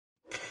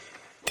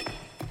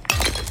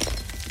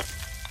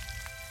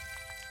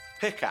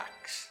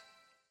Pickaxe.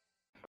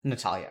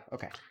 Natalia.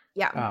 Okay.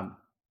 Yeah.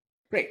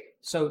 Great.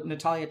 So,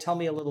 Natalia, tell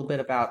me a little bit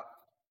about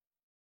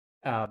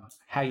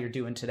how you're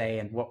doing today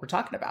and what we're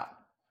talking about.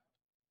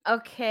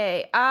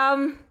 Okay.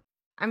 I'm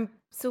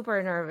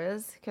super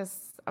nervous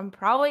because I'm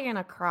probably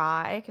gonna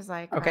cry because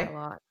I cry a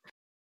lot.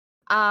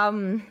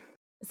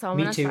 So I'm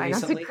Me gonna too, try not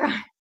to recently.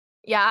 cry.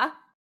 Yeah.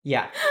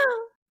 Yeah.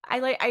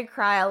 I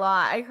cry a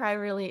lot. I cry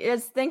really.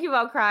 It's thinking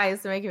about crying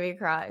is making me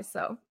cry.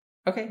 So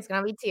Okay. it's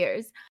gonna be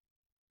tears.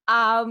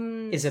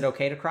 Is it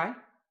okay to cry?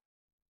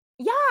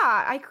 Yeah,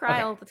 I cry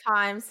Okay. all the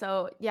time.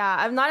 So yeah,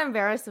 I'm not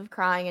embarrassed of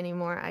crying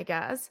anymore, I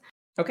guess.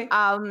 Okay.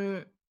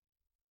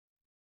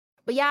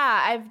 But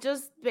yeah, I've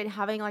just been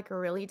having like a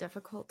really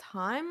difficult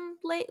time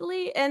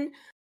lately, and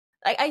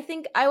I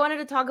think I wanted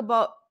to talk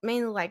about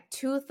mainly like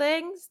two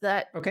things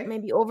that Okay.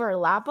 maybe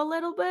overlap a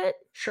little bit.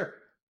 Sure.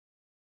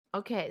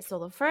 Okay, so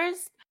the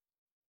first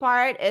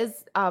part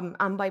is I'm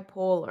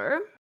bipolar.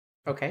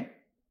 Okay.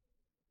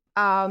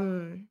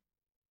 Um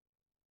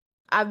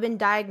I've been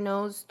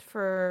diagnosed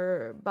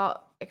for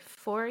about like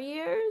 4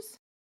 years,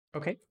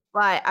 Okay.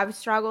 but I've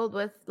struggled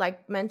with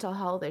like mental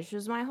health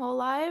issues my whole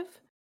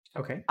life.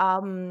 Okay.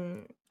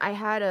 I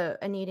had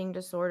an eating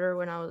disorder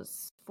when I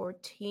was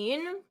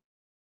 14.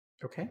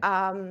 Okay.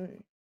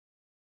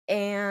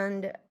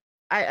 And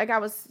I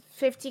was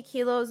 50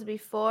 kilos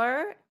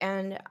before,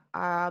 and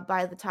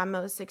by the time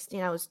I was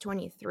 16, I was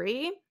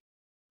 23.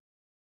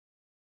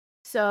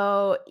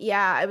 So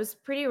yeah, it was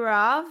pretty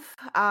rough.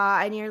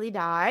 I nearly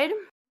died.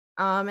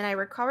 And I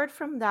recovered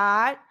from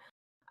that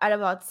at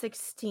about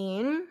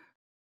 16.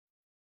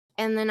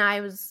 And then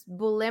I was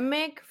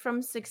bulimic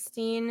from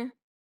 16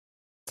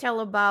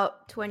 till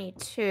about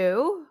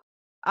 22.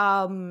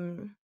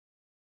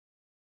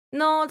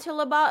 No,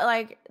 till about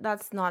like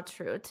that's not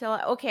true. Till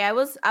okay, I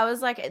was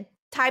like a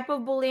type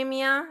of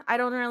bulimia. I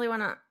don't really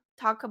want to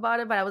talk about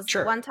it, but I was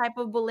Sure. one type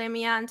of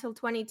bulimia until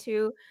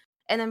 22,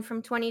 and then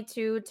from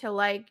 22 to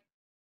like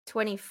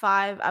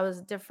 25, I was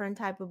a different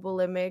type of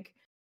bulimic,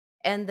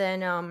 and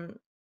then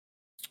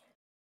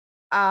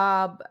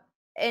uh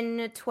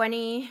in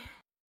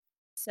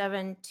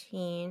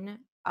 2017,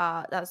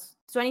 that's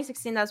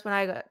 2016, that's when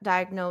I got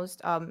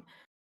diagnosed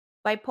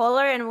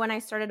bipolar, and when I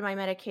started my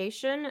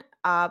medication,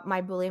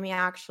 my bulimia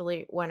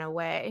actually went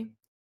away.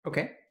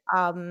 Okay.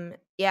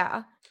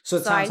 Yeah. So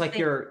it So I sounds like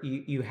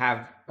think you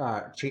have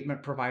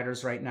treatment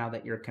providers right now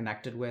that you're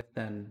connected with,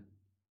 and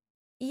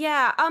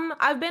yeah,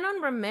 I've been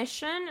on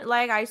remission.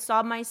 Like I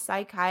saw my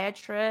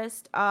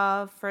psychiatrist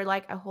for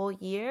like a whole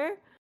year.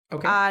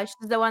 okay.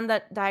 She's the one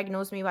that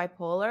diagnosed me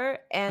bipolar,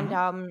 and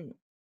Uh-huh.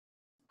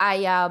 I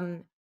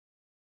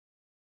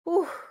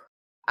whew,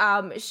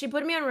 she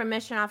put me on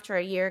remission after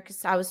a year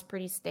because I was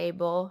pretty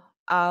stable.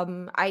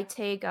 I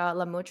take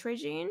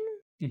lamotrigine.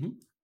 Mm-hmm.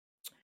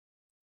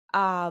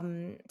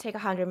 Take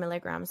 100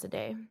 milligrams a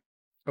day.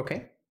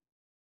 Okay.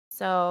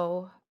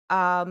 So,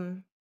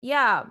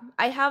 yeah,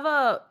 I have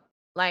a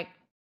like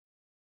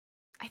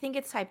I think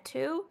it's type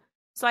 2.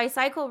 So I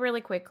cycle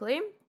really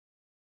quickly.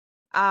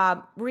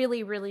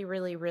 Really, really,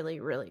 really, really,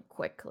 really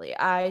quickly.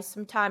 I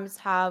sometimes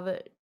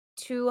have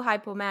 2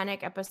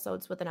 hypomanic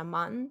episodes within a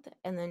month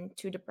and then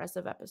 2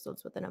 depressive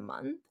episodes within a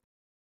month.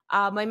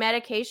 My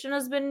medication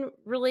has been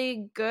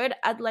really good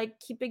at like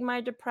keeping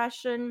my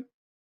depression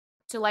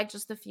to like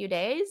just a few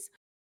days,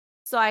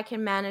 so I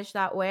can manage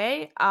that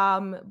way.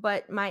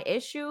 But my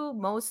issue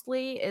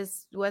mostly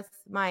is with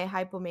my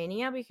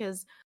hypomania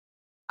because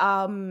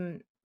um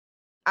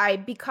I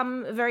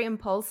become very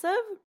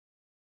impulsive,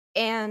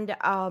 and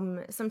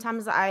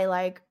sometimes I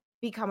like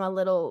become a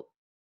little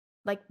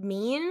like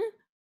mean,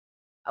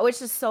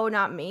 which is so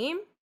not me.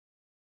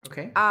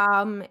 Okay.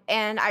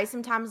 And I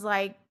sometimes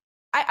like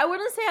I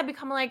wouldn't say I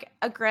become like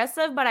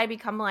aggressive, but I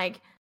become like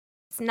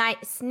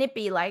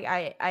snippy, like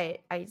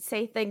I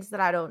say things that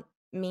I don't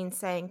mean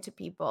saying to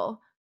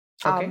people.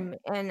 Okay.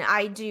 And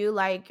I do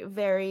like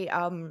very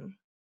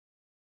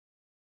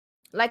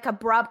like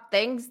abrupt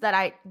things that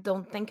I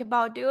don't think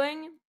about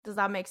doing. Does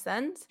that make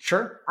sense?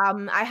 Sure.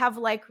 I have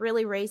like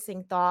really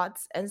racing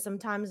thoughts, and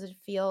sometimes it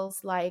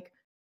feels like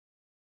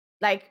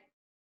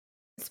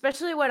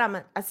especially when I'm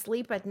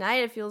asleep at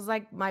night, it feels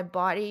like my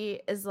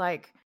body is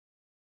like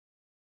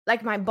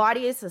my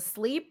body is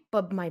asleep,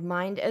 but my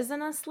mind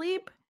isn't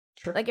asleep.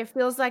 Sure. Like it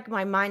feels like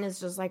my mind is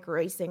just like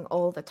racing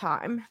all the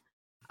time.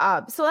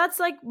 So that's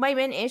like my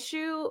main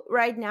issue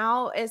right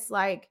now is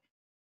like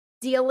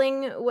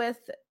dealing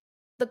with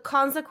the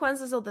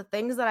consequences of the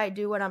things that I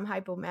do when I'm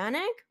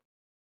hypomanic.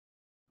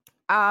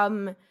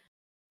 Um,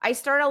 I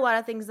start a lot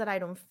of things that I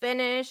don't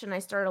finish, and I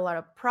start a lot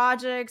of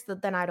projects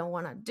that then I don't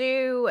want to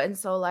do, and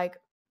so like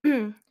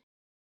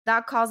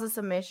that causes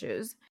some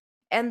issues.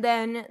 And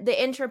then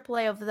the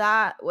interplay of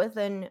that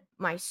within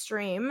my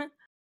stream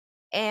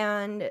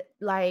and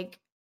like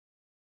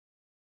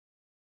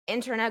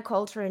internet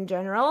culture in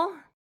general.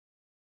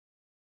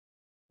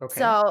 Okay.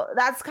 So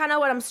that's kind of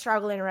what I'm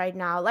struggling right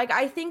now. Like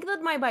I think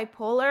that my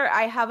bipolar,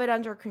 I have it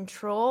under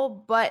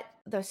control, but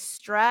the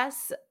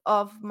stress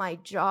of my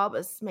job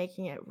is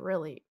making it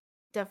really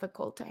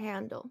difficult to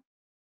handle.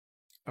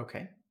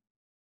 Okay.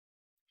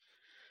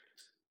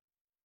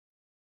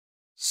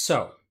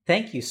 So,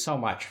 thank you so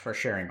much for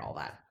sharing all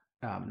that,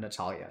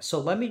 Natalia. So,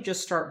 let me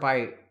just start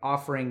by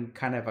offering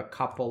kind of a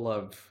couple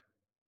of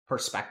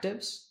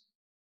perspectives.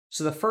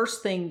 So, the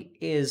first thing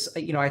is,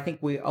 I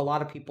think a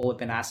lot of people have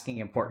been asking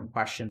important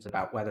questions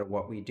about whether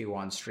what we do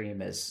on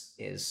stream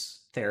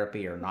is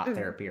therapy or not Mm.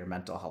 therapy or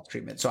mental health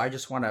treatment. So, I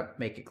just want to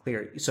make it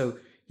clear. So,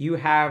 you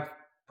have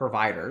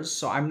providers.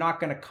 So I'm not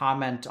going to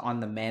comment on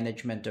the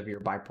management of your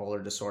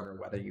bipolar disorder,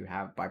 whether you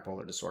have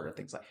bipolar disorder,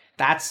 things like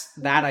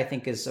that. I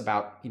think is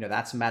about,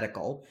 that's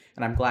medical.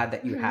 And I'm glad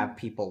that you Mhm. have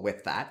people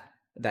with that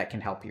can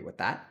help you with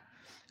that.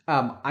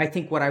 I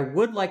think what I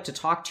would like to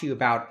talk to you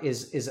about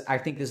is I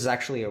think this is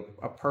actually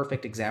a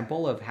perfect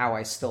example of how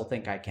I still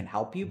think I can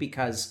help you,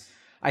 because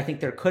I think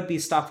there could be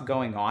stuff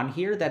going on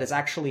here that is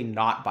actually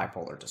not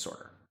bipolar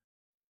disorder.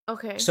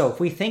 Okay. So if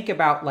we think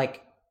about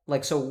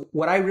so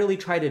what I really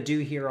try to do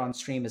here on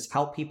stream is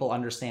help people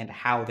understand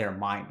how their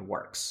mind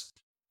works.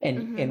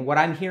 And Mhm. what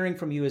I'm hearing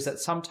from you is that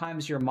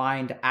sometimes your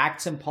mind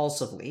acts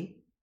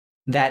impulsively,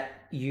 that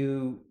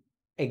you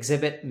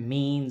exhibit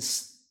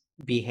means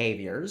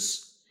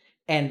behaviors.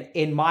 And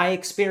in my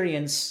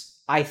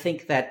experience, I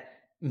think that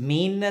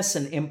meanness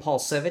and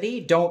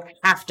impulsivity don't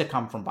have to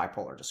come from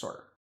bipolar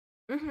disorder.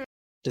 Mhm.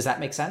 Does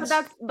that make But sense?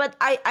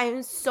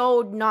 I'm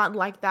so not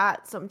like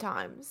that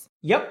sometimes.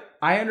 Yep,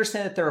 I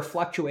understand that there are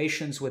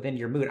fluctuations within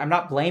your mood. I'm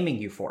not blaming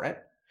you for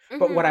it.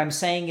 But what Mhm. I'm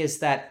saying is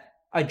that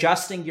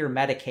adjusting your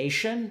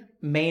medication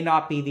may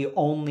not be the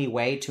only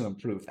way to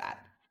improve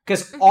that.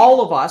 Because all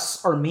Mhm. of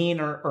us are mean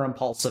or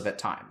impulsive at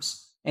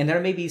times. And there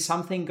may be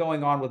something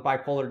going on with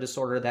bipolar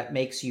disorder that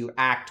makes you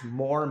act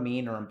more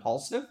mean or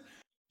impulsive.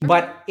 Mhm.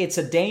 But it's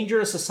a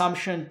dangerous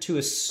assumption to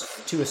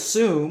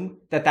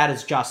assume that that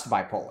is just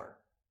bipolar.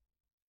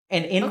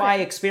 And in my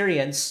Okay.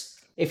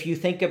 experience, if you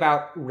think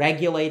about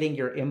regulating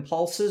your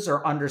impulses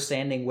or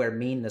understanding where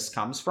meanness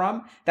comes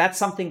from, that's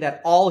something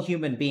that all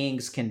human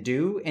beings can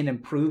do and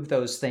improve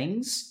those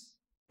things.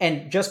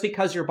 And just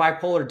because you're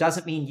bipolar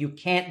doesn't mean you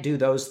can't do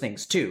those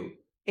things too.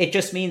 It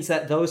just means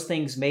that those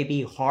things may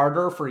be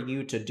harder for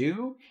you to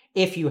do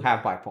if you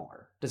have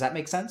bipolar. Does that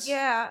make sense?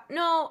 Yeah.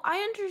 No, I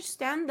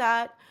understand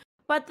that.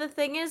 But the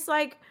thing is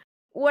like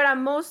what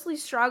I'm mostly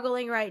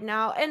struggling right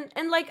now,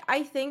 and like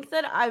I think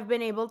that I've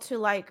been able to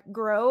like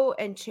grow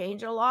and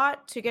change a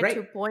lot to get to Great.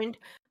 a point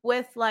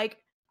with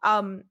like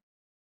um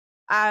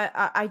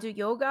I do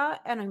yoga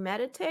and I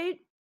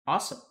meditate.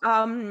 Awesome.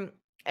 Um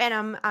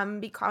and I'm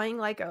becoming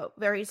like a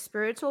very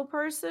spiritual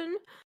person,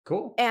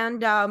 Cool.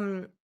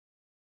 and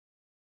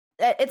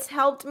it's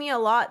helped me a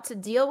lot to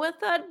deal with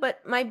that, but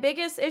my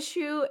biggest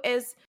issue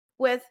is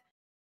with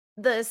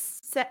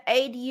the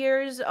 8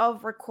 years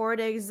of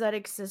recordings that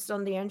exist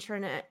on the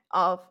internet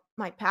of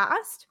my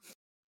past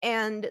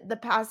and the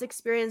past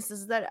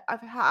experiences that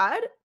I've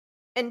had,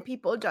 and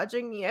people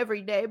judging me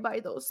every day by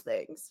those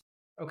things.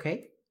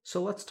 Okay.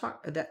 So let's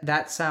talk.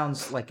 That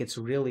sounds like it's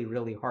really,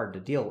 really hard to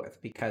deal with,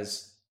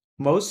 because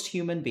most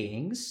human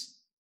beings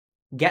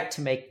get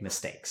to make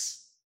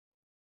mistakes,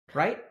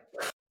 right?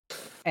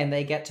 And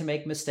they get to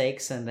make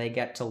mistakes and they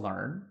get to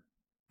learn.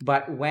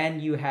 But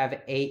when you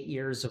have 8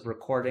 years of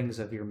recordings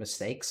of your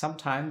mistakes,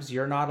 sometimes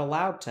you're not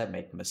allowed to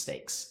make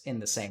mistakes in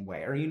the same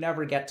way, or you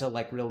never get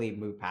to really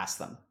move past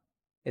them.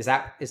 Is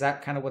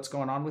that kind of what's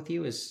going on with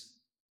you? Is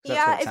because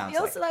that's what Yeah, it it sounds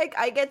feels like. like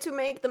I get to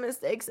make the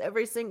mistakes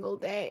every single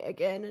day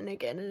again and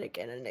again and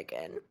again and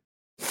again.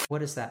 What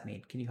does that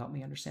mean? Can you help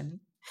me understand?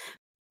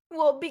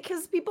 Well,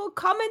 because people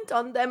comment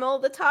on them all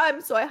the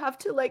time, so I have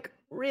to like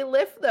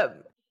relive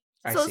them.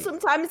 I So see.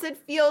 sometimes it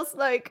feels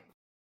like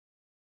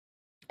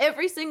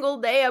every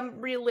single day I'm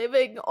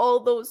reliving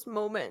all those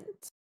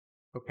moments.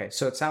 Okay,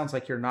 so it sounds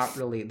like they're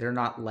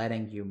not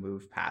letting you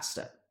move past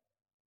it.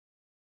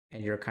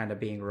 And you're kind of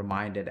being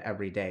reminded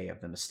every day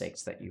of the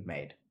mistakes that you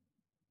made.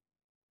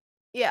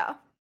 Yeah.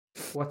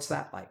 What's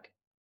that like?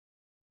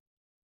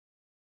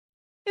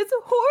 It's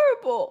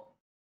horrible.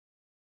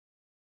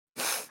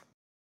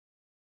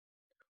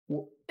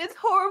 It's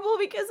horrible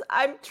because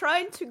I'm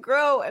trying to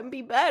grow and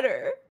be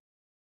better,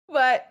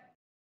 but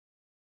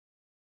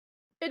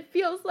it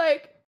feels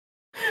like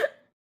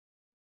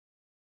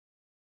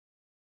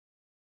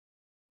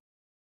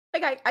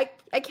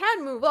I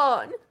can't move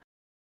on.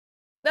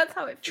 That's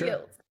how it Sure.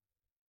 feels.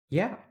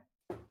 Yeah.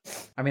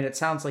 I mean, it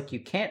sounds like you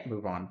can't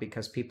move on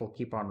because people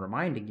keep on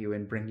reminding you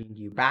and bringing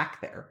you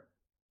back there.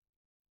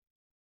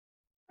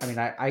 I mean,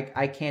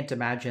 I can't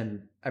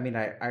imagine. I mean,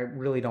 I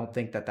really don't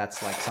think that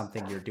that's like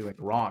something you're doing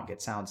wrong.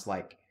 It sounds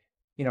like,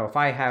 if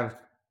I have,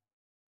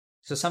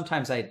 so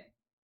sometimes I,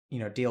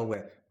 deal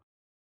with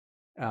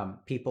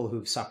people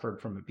who've suffered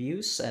from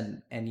abuse,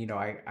 and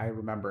I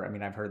remember, I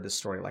mean, I've heard this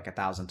story like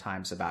 1,000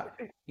 times about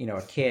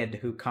a kid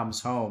who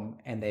comes home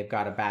and they've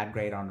got a bad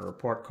grade on a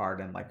report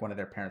card, and like one of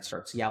their parents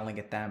starts yelling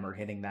at them or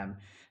hitting them.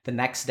 The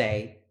next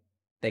day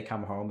they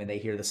come home and they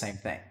hear the same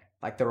thing,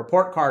 like the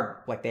report card,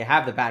 like they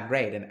have the bad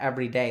grade, and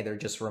every day they're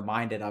just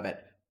reminded of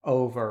it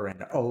over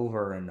and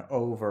over and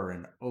over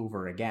and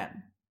over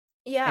again.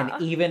 And Yeah.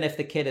 even if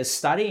the kid is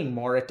studying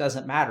more, it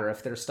doesn't matter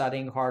if they're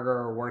studying harder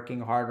or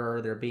working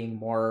harder, they're being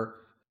more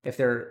if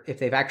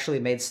they've actually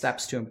made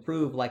steps to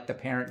improve, like the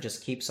parent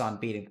just keeps on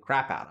beating the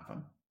crap out of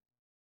them.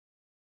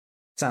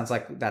 Sounds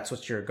like that's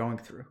what you're going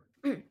through.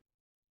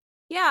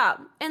 Yeah,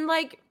 and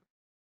like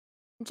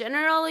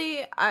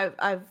generally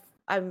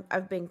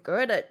I've been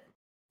good at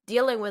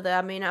dealing with it.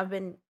 I mean, I've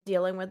been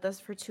dealing with this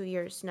for 2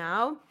 years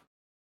now,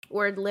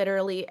 where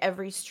literally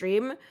every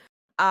stream,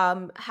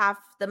 half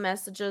the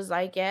messages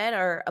I get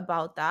are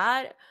about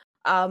that.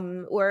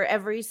 Where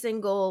every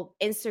single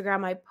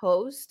Instagram I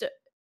post,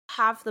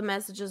 half the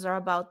messages are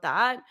about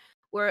that.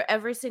 Where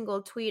every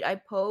single tweet I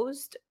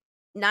post,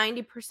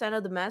 90%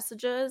 of the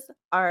messages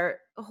are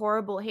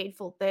horrible,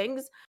 hateful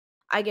things.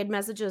 I get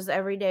messages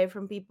every day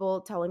from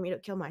people telling me to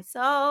kill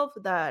myself,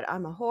 that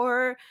I'm a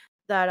whore,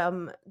 that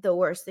I'm the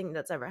worst thing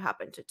that's ever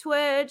happened to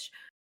Twitch.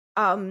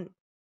 Um,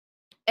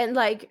 and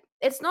like,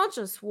 it's not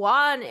just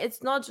one,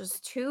 it's not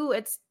just two,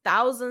 it's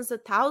thousands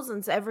of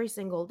thousands every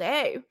single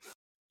day.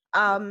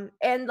 And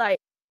like,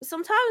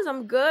 sometimes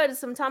I'm good,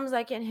 sometimes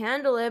I can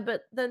handle it,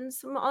 but then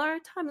some other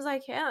times I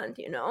can't,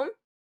 you know?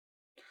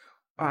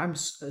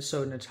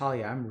 So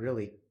Natalia, I'm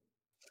really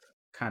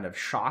kind of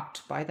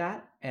shocked by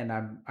that, and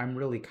I'm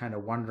really kind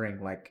of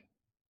wondering, like,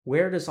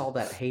 where does all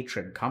that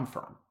hatred come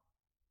from?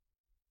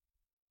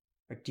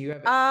 Like, do you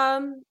have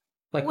Um,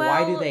 like,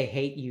 why do well, they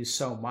hate you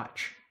so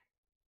much?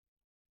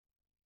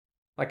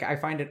 Like, I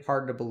find it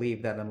hard to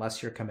believe that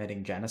unless you're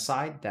committing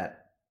genocide,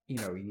 that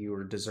you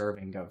are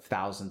deserving of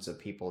thousands of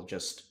people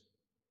just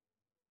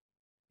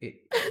it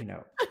you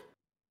know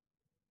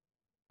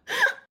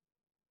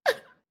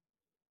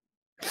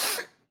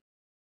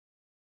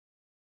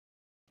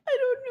I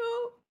don't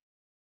know.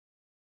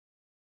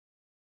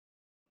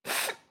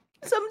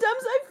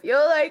 Sometimes I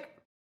feel like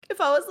if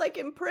I was like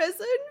in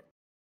prison,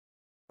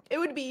 it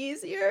would be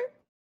easier.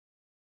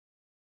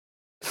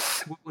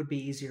 what would be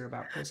easier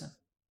about prison?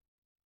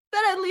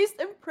 That at least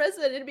in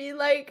prison it'd be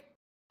like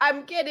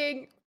I'm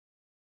getting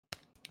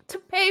to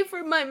pay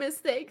for my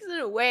mistakes in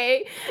a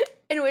way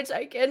in which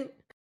I can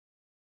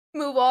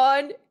move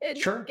on and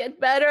Sure. get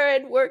better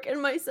and work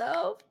in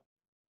myself.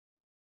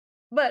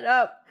 But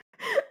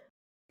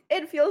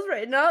it feels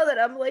right now that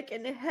I'm like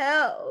in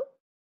hell.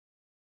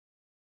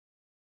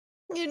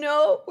 You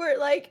know, where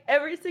like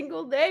every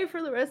single day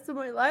for the rest of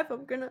my life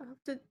I'm gonna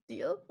have to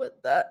deal with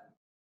that.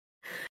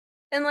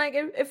 And like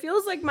it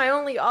feels like my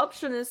only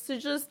option is to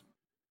just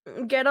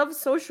get off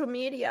social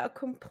media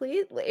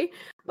completely.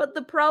 But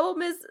the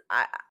problem is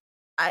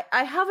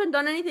I haven't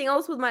done anything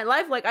else with my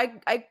life. Like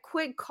I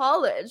quit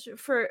college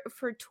for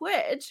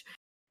Twitch.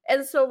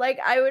 And so like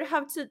I would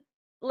have to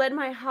let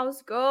my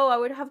house go. I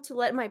would have to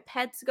let my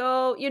pets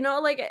go. You know,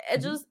 like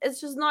Mhm.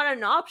 it's just not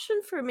an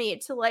option for me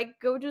to like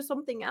go do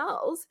something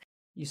else.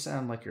 You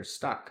sound like you're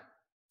stuck.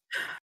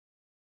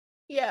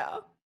 Yeah.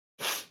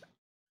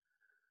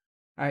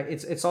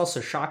 It's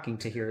also shocking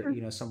to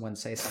hear someone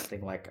say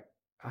something like,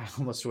 "I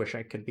almost wish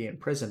I could be in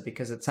prison,"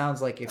 because it sounds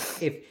like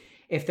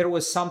if there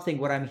was something,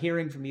 what I'm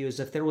hearing from you is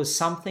if there was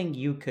something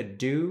you could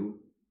do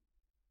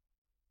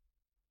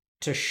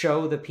to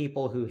show the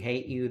people who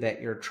hate you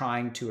that you're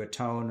trying to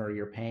atone or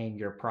you're paying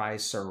your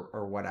price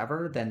or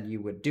whatever, then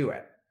you would do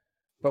it.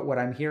 But what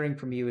I'm hearing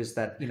from you is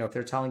that, if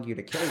they're telling you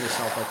to kill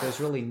yourself, like there's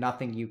really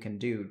nothing you can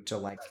do to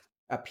like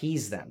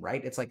appease them,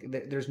 right? It's like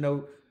there's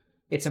no,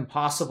 it's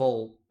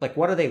impossible. Like,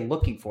 what are they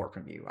looking for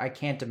from you? I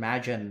can't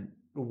imagine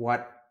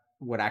what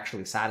would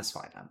actually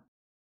satisfy them,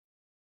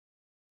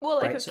 Well,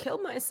 I right? could kill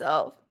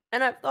myself.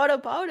 And I've thought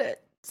about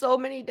it so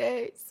many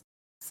days,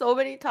 so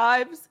many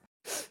times.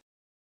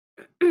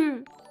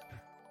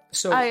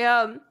 So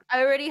I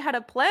already had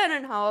a plan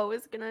on how I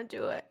was gonna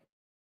do it.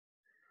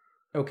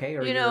 okay,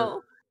 You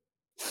know?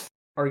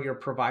 are your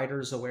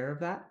providers aware of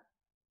that?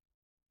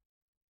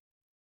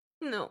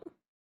 No.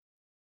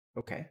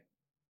 Okay,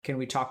 can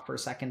we talk for a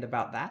second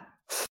about that?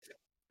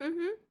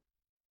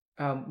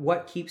 Mhm.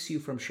 What keeps you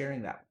from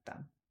sharing that with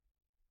them?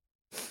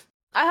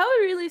 I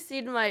haven't really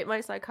seen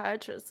my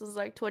psychiatrist since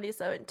like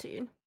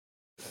 2017.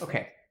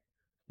 Okay,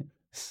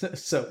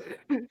 so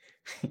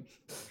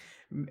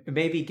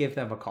maybe give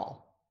them a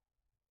call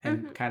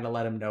and Mhm. kind of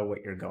let them know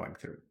what you're going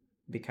through.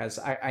 Because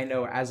I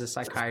know as a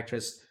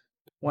psychiatrist,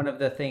 one of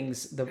the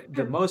things,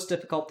 the most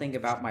difficult thing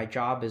about my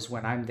job is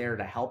when I'm there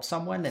to help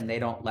someone and they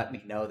don't let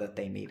me know that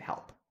they need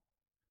help.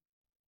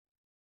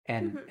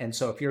 Mhm. And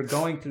so if you're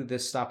going through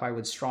this stuff, I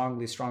would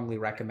strongly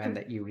recommend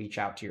that you reach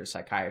out to your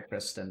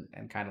psychiatrist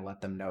and kind of let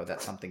them know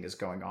that something is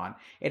going on.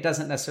 It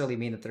doesn't necessarily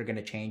mean that they're going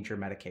to change your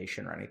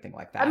medication or anything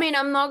like I that. mean,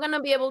 I'm not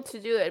gonna be able to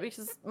do it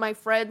because my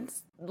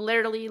friends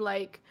literally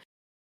like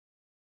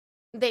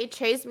they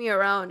chase me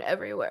around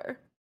everywhere.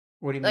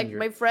 What do you mean Like you're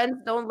my friends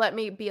don't let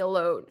me be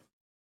alone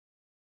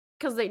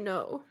because they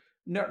know.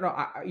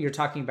 no, you're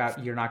talking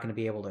about you're not going to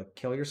be able to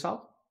kill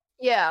yourself?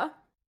 Yeah,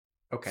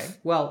 Okay.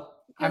 Well,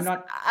 I'm because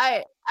not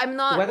I'm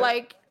not whether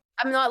like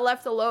I'm not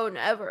left alone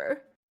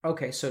ever.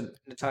 okay, so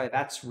Natalia,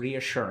 that's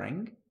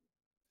reassuring.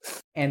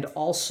 And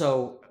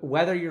also,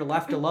 whether you're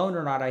left alone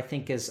or not, I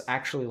think is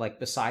actually like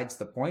besides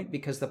the point,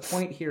 because the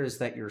point here is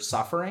that you're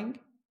suffering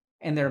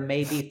and there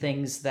may be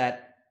things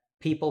that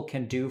people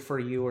can do for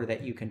you or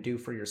that you can do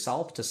for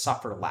yourself to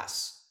suffer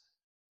less.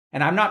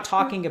 And I'm not Mm.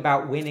 talking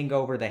about winning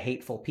over the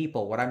hateful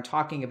people. What I'm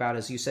talking about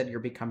is, you said you're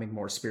becoming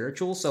more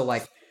spiritual. So,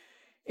 like,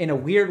 in a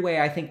weird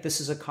way, I think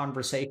this is a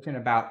conversation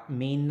about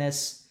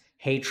meanness,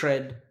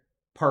 hatred,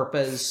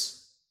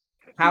 purpose.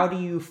 How do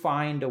you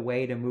find a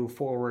way to move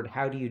forward?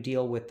 How do you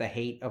deal with the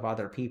hate of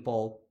other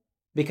people?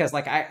 Because,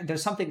 like,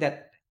 there's something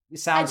that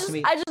sounds to I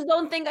me. just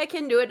don't think I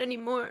can do it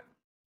anymore.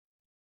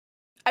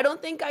 I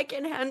don't think I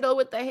can handle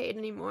with the hate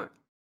anymore.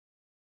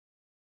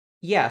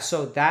 Yeah,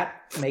 so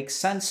that makes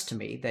sense to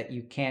me that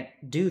you can't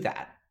do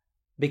that,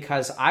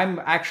 because I'm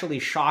actually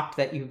shocked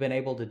that you've been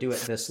able to do it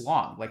this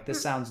long. Like,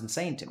 this sounds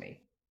insane to me.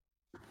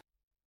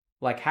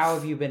 Like, how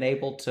have you been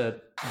able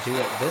to do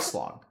it this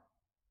long?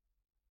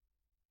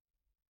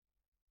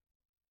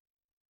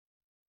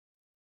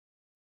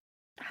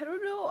 I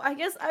don't know. I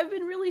guess I've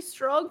been really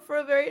strong for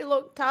a very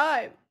long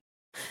time.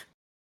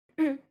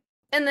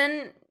 And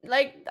then,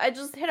 like, I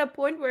just hit a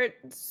point where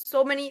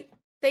so many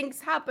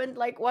things happened,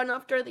 like, one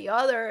after the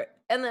other.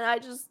 And then I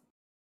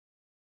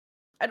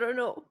don't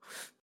know.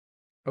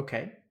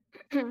 Okay.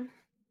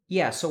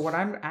 Yeah, so what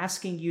I'm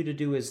asking you to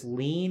do is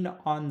lean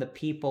on the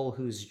people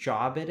whose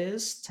job it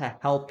is to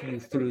help you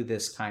through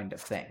this kind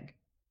of thing.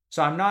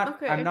 So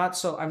Okay. I'm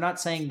not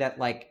saying that,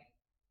 like,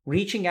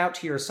 reaching out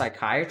to your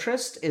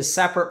psychiatrist is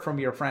separate from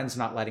your friends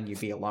not letting you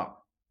be alone.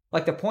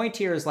 Like, the point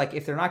here is, like,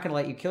 if they're not going to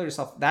let you kill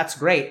yourself, that's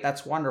great,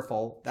 that's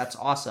wonderful, that's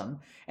awesome.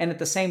 And at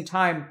the same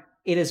time,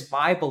 it is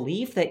my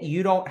belief that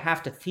you don't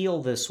have to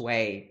feel this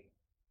way,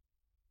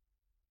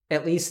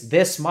 at least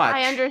this I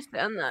much,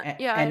 understand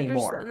that. Yeah, I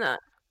anymore. understand that.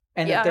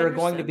 And Yeah, that I there are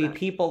going to understand be that.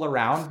 people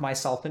around,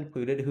 myself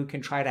included, who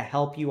can try to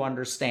help you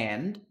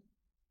understand,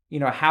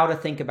 how to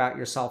think about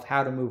yourself,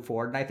 how to move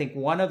forward. And I think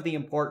one of the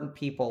important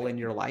people in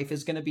your life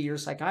is going to be your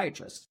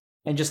psychiatrist.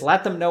 And just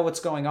let them know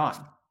what's going on,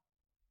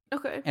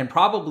 Okay. and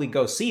probably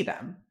go see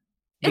them,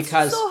 It's just so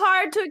because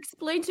hard to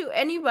explain to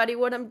anybody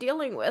what I'm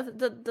dealing with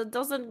that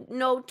doesn't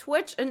know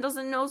Twitch and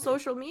doesn't know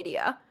social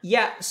media.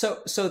 yeah, so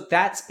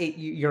that's it.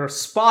 You're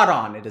spot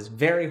on. It is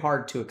very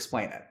hard to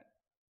explain it.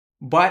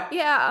 But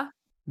Yeah.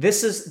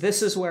 this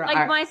is where Like,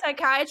 I my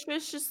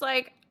psychiatrist just,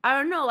 like, I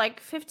don't know,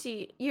 like,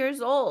 50 years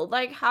old.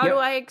 Like, how do yep.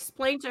 I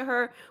explain to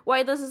her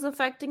why this is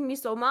affecting me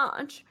so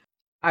much?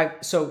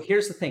 So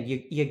here's the thing.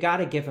 You got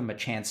to give them a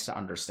chance to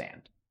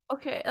understand.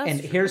 Okay, that's And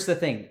true. here's the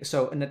thing.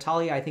 So,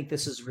 Natalia, I think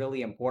this is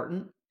really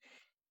important.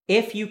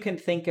 If you can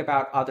think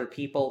about other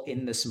people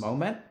in this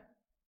moment,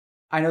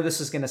 I know this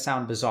is going to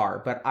sound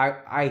bizarre, but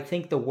I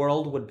think the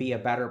world would be a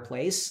better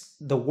place.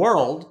 The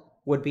world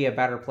would be a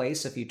better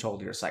place if you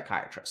told your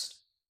psychiatrist.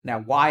 Now,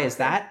 why is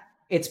Okay. that?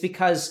 It's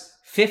because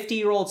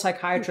 50-year-old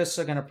psychiatrists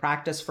are going to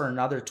practice for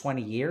another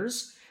 20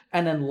 years.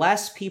 And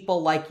unless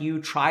people like you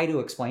try to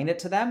explain it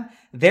to them,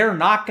 they're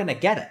not going to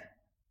get it.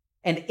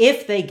 And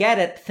if they get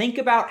it, think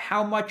about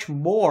how much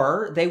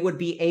more they would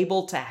be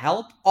able to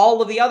help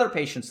all of the other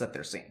patients that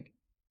they're seeing.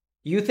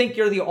 You think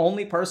you're the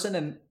only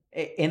person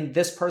in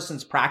this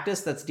person's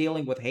practice that's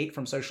dealing with hate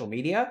from social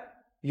media?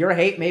 Your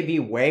hate may be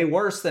way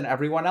worse than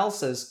everyone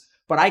else's,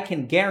 but I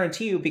can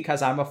guarantee you,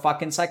 because I'm a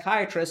fucking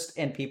psychiatrist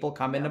and people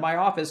come into Yeah. my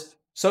office,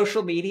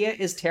 social media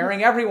is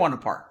tearing everyone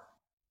apart.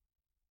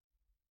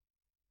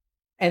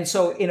 And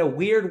so, Okay. in a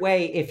weird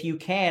way, if you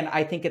can,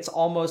 I think it's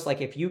almost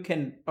like, if you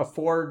can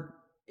afford,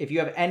 if you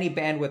have any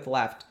bandwidth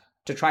left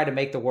to try to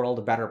make the world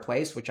a better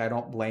place, which I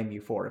don't blame you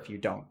for if you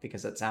don't,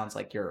 because it sounds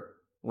like you're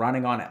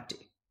running on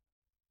empty.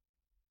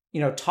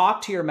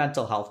 Talk to your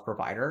mental health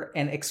provider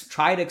and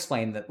try to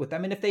explain that with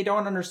them. And if they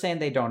don't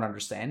understand, they don't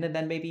understand. And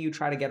then maybe you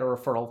try to get a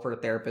referral for a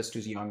therapist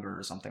who's younger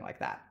or something like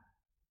that.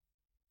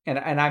 And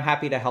I'm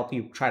happy to help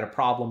you try to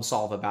problem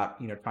solve about,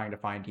 trying to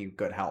find you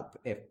good help,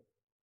 if,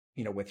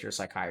 with your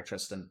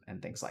psychiatrist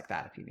and things like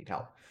that, if you need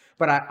help.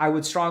 But I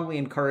would strongly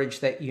encourage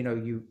that,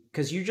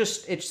 because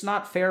it's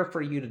not fair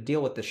for you to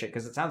deal with this shit,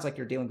 because it sounds like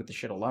you're dealing with the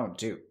shit alone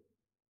too.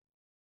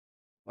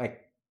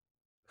 Like,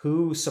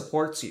 who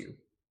supports you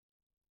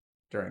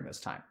during this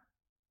time?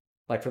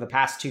 Like, for the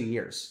past 2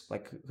 years,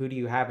 like, who do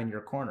you have in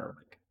your corner?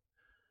 Like,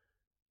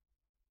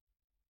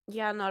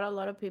 Yeah, not a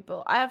lot of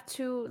people. I have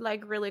two,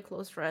 like, really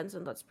close friends,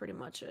 and that's pretty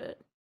much it.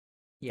 I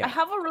yeah.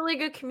 have a really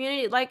good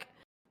community. Like,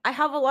 I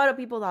have a lot of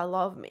people that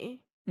love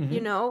me, you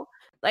Mm-hmm. know?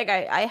 Like,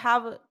 I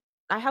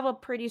have a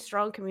pretty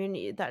strong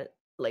community that,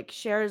 like,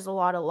 shares a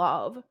lot of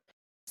love.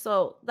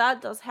 So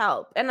that does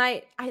help. And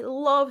I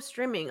love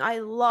streaming. I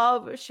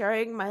love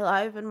sharing my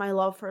life and my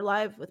love for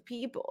life with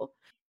people.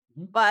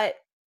 Mm-hmm. But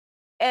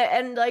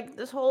and like,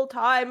 this whole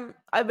time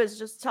I was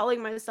just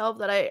telling myself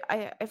that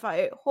I if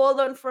I hold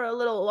on for a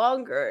little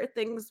longer,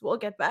 things will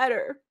get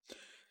better,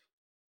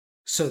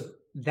 So you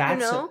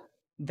that's a know?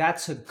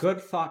 that's a good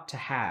thought to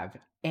have.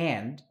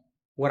 And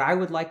what I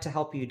would like to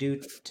help you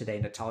do today,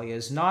 Natalia,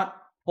 is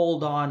not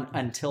hold on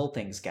until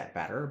things get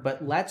better,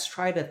 but let's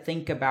try to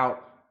think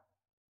about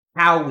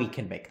how we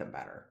can make them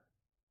better.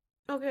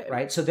 Okay.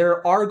 Right? So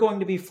there are going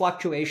to be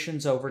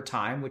fluctuations over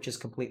time, which is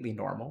completely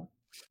normal.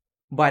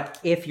 But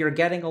if you're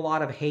getting a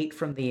lot of hate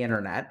from the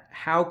internet,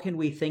 how can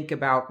we think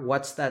about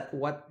what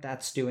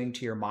that's doing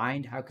to your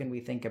mind? How can we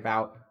think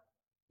about,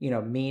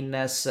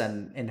 meanness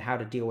and how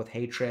to deal with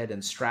hatred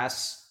and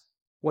stress?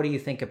 What do you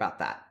think about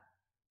that?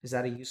 Is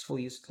that a useful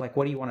use? Like,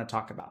 what do you want to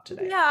talk about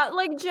today? Yeah,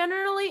 like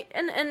generally,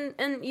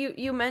 and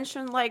you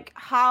mentioned like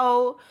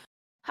how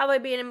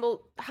I've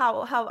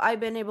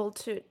been able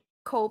to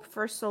cope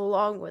for so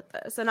long with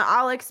this, and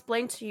I'll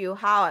explain to you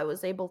how I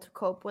was able to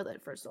cope with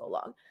it for so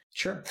long.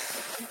 Sure.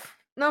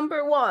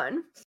 Number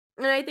one,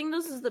 and I think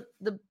this is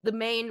the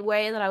main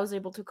way that I was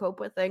able to cope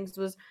with things,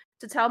 was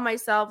to tell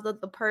myself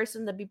that the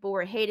person that people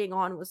were hating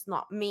on was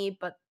not me,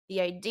 but the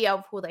idea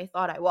of who they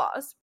thought I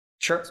was.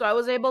 Sure. So I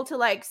was able to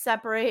like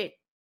separate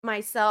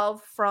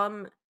myself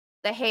from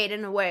the hate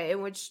in a way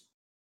in which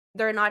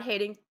they're not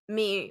hating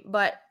me,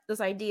 but this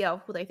idea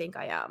of who they think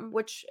I am,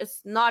 which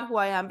is not who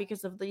I am,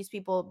 because if these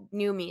people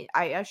knew me,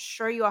 I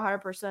assure you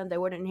 100% they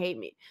wouldn't hate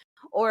me.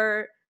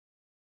 Or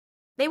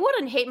they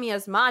wouldn't hate me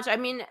as much. I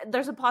mean,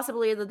 there's a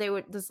possibility that they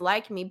would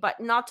dislike me, but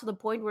not to the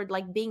point where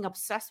like being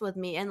obsessed with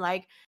me and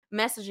like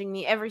messaging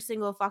me every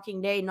single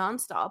fucking day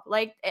nonstop.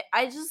 Like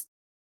I just,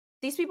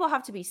 these people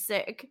have to be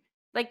sick.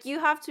 Like you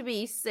have to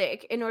be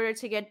sick in order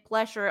to get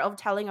pleasure of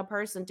telling a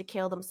person to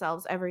kill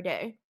themselves every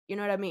day. You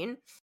know what I mean?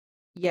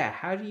 Yeah.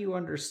 How do you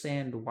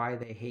understand why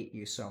they hate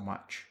you so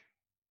much?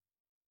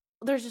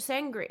 They're just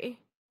angry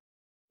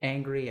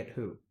Angry at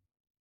who?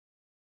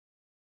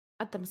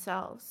 at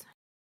themselves.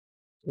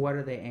 What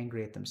are they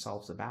angry at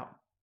themselves about?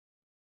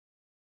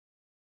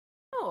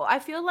 No, I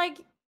feel like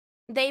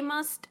they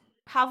must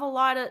have a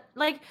lot of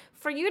like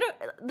for you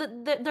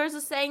to there's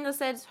a saying that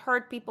says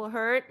hurt people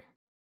hurt,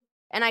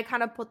 and I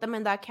kind of put them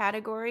in that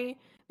category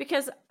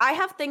because I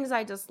have things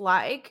I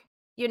dislike,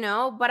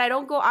 but I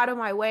don't go out of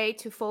my way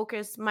to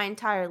focus my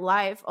entire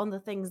life on the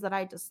things that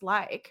I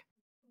dislike.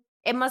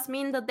 It must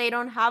mean that they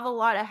don't have a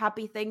lot of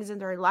happy things in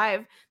their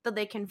life that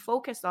they can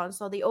focus on.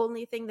 So the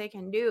only thing they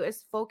can do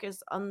is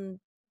focus on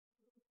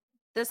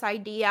this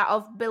idea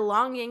of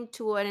belonging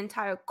to an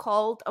entire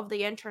cult of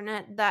the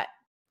internet that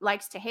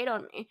likes to hate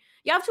on me.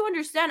 You have to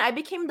understand, I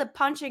became the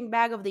punching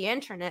bag of the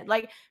internet.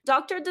 Like,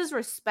 Dr.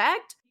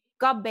 Disrespect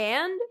got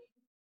banned.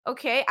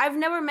 Okay, I've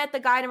never met the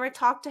guy, never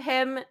talked to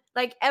him,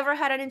 like ever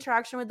had an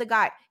interaction with the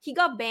guy. He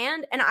got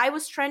banned, and I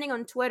was trending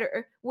on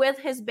Twitter with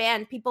his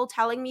ban, people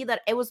telling me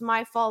that it was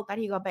my fault that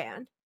he got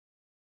banned.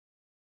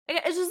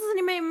 It just doesn't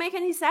even make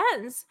any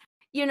sense,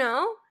 you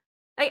know?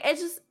 Like, it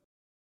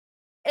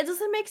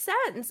doesn't make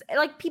sense.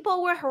 Like,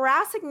 people were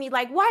harassing me,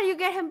 like, why do you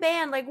get him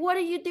banned? Like, what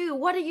do you do?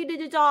 What do you do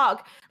to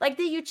dog? Like,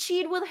 did you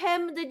cheat with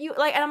him? Did you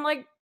like? And I'm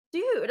like,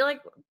 dude, like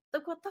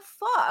what the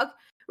fuck,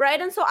 right?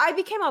 And so I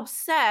became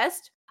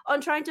obsessed on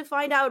trying to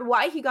find out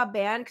why he got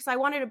banned, because I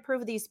wanted to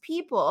prove these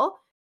people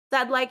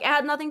that like it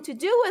had nothing to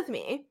do with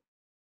me.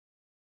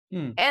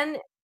 Hmm. And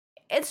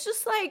it's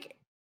just like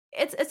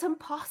it's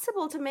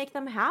impossible to make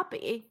them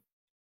happy.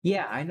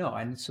 Yeah, I know.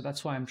 And so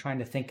that's why I'm trying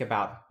to think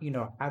about,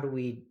 what do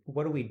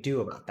we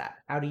do about that?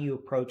 How do you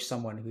approach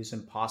someone who's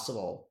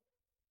impossible?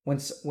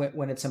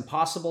 When it's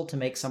impossible to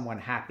make someone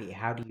happy,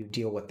 how do you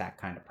deal with that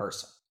kind of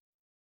person?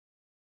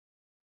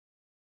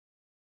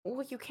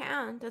 Well, you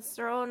can't. It's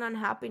their own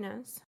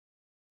unhappiness.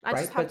 I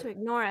just Right? have to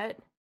ignore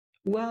it.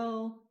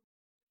 Well,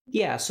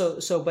 yeah,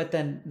 but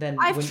then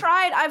I've when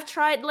tried. I've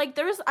tried. Like,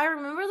 I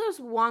remember there's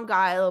one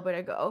guy a little bit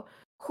ago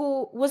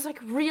who was like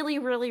really,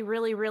 really,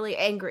 really, really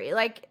angry.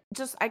 Like,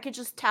 just I could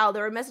just tell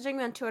they were messaging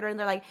me on Twitter, and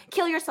they're like,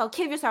 kill yourself,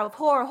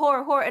 horror,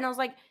 horror, horror." And I was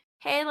like,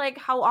 "Hey, like,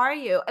 how are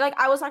you?" Like,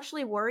 I was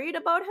actually worried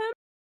about him.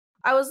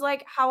 I was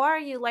like, "How are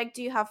you? Like,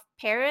 do you have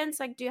parents?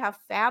 Like, do you have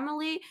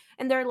family?"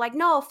 And they're like,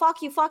 "No,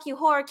 fuck you,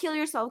 horror, kill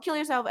yourself, kill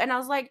yourself." And I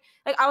was like,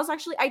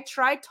 I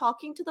tried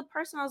talking to the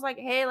person. I was like,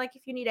 "Hey, like,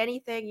 if you need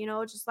anything,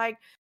 just like."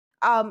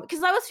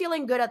 Because I was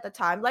feeling good at the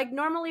time. Like,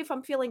 normally if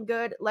I'm feeling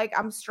good, like,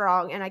 I'm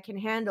strong and I can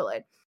handle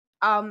it.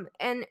 And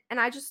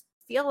I just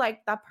feel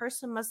like that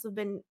person must have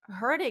been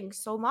hurting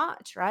so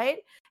much, right?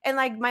 And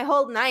like my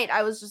whole night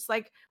I was just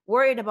like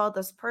worried about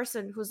this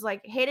person who's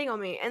like hating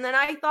on me. And then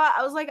I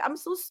was like, I'm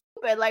so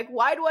stupid. Like,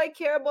 why do I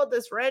care about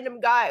this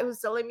random guy who's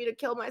telling me to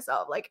kill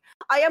myself? Like,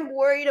 I am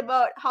worried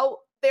about how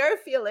they're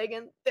feeling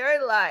in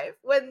their life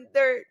when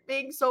they're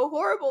being so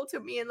horrible to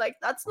me, and like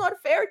that's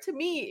not fair to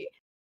me.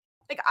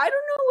 Like, I don't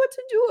know what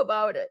to do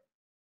about it.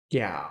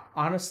 Yeah,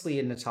 honestly,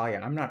 in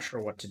Natalia, I'm not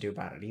sure what to do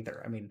about it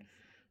either. I mean,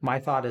 my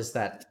thought is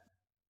that,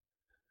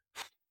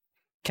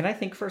 can I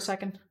think for a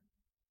second?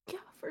 Yeah,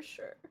 for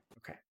sure.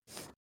 Okay.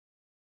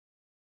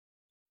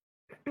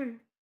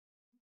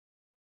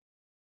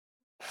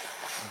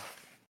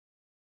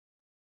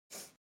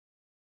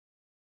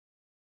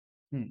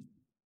 Hmm.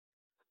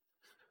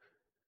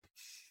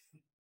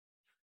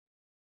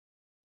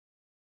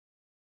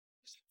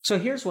 So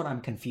here's what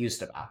I'm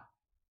confused about.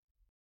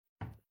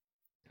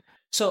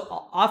 So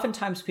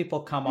oftentimes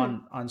people come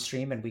on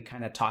stream and we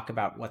kind of talk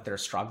about what they're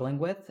struggling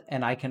with,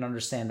 and I can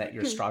understand that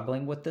you're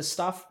struggling with this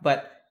stuff,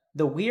 but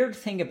the weird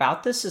thing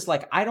about this is,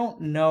 like, I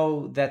don't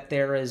know that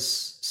there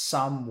is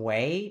some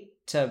way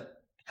to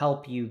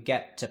help you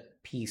get to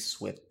peace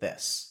with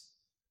this.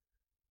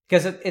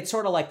 because it's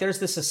sort of like there's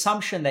this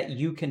assumption that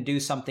you can do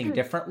something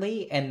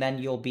differently and then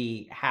you'll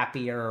be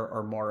happier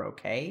or more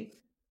okay.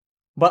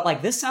 But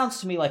like this sounds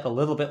to me like a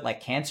little bit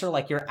like cancer.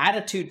 Like your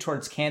attitude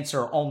towards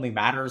cancer only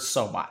matters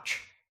so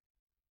much,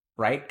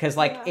 right? Because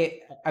like Yeah.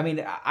 it, I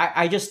mean,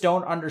 I just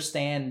don't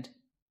understand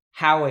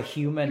how a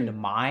human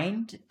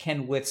mind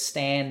can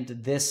withstand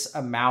this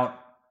amount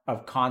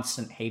of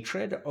constant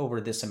hatred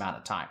over this amount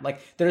of time.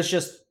 Like there's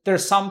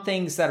some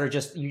things that are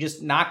just you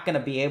just not going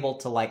to be able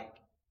to like.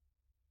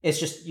 It's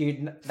just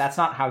you. That's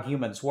not how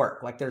humans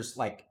work. Like there's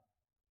like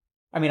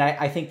I mean,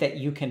 I think that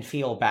you can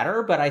feel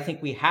better, but I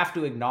think we have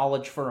to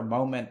acknowledge for a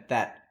moment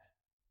that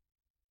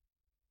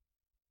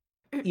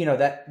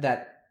that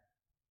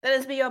That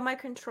is beyond my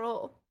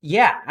control.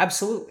 yeah,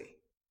 absolutely.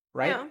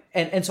 Right?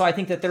 Yeah. And so I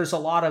think that there's a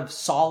lot of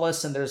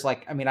solace and there's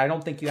like I mean, I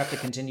don't think you have to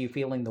continue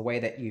feeling the way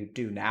that you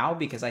do now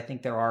because I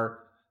think there are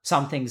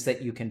some things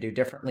that you can do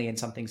differently and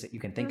some things that you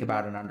can think Mm-hmm.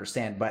 about and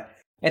understand. But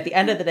at the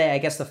end of the day, I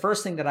guess the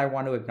first thing that I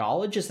want to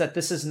acknowledge is that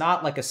this is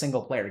not like a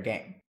single player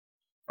game,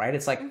 right?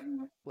 It's like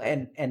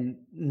Mm-hmm. and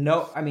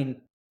no, I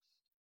mean,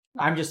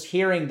 I'm just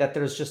hearing that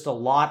there's just a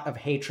lot of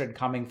hatred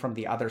coming from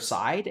the other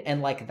side,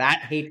 and like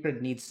that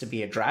hatred needs to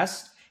be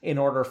addressed in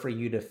order for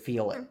you to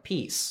feel at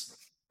peace.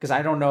 Because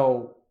I don't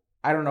know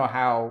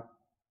how,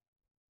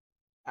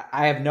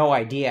 I have no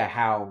idea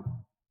how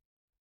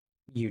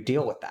you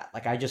deal with that.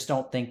 Like, I just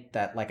don't think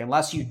that, like,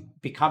 unless you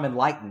become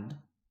enlightened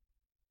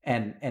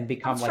and I'm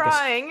become like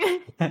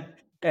trying.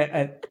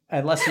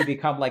 unless you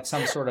become like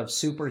some sort of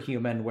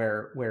superhuman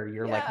where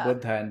you're like Yeah.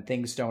 Buddha and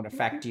things don't Mhm.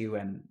 affect you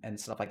and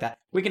stuff like that.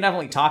 We can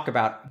definitely talk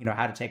about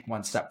how to take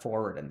one step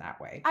forward in that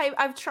way.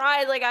 I've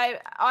tried, like, I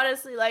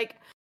honestly, like,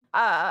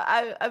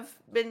 I've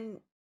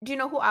been do you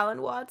know who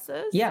Alan Watts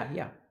is? Yeah,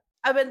 yeah.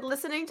 I've been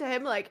listening to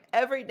him, like,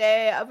 every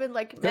day. I've been,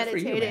 like, Good for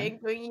you, man. meditating,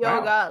 doing Wow.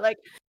 yoga, like,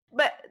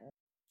 but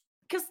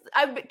because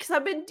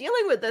I've been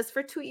dealing with this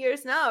for 2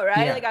 years now,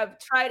 right? Yeah. Like, I've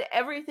tried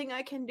everything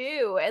I can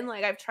do, and,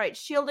 like, I've tried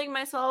shielding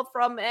myself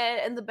from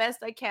it and the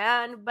best I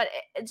can, but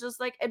it's just,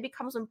 like, it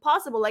becomes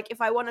impossible. Like, if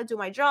I wanna do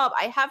my job,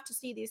 I have to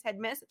see these head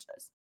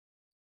messages.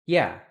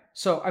 Yeah.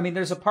 So I mean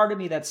there's a part of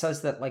me that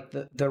says that like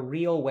the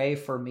real way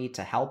for me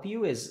to help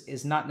you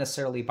is not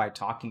necessarily by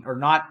talking or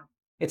not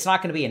it's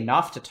not going to be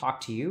enough to talk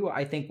to you.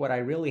 I think what I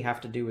really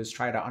have to do is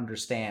try to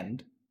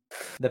understand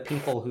the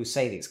people who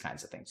say these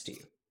kinds of things to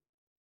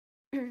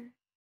you.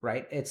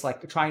 Right? It's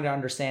like trying to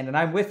understand and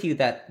I'm with you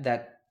that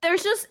They're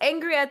just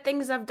angry at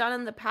things I've done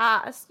in the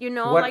past, you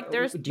know? what Like,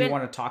 there's do you been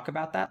want to talk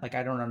about that? Like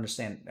I don't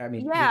understand. I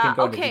mean, we can yeah,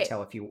 go into okay.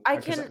 detail if you I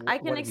because can I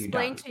can what have you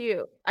explain done? to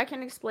you. I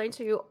can explain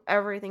to you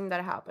everything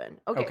that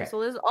happened. Okay, Okay. so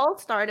this all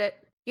started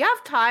you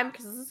have time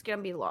because this is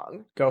gonna be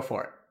long. Go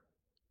for it.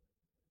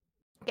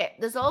 Okay,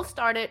 this all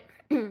started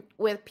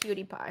with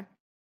PewDiePie.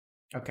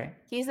 Okay.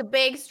 He's a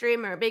big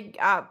streamer, big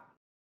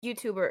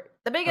YouTuber,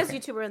 the biggest Okay.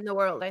 YouTuber in the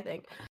world, I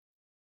think.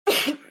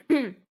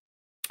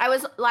 I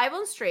was live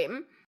on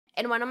stream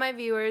and one of my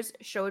viewers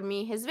showed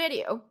me his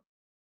video.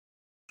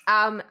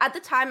 At the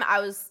time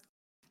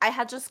I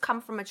had just come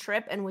from a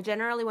trip and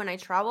generally when I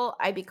travel,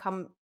 I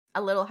become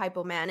a little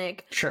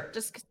hypomanic, Sure.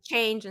 just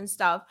change and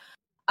stuff.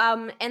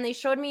 And they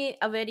showed me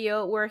a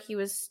video where he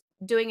was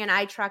doing an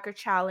eye tracker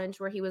challenge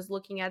where he was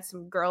looking at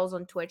some girls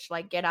on Twitch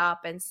like get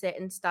up and sit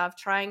and stuff,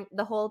 trying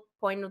the whole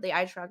point of the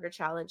eye tracker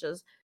challenge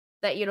is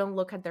that you don't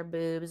look at their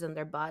boobs and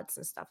their butts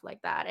and stuff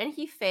like that. And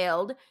he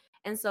failed.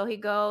 And so he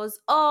goes,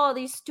 "Oh,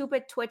 these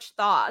stupid Twitch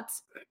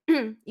thoughts,"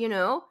 you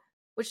know,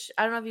 which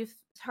I don't know if you've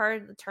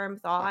heard the term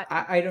thought.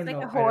 I It's don't like a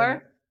know. I don't whore.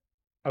 know.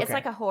 It's Okay.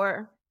 like a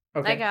whore.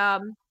 Like Okay.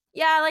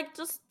 yeah, like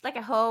just like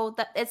a hoe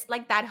that it's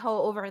like that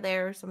hoe over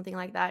there or something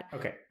like that.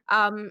 Okay.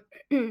 And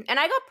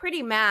I got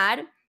pretty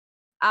mad.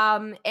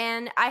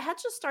 And I had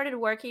just started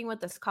working with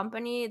this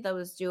company that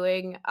was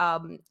doing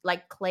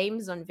like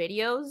claims on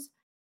videos.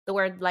 The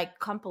word like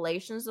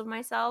compilations of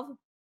myself.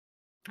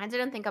 I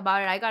didn't think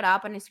about it. I got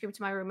up and I screamed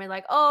to my roommate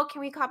like, "Oh,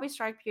 can we copy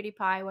strike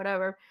PewDiePie,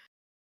 whatever."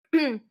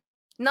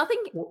 Nothing.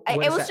 What It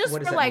does was that just what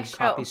does for that like mean?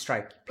 Copy show,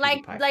 strike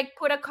like PewDiePie like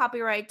put a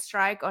copyright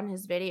strike on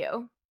his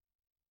video.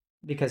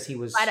 because he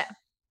But was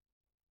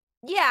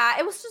yeah,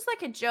 it was just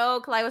like a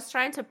joke. Like I was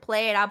trying to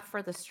play it up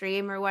for the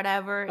stream or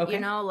whatever, you okay.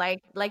 know,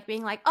 like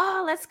being like,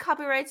 "Oh, let's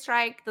copyright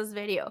strike this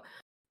video."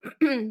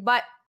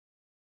 But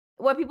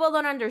what people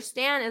don't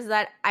understand is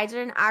that I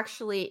didn't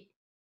actually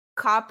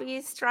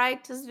copy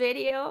strike this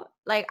video.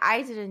 Like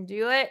I didn't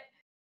do it.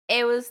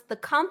 It was the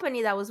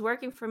company that was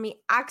working for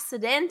me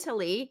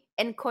accidentally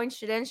and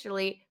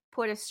coincidentally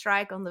put a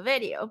strike on the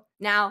video.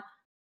 Now,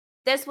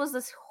 this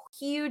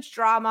huge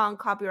drama on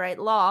copyright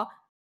law.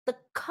 The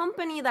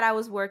company that I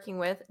was working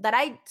with, that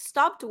I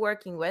stopped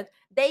working with,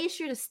 they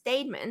issued a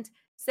statement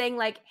saying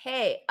like,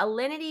 "Hey,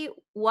 Alinity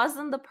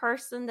wasn't the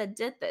person that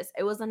did this.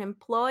 It was an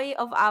employee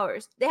of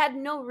ours. They had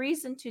no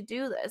reason to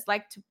do this,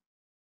 like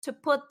to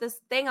put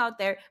this thing out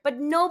there." But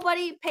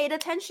nobody paid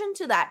attention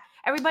to that.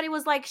 Everybody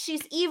was like,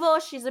 "She's evil,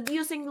 she's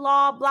abusing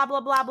law, blah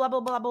blah blah blah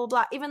blah blah blah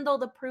blah," even though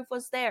the proof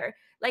was there.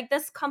 Like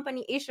this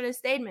company issued a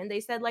statement.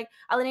 They said like,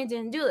 "Alini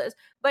didn't do this."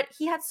 But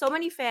he had so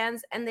many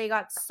fans and they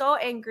got so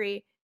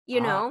angry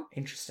you know?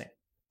 Interesting.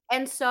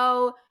 And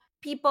so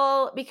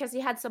people, because he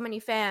had so many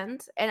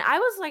fans, and I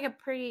was like a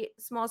pretty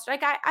small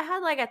like I had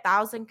like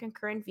 1,000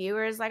 concurrent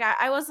viewers. Like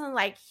I wasn't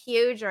like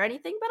huge or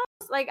anything, but I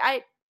was like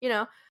you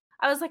know,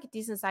 I was like a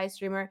decent sized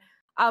streamer.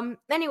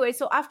 Anyway,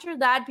 so after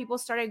that, people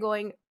started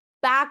going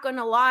back on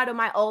a lot of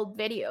my old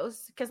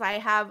videos because I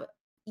have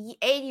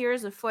 8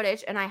 years of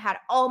footage and I had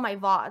all my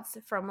VODs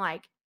from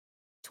like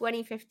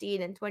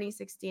 2015 and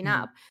 2016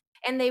 Mhm. up.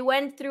 And they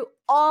went through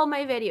all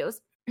my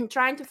videos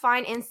trying to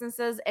find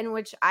instances in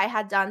which I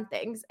had done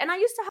things. And I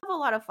used to have a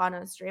lot of fun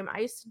on stream. I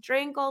used to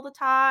drink all the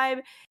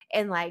time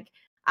and like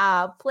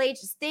play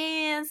Just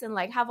Dance and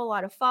like have a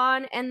lot of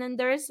fun. And then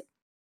there's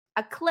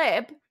a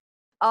clip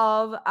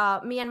of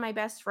me and my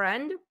best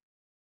friend.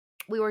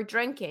 We were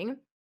drinking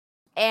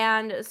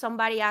and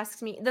somebody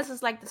asked me, this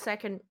is like the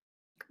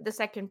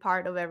second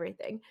part of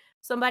everything.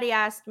 Somebody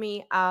asked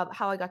me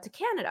how I got to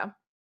Canada.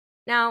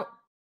 Now,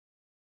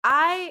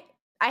 I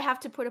I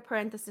have to put a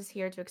parenthesis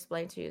here to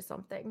explain to you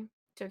something,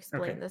 to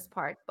explain Okay. this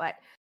part, but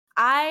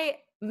I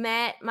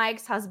met my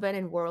ex-husband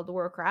in World of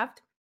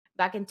Warcraft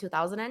back in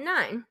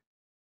 2009.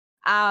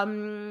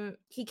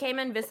 He came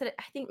and visited,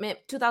 I think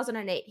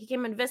 2008. He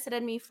came and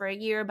visited me for a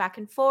year back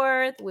and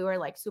forth. We were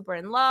like super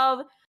in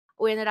love.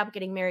 We ended up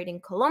getting married in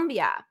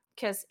Colombia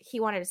because he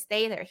wanted to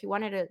stay there. He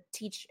wanted to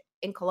teach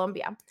in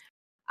Colombia.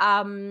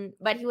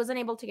 But he wasn't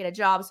able to get a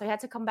job, so he had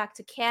to come back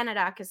to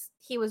Canada because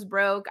he was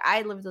broke.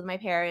 I lived with my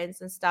parents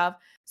and stuff.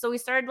 So we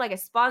started like a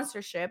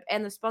sponsorship,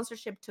 and the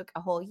sponsorship took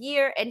a whole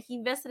year, and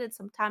he visited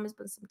sometimes,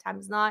 but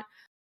sometimes not.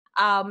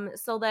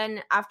 So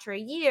then after a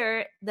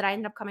year that I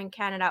ended up coming to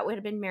Canada, we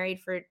had been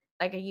married for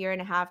like a year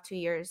and a half, 2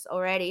 years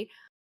already.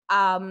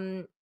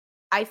 Um,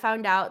 I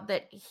found out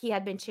that he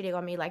had been cheating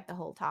on me like the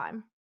whole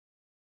time.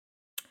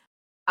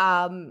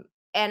 Um,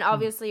 and Mhm.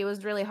 obviously it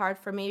was really hard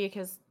for me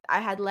because I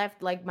had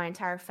left like my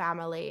entire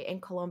family in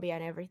Colombia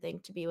and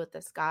everything to be with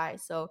this guy.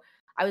 So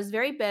I was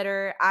very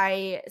bitter.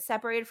 I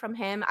separated from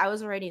him. I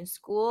was already in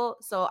school,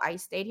 so I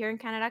stayed here in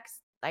Canada 'cause,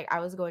 like I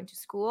was going to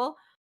school.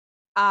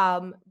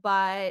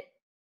 But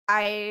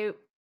I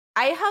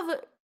I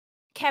have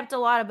kept a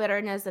lot of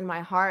bitterness in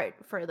my heart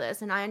for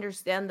this, and I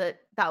understand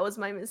that that was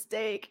my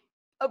mistake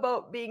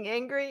about being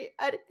angry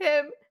at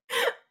him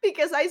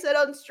because I said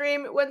on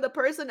stream when the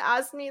person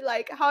asked me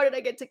like how did I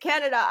get to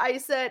Canada, I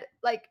said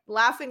like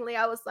laughingly,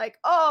 I was like,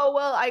 "Oh,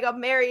 well, I got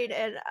married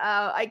and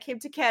I came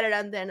to Canada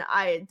and then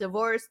I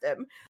divorced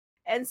him."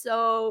 And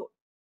so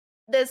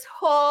this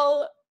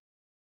whole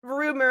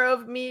rumor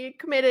of me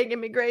committing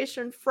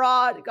immigration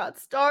fraud got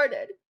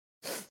started.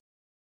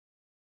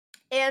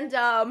 And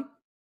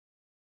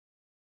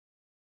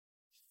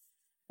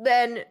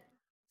then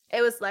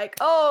it was like,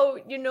 oh,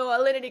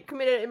 Alinity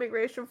committed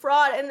immigration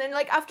fraud. And then,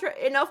 like, after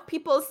enough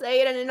people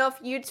say it and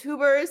enough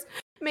YouTubers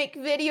make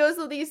videos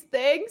of these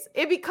things,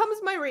 it becomes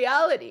my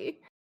reality.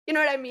 You know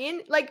what I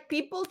mean? Like,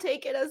 people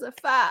take it as a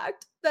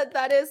fact that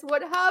that is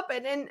what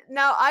happened. And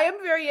now I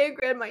am very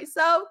angry at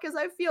myself because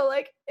I feel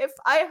like if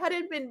I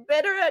hadn't been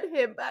bitter at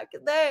him back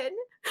then,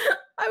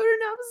 I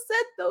wouldn't have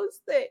said those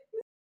things.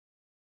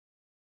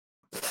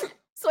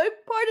 So, in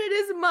part, it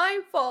is my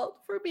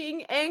fault for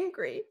being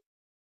angry.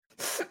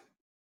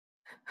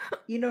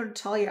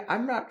 Natalia,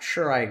 I'm not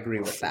sure I agree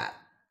with that.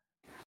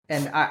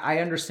 And I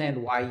understand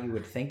why you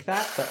would think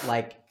that, but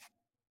like,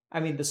 I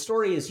mean, the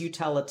story as you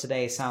tell it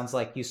today sounds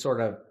like it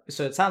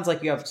sounds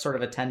like you have sort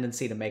of a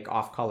tendency to make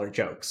off color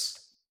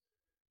jokes.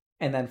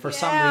 And then for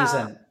some Yeah.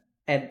 reason,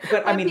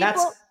 but I When mean,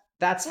 people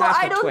that's Well,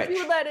 half I of don't do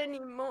Twitch. that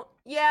anymore.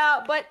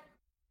 Yeah, but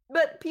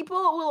people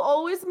will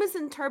always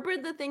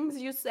misinterpret the things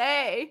you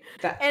say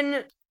That,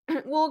 and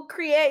will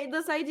create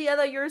this idea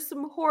that you're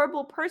some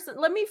horrible person.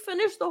 Let me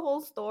finish the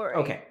whole story.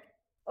 okay,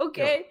 go.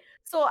 Okay?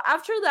 So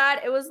after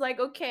that, it was like,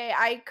 okay,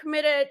 I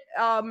committed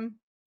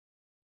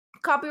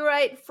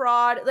copyright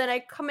fraud, then I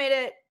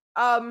committed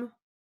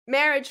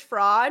marriage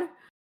fraud.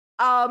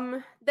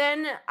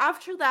 Then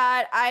after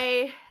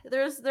that,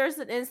 there's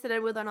an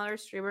incident with another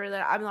streamer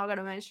that I'm not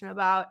gonna mention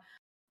about.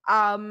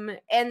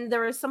 And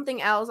there was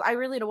something else. I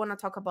really don't want to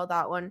talk about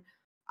that one.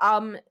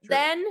 Sure.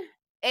 Then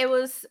it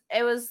was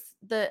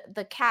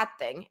the cat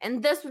thing,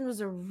 and this one was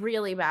a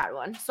really bad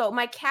one. So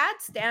my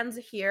cat stands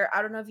here.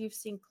 I don't know if you've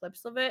seen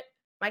clips of it.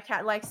 My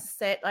cat likes to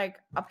sit like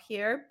up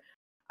here.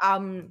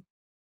 Um,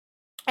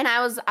 and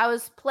I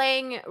was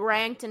playing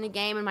ranked in a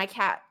game, and my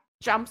cat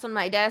jumps on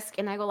my desk,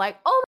 and I go like,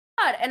 "Oh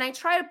my god!" And I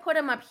try to put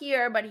him up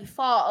here, but he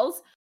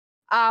falls.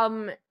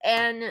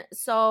 And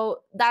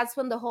so that's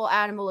when the whole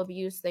animal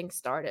abuse thing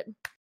started.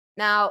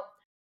 Now,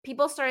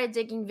 people started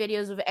digging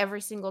videos of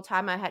every single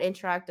time I had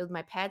interacted with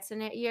my pets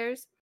in 8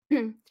 years.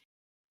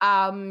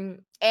 And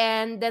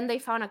then they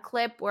found a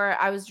clip where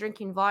I was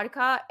drinking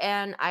vodka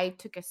and I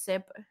took a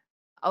sip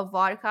of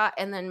vodka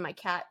and then my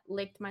cat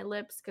licked my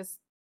lips because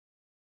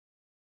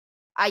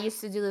I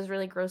used to do this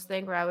really gross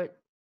thing where I would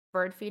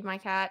bird feed my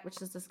cat,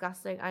 which is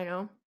disgusting, I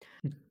know.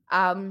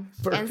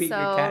 Bird And feed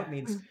your so cat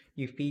means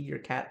you feed your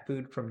cat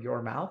food from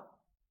your mouth.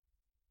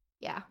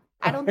 yeah,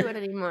 I don't do Okay.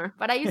 it anymore,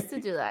 but I used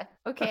to do that.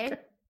 Okay. Okay.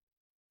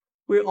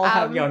 We all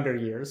have Um, younger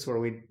years where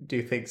we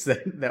do things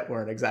that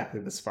weren't exactly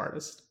the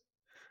smartest.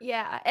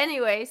 yeah,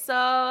 anyway, so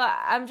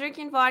I'm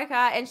drinking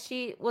vodka and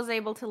she was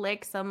able to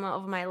lick some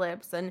of my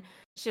lips and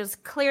she was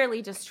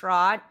clearly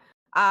distraught.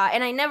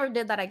 And I never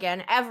did that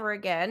again, ever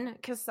again,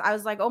 because I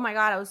was like, oh my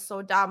God, I was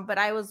so dumb, but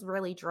I was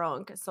really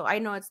drunk. So I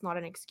know it's not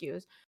an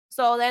excuse.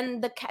 So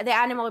then the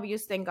animal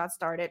abuse thing got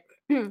started.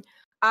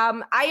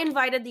 I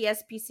invited the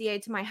SPCA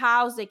to my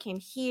house. They came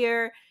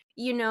here.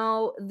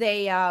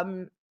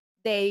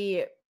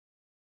 They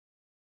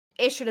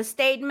issued a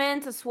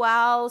statement as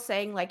well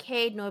saying like,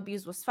 hey, no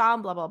abuse was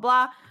found, blah blah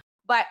blah.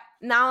 But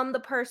now I'm the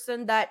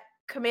person that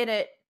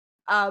committed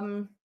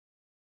um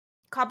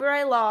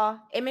copyright law,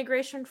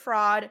 immigration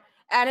fraud,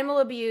 animal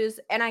abuse,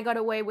 and I got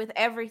away with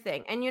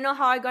everything. And you know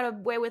how I got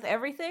away with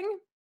everything?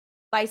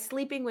 By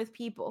sleeping with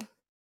people.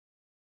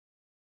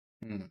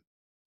 Hmm.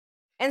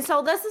 And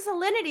so this is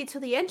Alinity to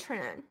the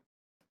internet.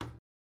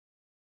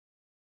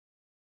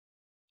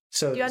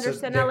 Do you So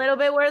understand a there, little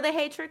bit where the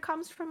hatred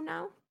comes from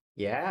now?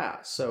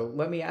 yeah. So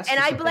let me ask And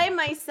you I something. blame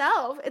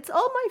myself. It's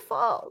all my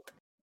fault.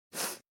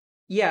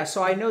 Yeah,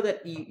 so I know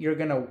that you're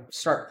going to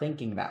start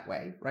thinking that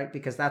way, right?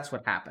 Because that's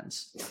what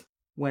happens.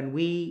 When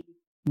we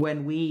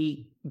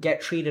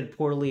get treated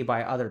poorly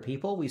by other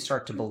people, we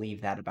start to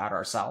believe that about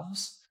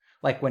ourselves.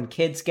 Like when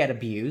kids get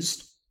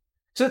abused.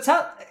 So it's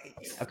how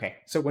okay,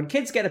 so when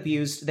kids get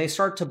abused, they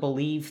start to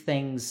believe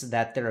things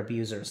that their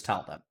abusers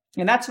tell them.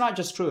 And that's not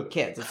just true of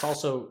kids, it's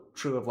also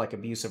true of like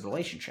abusive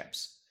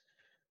relationships.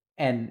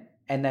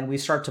 And then we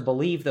start to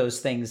believe those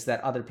things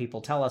that other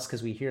people tell us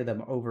because we hear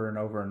them over and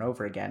over and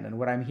over again. And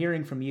what I'm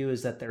hearing from you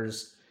is that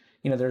there's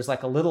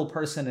like a little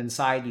person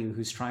inside you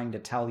who's trying to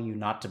tell you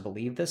not to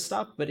believe this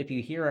stuff, but if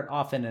you hear it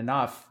often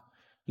enough,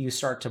 you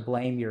start to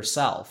blame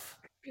yourself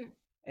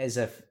as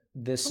if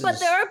this But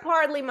they is are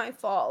partly my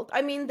fault.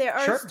 I mean, there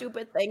are sure.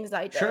 stupid things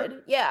I Sure.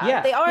 did. Yeah,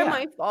 Yeah, they are yeah.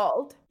 my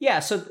fault. Yeah,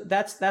 so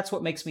that's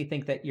what makes me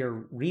think that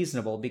you're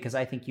reasonable because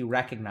I think you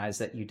recognize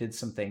that you did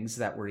some things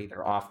that were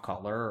either off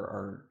color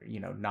or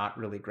not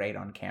really great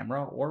on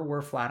camera or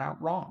were flat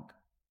out wrong.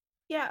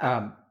 Yeah.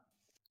 Um,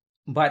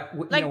 but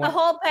Like the when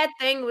whole pet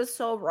thing was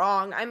so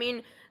wrong. I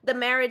mean, the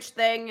marriage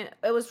thing,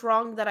 it was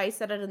wrong that I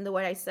said it in the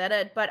way I said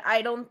it, but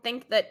I don't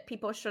think that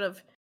people should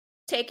have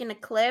taken a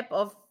clip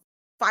of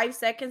 5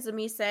 seconds of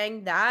me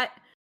saying that,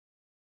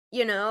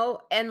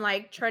 and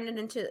like turn it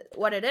into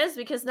what it is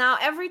because now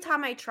every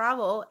time I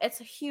travel, it's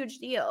a huge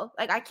deal.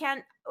 Like I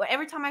can't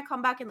every time I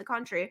come back in the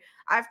country,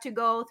 I have to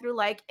go through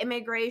like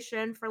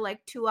immigration for like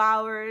 2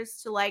 hours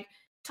to like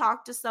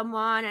talk to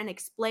someone and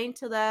explain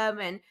to them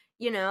and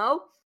you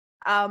know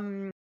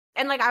um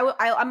and like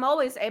I'm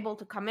always able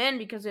to come in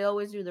because they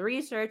always do the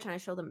research and I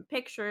show them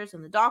pictures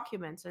and the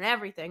documents and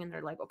everything and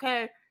they're like,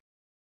 "Okay,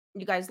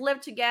 you guys live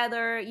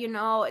together,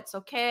 it's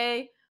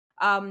okay."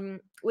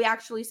 We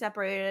actually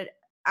separated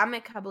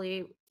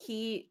amicably.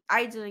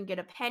 I didn't get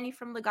a penny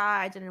from the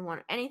guy. I didn't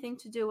want anything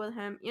to do with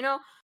him.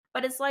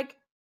 But it's like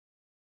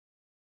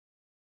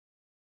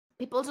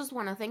people just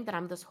want to think that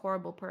I'm this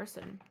horrible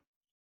person.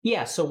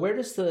 yeah, so where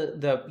does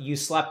the you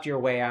slept your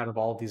way out of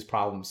all of these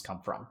problems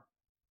come from?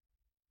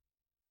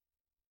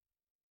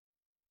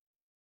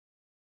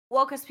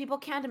 Well, because people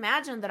can't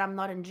imagine that I'm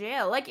not in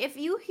jail. Like, if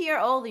you hear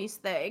all these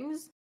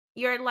things,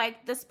 you're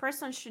like, this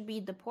person should be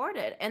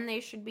deported and they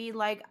should be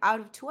like out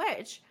of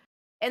Twitch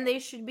and they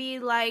should be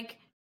like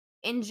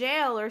in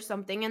jail or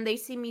something. And they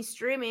see me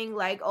streaming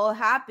like all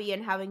happy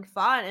and having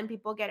fun, and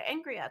people get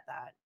angry at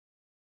that.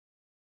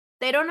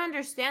 They don't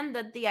understand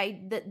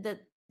that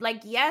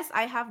like, yes,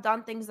 I have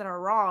done things that are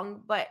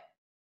wrong, but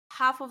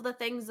half of the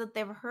things that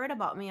they've heard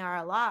about me are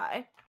a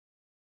lie.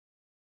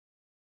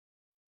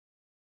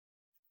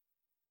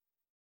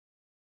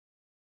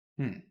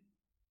 Hmm.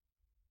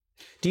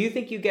 Do you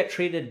think you get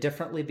treated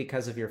differently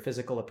because of your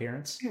physical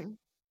appearance?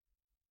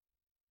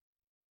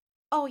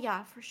 Oh,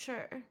 yeah, for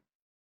sure.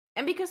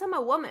 And because I'm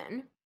a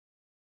woman.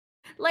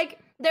 Like,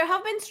 there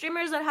have been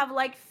streamers that have,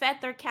 like, fed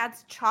their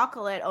cats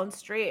chocolate on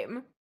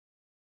stream,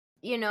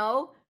 you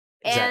know?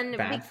 Is that And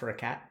bad for a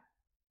cat?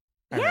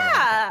 I've never had a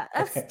cat. yeah,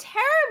 that's Okay.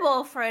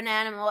 terrible for an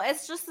animal.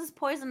 It's just as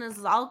poisonous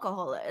as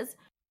alcohol is.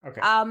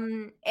 Okay.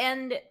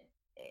 And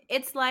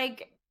it's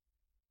like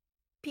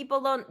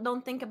people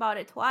don't think about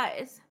it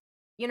twice.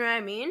 You know what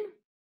I mean?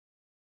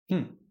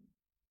 Hmm.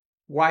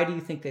 Why do you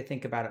think they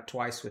think about it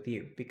twice with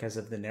you? Because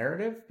of the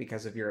narrative?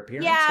 Because of your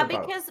appearance Yeah, or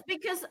both?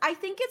 because I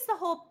think it's the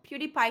whole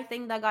PewDiePie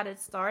thing that got it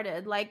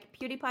started. Like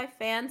PewDiePie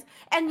fans,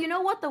 and you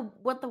know what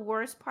the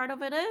worst part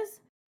of it is?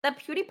 That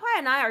PewDiePie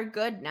and I are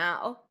good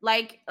now.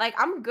 Like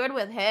I'm good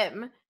with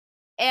him,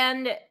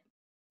 and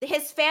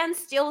his fans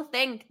still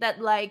think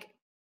that like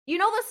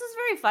this is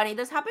very funny.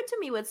 This happened to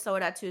me with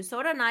Soda too.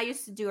 Soda and I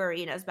used to do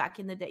arenas back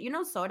in the day. You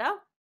know Soda?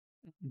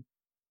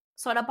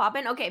 Soda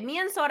Poppin'? Okay, me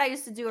and Soda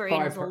used to do Oh,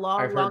 arenas a I've long,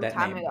 heard long that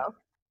time name. ago.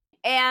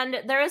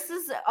 And there is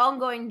this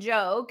ongoing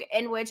joke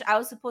in which I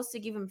was supposed to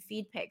give him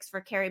feed pics for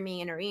Carry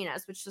Me in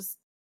arenas,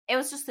 it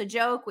was just a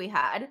joke we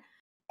had.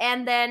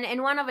 And then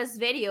in one of his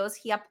videos,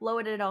 he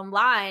uploaded it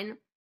online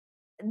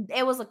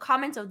it was a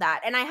comment of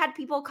that, and I had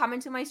people come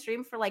into my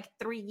stream for like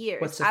 3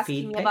 years What's a asking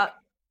feed me about, pic?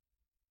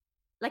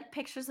 like,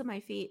 pictures of my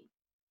feet.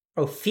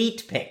 Oh,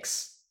 feet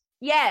pics.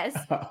 Yes,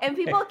 and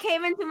people Okay.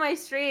 came into my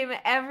stream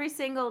every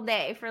single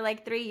day for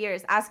like 3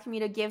 years asking me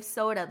to give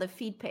Soda the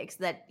feed pics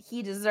that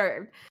he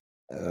deserved.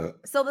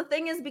 So the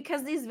thing is,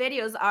 because these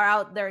videos are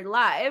out there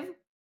live,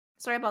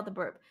 sorry about the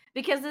burp,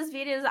 because these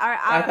videos are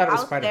I out thought it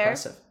was out quite there,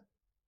 impressive.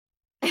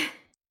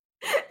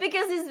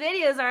 because these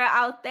videos are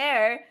out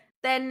there,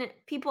 then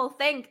people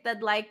think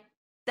that, like,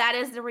 that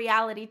is the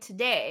reality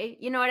today.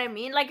 You know what I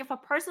mean? Like, if a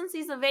person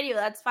sees a video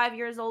that's 5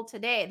 years old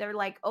today, they're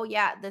like, "Oh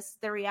yeah, this is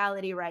the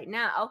reality right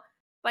now,"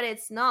 but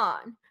it's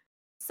not.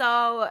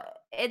 So,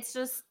 it's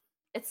just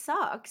it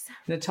sucks.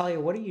 Natalia,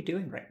 what are you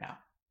doing right now?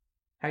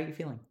 How are you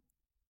feeling?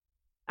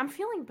 I'm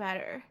feeling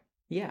better.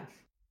 Yeah.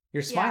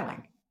 You're Yeah.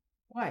 smiling.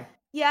 Why?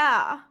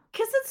 Yeah,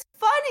 cause it's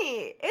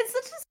funny. It's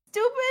such a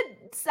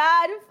stupid,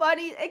 sad,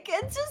 funny, like,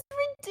 it's just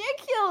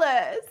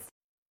ridiculous.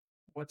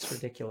 What's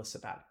ridiculous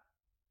about it?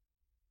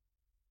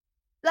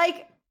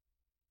 Like,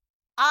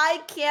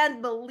 I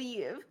can't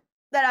believe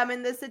that I'm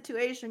in this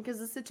situation because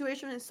the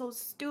situation is so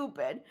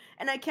stupid,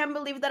 and I can't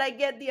believe that I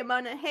get the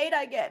amount of hate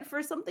I get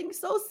for something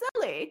so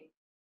silly.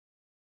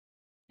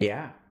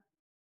 Yeah.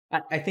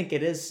 I think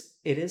it is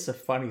a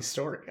funny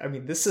story. I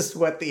mean, this is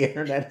what the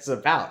internet is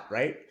about,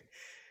 right?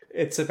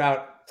 It's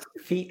about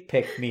feet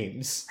pic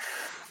memes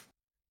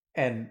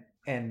and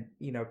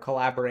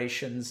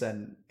collaborations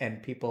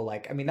and people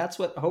like, I mean, that's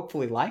what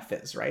hopefully life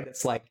is, right?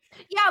 It's like,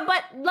 Yeah,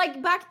 but,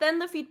 like, back then,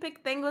 the feed pic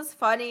thing was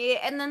funny,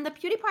 and then the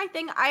PewDiePie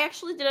thing, I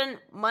actually didn't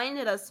mind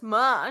it as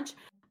much,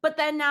 but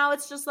then now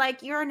it's just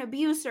like, you're an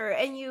abuser,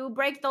 and you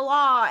break the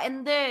law,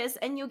 and this,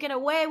 and you get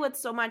away with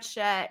so much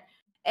shit,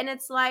 and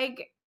it's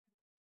like,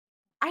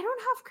 I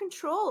don't have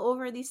control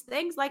over these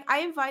things. Like, I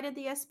invited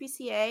the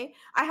SPCA.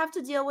 I have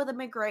to deal with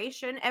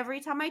immigration every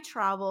time I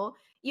travel.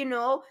 You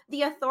know,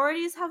 the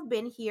authorities have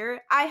been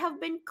here. I have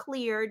been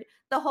cleared.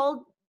 The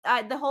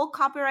whole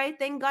copyright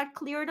thing got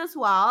cleared as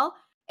well.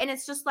 And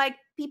it's just like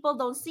people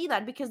don't see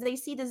that because they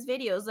see these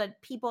videos that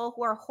people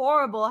who are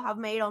horrible have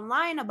made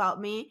online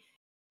about me,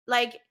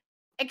 like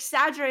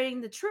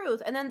exaggerating the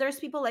truth. And then there's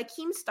people like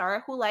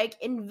Keemstar who like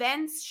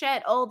invents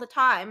shit all the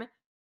time.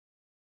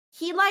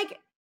 He like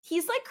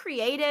he's like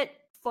created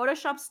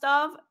Photoshop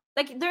stuff.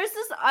 Like there's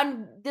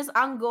this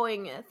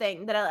ongoing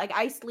thing that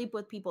I sleep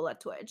with people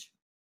at Twitch.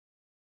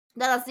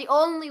 That's the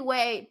only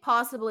way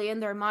possibly in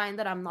their mind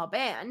that I'm not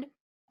banned.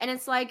 And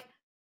it's like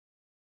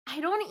I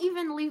don't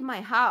even leave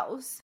my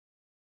house.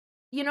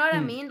 You know what I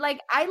hmm, mean?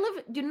 Like I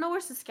live do you know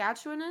where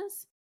Saskatchewan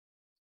is?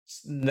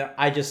 no,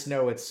 I just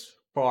know it's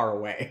far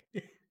away. I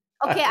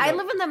Okay, don't I know.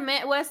 live in the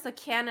Midwest of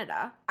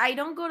Canada.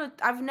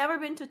 I've never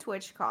been to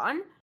TwitchCon.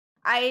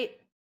 I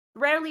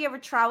rarely ever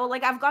travel.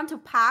 Like I've gone to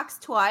PAX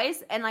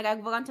twice and like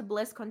I've gone to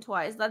BlizzCon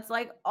twice. That's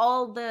like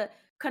all the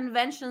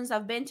conventions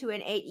I've been to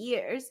in 8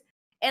 years.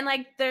 And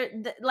like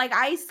like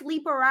I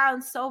sleep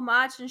around so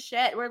much and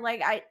shit where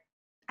like I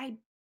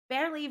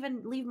barely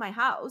even leave my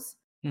house,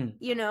 Hmm.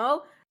 you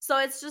know? So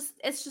it's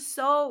just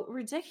so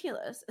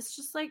ridiculous. It's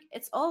just like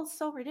it's all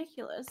so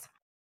ridiculous.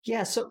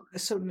 Yeah, so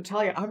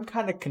Natalia, I'm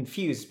kind of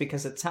confused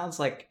because it sounds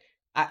like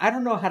I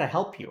don't know how to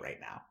help you right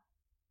now.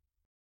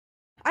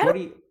 I What don't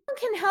do you think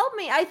can help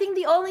me. I think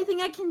the only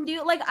thing I can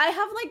do, like, I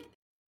have like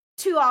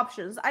two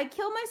options. I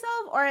kill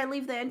myself or I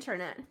leave the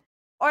internet.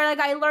 Or like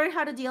I learn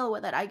how to deal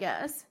with it, I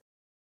guess.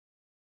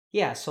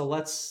 Yeah, so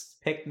let's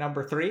pick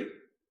number 3.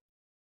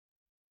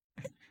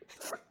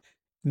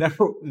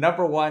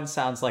 Number 1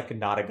 sounds like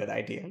not a good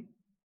idea.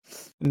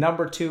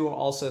 Number 2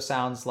 also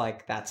sounds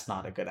like that's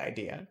not a good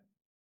idea.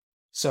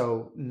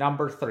 So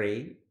number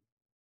 3,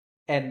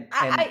 and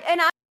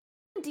I'm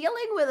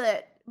dealing with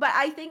it. But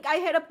I think I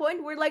hit a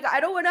point where like I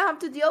don't want to have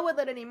to deal with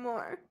it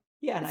anymore.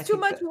 yeah, and I It's too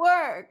think much that,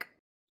 work.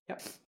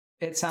 yep,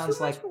 it It's too sounds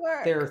much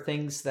like there are work.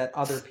 things that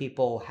other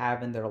people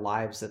have in their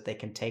lives that they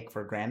can take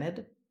for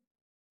granted.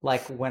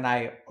 Like when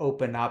I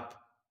open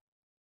up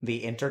the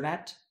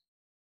internet,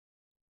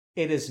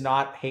 it is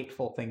not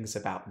hateful things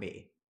about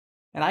me.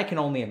 And I can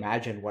only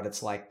imagine what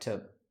it's like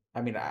to,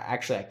 I mean,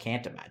 actually, I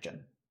can't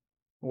imagine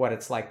what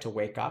it's like to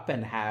wake up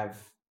and have,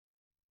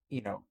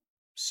 you know,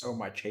 so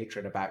much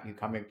hatred about you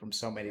coming from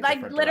so many Like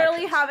different literally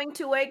directions. having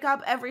to wake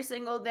up every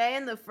single day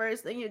and the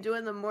first thing you do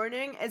in the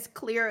morning is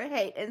clear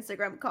hate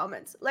Instagram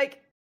comments.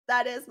 Like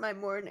that is my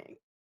morning.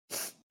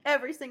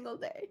 Every single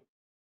day.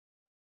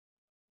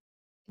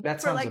 That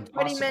For sounds like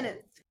 20 impossible.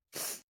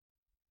 minutes.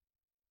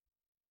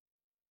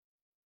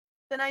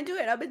 Then I do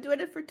it. I've been doing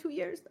it for 2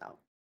 years now.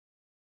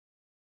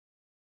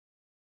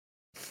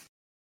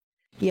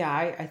 Yeah,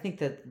 I think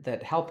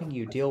that helping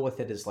you deal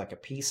with it is like a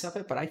piece of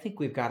it, but I think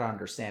we've got to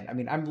understand. I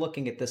mean, I'm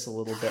looking at this a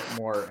little bit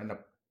more, and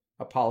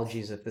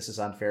apologies if this is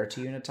unfair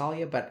to you,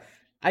 Natalia, but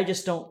I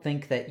just don't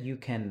think that you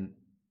can,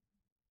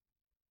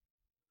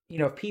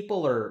 if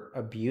people are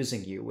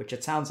abusing you, which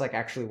it sounds like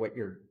actually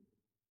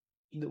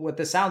what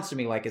this sounds to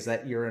me like is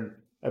that you're in an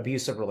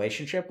abusive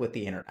relationship with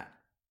the internet.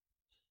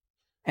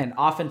 And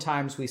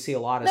oftentimes we see a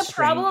lot of The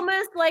strange, problem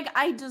is like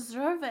I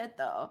deserve it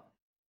though.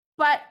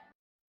 But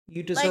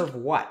You Like, deserve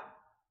what?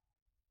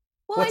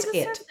 well, I What's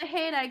deserve it? the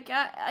hate I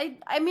get.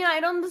 I mean, I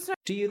don't deserve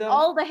Do you though?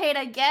 all the hate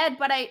I get,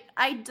 but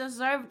I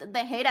deserved the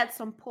hate at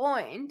some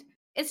point.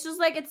 It's just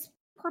like it's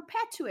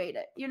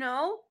perpetuated, you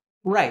know?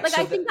 Right. Like So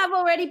I that think I've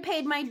already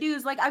paid my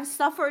dues. Like I've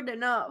suffered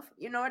enough.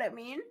 You know what I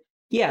mean?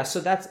 yeah, so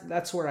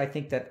that's where I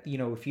think that,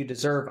 if you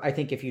deserve, I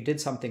think if you did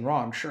something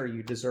wrong, sure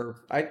you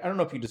deserve I don't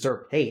know if you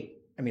deserve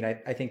hate. I mean,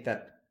 I think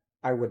that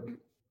I would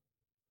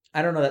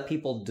I don't know that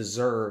people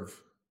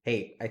deserve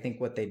hate. I think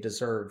what they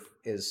deserve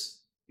is,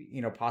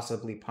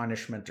 possibly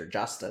punishment or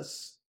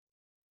justice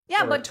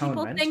Yeah, or but people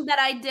atonement. think that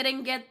I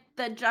didn't get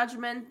the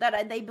judgment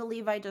that they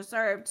believe I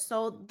deserved,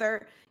 so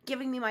they're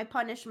giving me my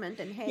punishment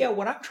and Yeah, hate.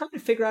 what I'm trying to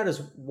figure out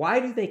is why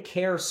do they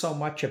care so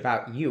much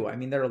about you? I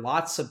mean, there are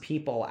lots of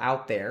people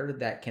out there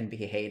that can be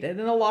hated,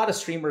 and a lot of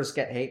streamers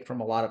get hate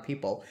from a lot of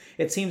people.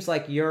 It seems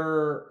like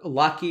you're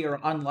lucky or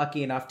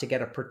unlucky enough to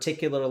get a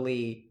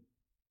particularly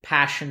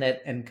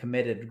passionate and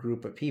committed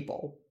group of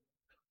people.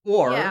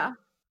 Or Yeah.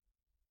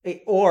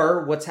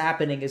 or what's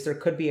happening is there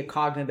could be a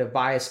cognitive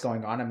bias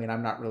going on. I mean,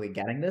 I'm not really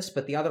getting this,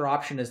 but the other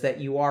option is that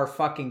you are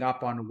fucking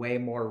up on a way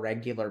more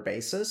regular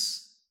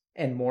basis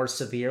and more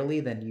severely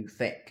than you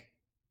think.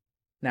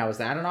 Now, is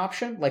that an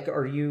option? Like,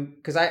 are you,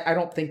 because I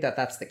don't think that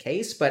that's the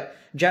case, but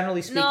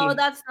generally No, speaking,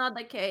 that's not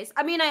the case.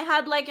 I mean, I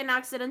had like an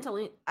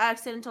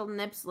accidental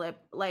nip slip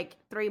like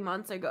 3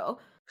 months ago.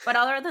 But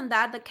other than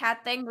that, the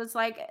cat thing was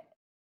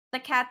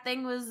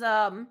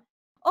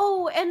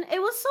oh, and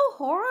it was so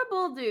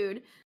horrible,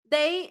 dude.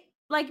 They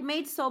like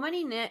made so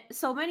many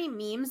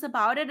memes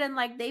about it, and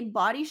like they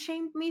body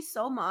shamed me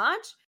so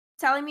much,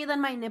 telling me that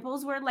my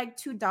nipples were like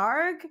too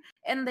dark,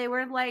 and they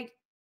were like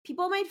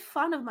people made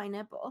fun of my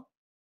nipple.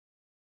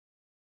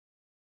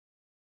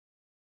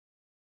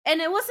 And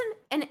it wasn't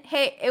and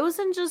hey, it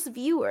wasn't just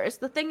viewers.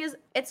 The thing is,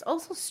 it's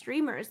also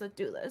streamers that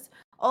do this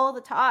all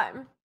the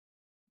time.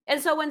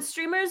 And so when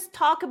streamers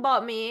talk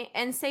about me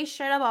and say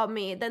shit about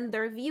me, then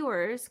their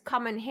viewers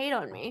come and hate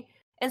on me.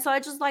 And so I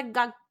just like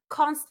got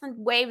constant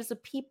waves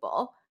of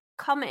people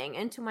coming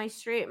into my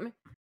stream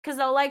because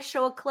they'll like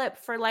show a clip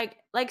for like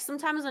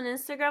sometimes on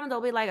Instagram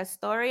there'll be like a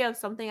story of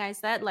something I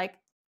said like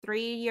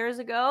 3 years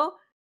ago,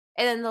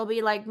 and then there'll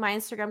be like my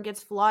Instagram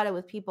gets flooded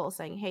with people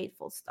saying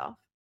hateful stuff.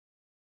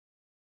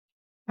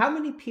 how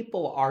many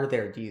people are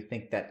there, do you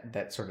think,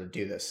 that sort of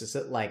do this? Is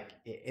it like,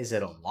 is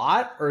it a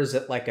lot or is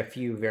it like a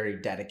few very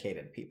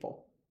dedicated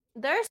people?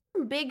 There's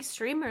some big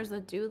streamers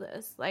that do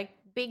this. Like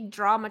big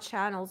drama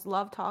channels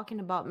love talking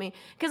about me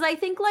cuz I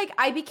think like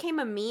I became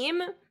a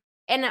meme,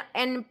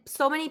 and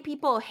so many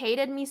people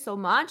hated me so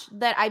much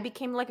that I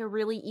became like a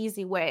really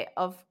easy way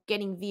of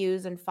getting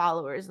views and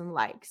followers and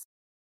likes.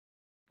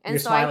 You're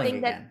And so I smiling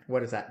think that again.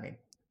 What does that mean?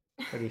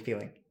 What are you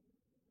feeling?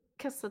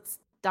 cuz it's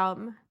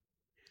dumb.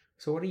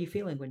 So, what are you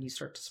feeling when you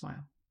start to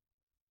smile?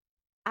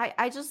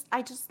 I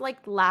just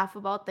like laugh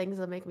about things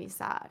that make me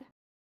sad.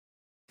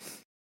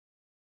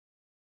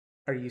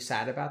 Are you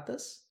sad about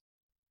this?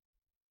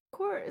 Of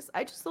course,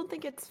 I just don't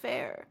think it's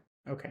fair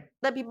Okay.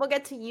 that people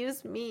get to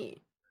use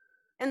me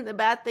and the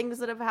bad things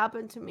that have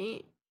happened to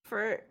me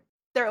for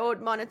their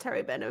own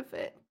monetary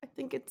benefit. I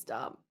think it's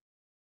dumb.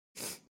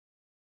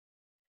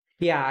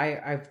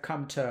 Yeah, I've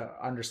come to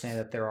understand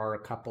that there are a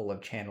couple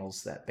of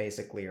channels that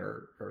basically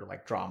are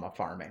like drama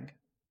farming,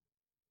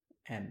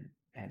 and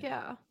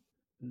Yeah.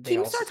 they Keemstar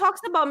also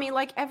talks about me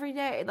like every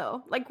day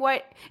though. Like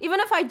what even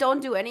if I don't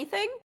do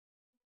anything,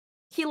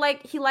 he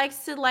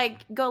likes to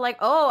like go like,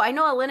 "Oh, I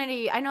know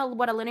Alinity. I know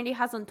what Alinity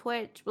has on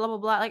Twitch, blah blah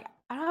blah." Like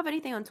I don't have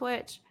anything on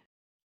Twitch.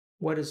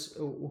 what is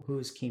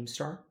who's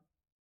Keemstar?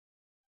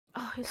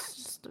 Oh, he's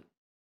just a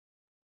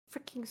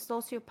freaking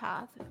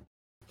sociopath.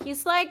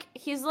 He's like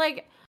he's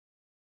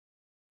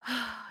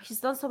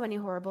done so many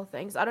horrible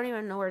things. I don't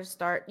even know where to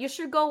start. You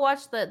should go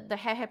watch the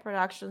Hehe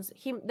Productions.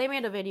 They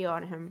made a video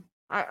on him.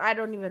 I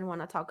don't even want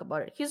to talk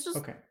about it. He's just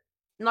Okay.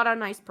 not a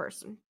nice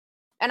person.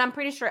 And I'm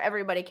pretty sure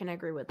everybody can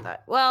agree with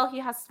that. Well, he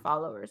has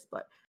followers,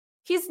 but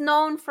he's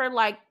known for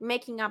like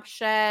making up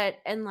shit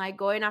and like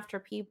going after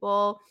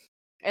people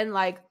and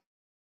like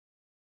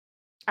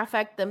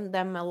affect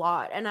them a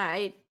lot.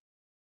 And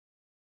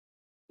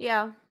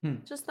yeah, Hmm.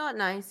 just not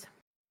nice.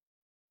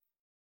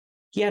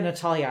 Yeah,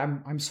 Natalia,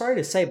 I'm sorry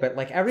to say, but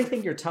like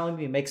everything you're telling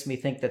me makes me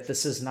think that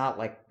this is not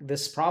like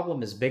this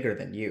problem is bigger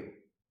than you.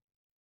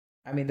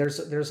 I mean, there's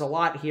a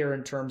lot here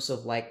in terms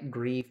of like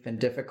grief and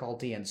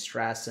difficulty and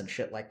stress and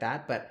shit like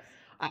that, but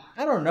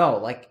I don't know.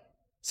 Like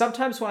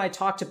sometimes when I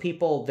talk to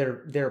people,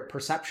 their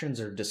perceptions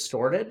are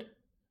distorted.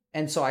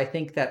 And so I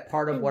think that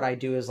part of what I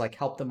do is like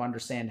help them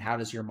understand how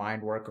does your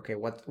mind work? Okay,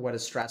 what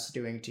is stress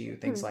doing to you?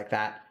 Things like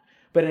that.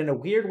 But in a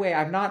weird way,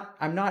 I'm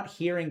not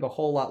hearing a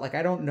whole lot. Like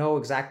I don't know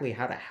exactly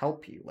how to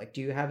help you. Like, do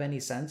you have any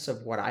sense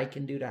of what I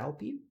can do to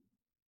help you?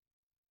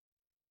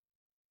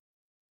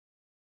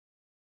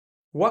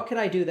 What could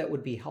I do that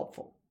would be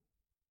helpful?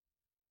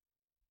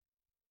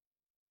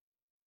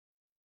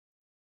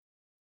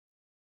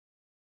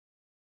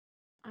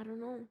 I don't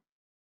know.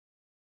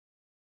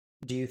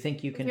 Do you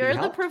think you can be You're the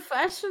helped?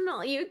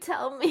 professional, you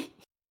tell me.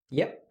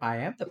 Yep, I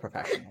am the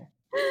professional.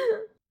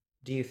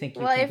 Do you think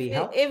you Well, can be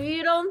helped? if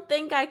you don't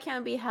think I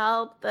can be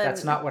helped,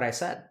 That's then not what I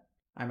said.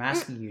 I'm Mm,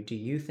 asking you, do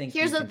you think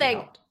here's you the can be thing.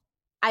 helped?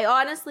 I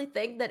honestly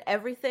think that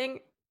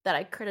everything that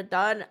I could have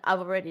done, I've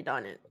already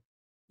done it.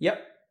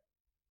 Yep.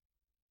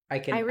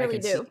 I I really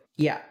can see, do.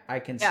 yeah, I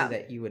can see Yeah.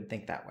 that you would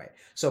think that way.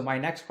 So my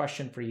next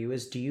question for you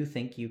is, do you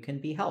think you can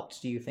be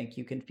helped? Do you think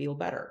you can feel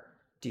better?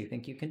 Do you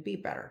think you can be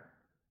better?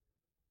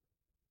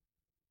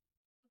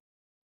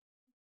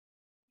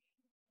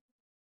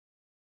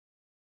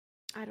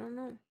 I don't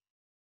know.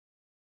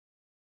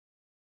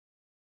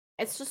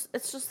 It's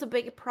just a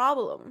big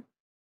problem.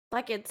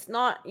 Like it's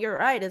not you're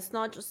right, it's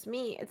not just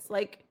me. It's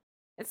like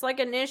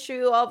an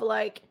issue of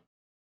like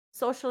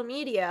social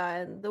media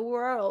and the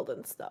world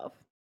and stuff.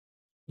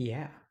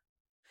 Yeah.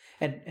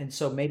 And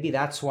so maybe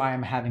that's why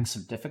I'm having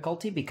some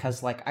difficulty,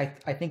 because like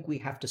I think we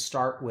have to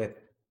start with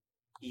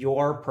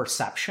your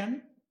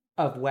perception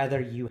of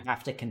whether you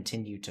have to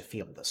continue to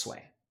feel this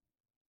way.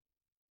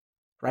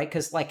 Right?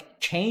 Because like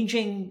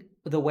changing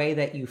the way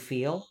that you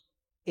feel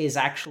is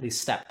actually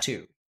step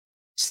 2.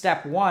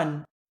 Step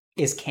 1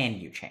 is, can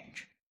you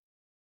change?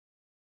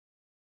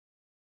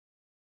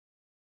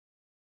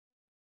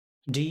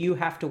 Do you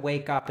have to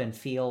wake up and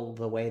feel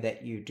the way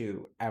that you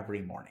do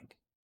every morning?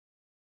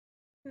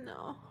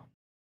 No.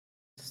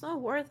 It's not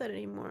worth it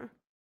anymore.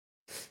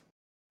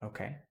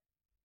 Okay.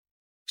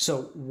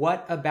 So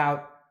what do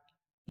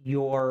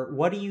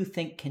you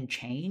think can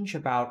change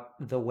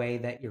about the way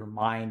that your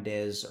mind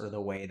is or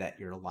the way that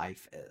your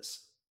life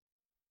is?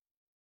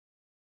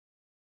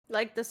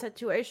 Like the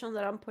situation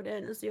that I'm put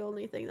in is the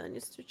only thing that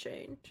needs to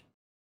change.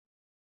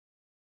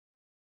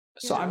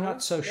 You So I'm not know?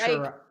 so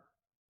sure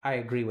I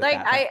agree with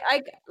Like that, but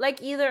I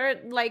like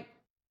either like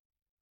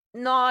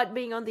not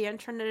being on the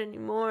internet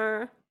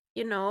anymore,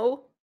 you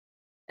know?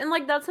 And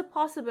like that's a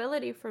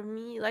possibility for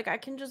me. Like I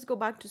can just go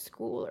back to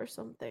school or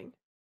something.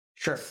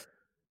 sure.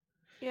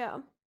 Yeah.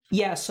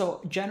 Yeah,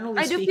 so generally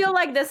I do feel speaking,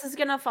 like this is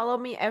gonna follow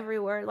me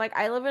everywhere. Like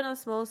I live in a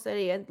small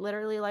city and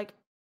literally like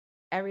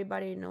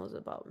everybody knows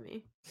about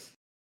me.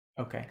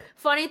 okay.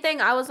 Funny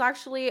thing, I was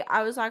actually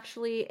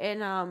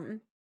in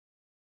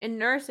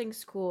nursing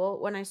school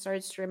when I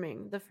started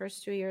streaming, the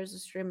first 2 years of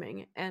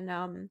streaming. And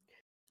I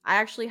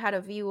actually had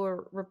a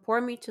viewer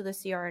report me to the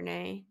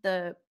CRNA,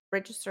 the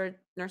Registered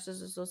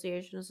Nurses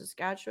Association of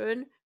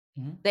Saskatchewan.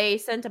 Mhm. They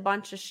sent a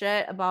bunch of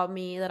shit about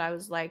me that I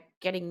was like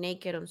getting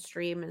naked on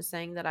stream and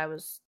saying that I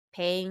was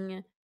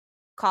paying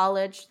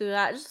college through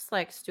that. It's just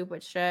like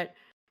stupid shit.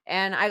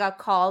 And I got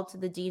called to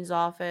the dean's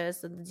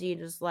office, and the dean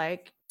is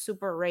like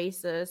super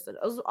racist. And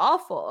it was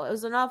awful. It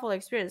was an awful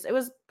experience. It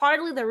was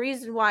partly the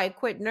reason why I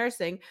quit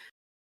nursing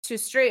to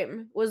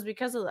stream was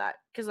because of that.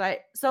 Because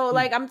Hmm.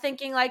 like I'm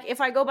thinking like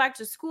if I go back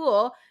to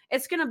school,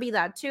 it's gonna be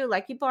that too.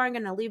 Like people aren't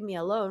gonna leave me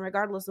alone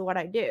regardless of what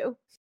I do.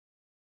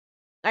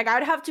 Like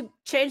I'd have to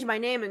change my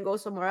name and go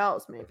somewhere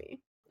else,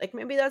 maybe. Like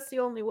maybe that's the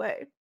only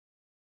way.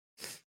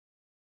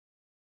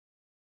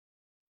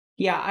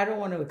 Yeah, I don't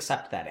want to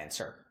accept that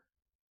answer.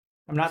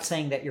 I'm not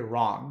saying that you're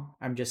wrong.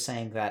 I'm just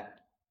saying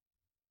that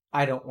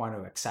I don't want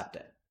to accept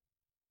it.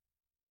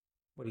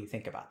 What do you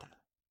think about that?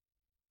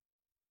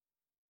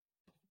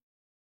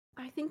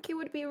 I think it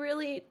would be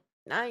really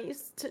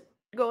nice to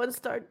go and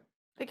start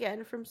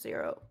again from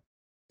zero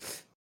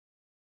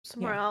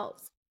somewhere Yeah.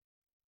 else.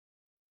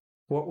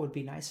 What would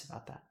be nice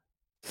about that?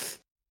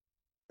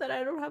 That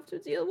I don't have to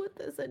deal with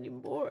this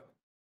anymore.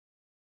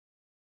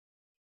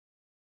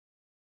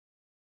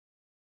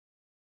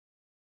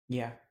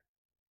 Yeah.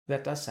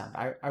 That does sound.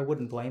 I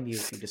wouldn't blame you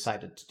if you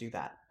decided to do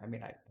that. I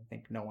mean, I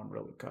think no one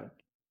really could.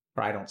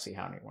 Or I don't see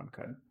how anyone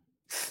could.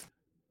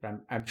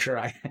 But I'm sure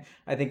I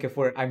think if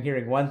I'm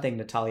hearing one thing,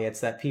 Natalia,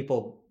 it's that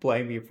people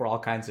blame you for all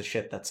kinds of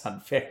shit that's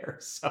unfair.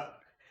 So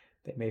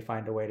they may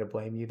find a way to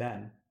blame you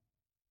then.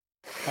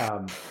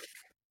 Um,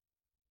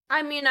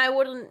 I mean, I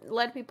wouldn't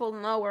let people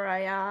know where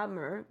I am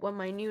or what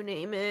my new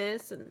name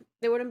is, and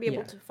they wouldn't be able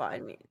yeah. to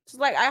find me. It's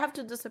like I have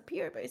to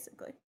disappear,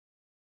 basically.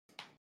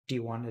 Do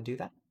you want to do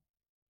that?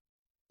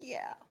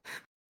 Yeah.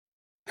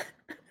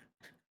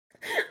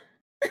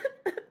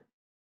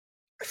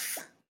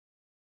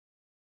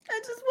 I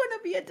just want to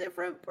be a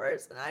different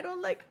person. I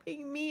don't like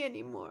being me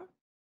anymore.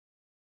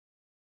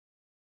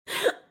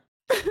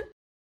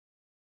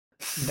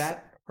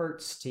 That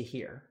hurts to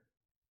hear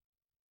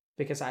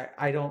because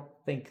I don't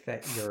think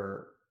that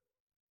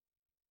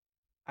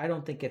I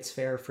don't think it's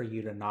fair for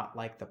you to not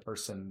like the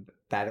person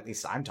that at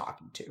least I'm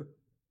talking to.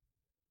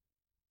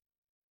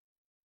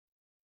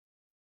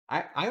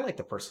 I like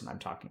the person I'm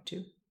talking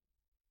to.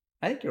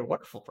 I think you're a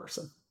wonderful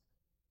person.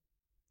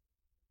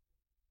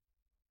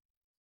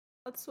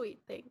 That's sweet.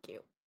 Thank you.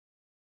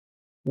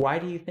 Why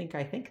do you think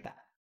I think that?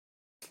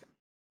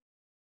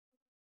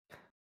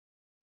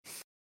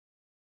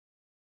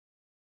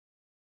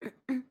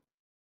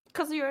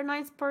 Because you're a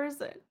nice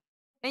person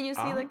and you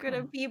see the good Ah,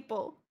 in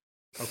people.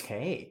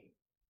 okay.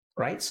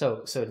 Right?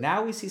 So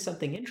now we see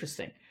something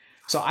interesting.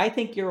 So I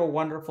think you're a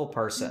wonderful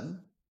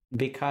person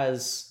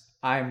because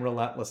I'm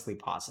relentlessly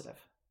positive.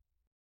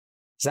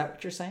 Is that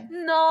what you're saying?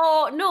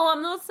 No, no,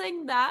 I'm not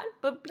saying that,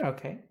 but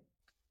Okay.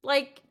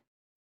 like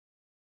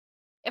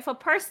if a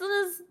person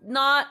is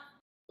not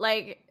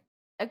like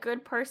a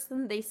good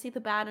person, they see the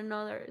bad in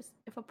others.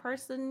 If a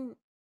person,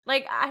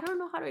 like, I don't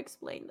know how to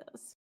explain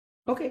this.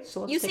 Okay,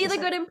 so let's You take see a the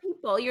good second. in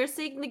people. You're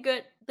seeing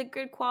the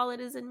good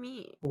qualities in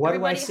me. What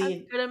do I Everybody has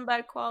see? good and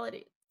bad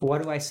qualities.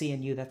 What do I see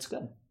in you that's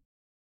good?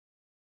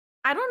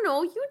 I don't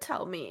know. You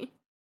tell me.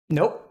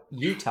 Nope,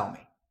 you tell me.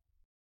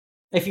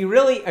 If you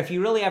really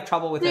have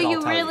trouble with Do it, I'll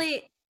you tell you.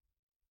 really?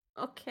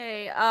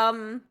 Okay.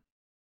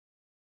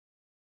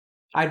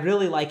 I'd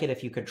really like it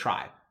if you could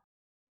try.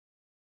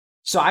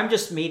 So I'm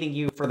just meeting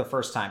you for the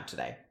first time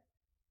today, right?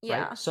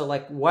 Yeah. So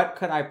like, what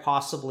could I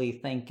possibly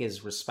think is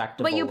But you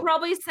respectable?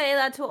 probably say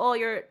that to all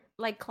your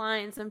like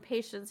clients and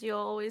patients. You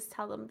always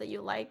tell them that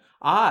you like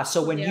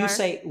So who when they you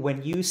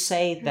are.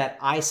 say that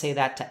I say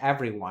that to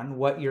everyone,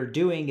 what you're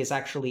doing is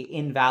actually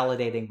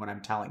invalidating what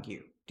I'm telling you.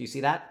 Do you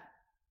see that?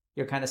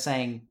 You're kind of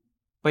saying,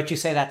 but you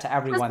say that to Because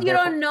everyone, you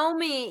therefore. don't know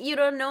me. You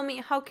don't know me.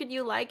 How could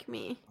you like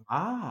me?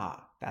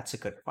 That's a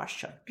good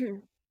question.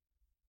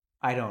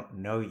 I don't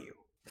know you.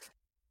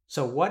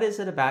 So what is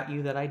it about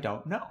you that I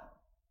don't know?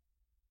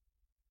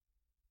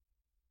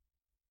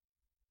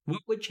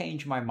 What would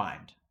change my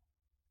mind?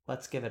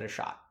 Let's give it a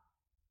shot.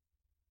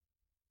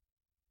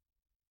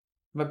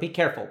 But be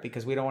careful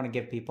because we don't want to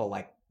give people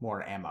like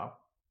more ammo.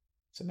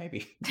 So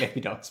maybe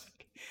don't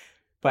speak.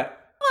 But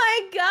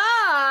My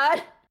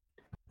God.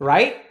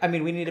 right? I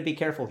mean, we need to be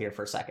careful here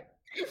for a second.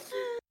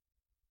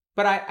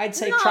 But I'd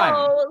say try me.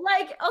 No,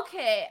 like,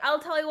 okay, I'll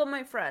tell you what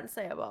my friends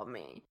say about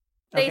me.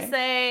 They Okay.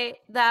 say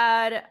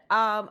that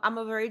I'm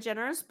a very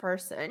generous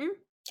person.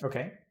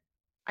 Okay.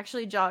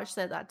 Actually, Josh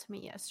said that to me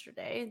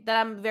yesterday. That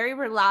I'm very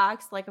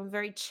relaxed, like I'm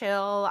very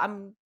chill.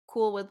 I'm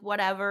cool with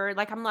whatever.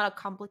 Like I'm not a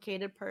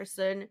complicated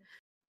person.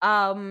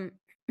 Um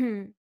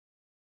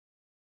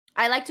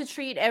I like to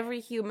treat every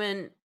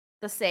human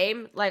the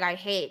same. Like I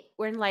hate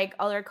when like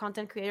other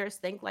content creators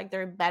think like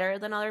they're better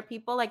than other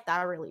people. Like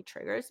that really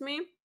triggers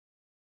me.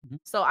 Mhm.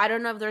 So I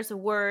don't know if there's a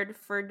word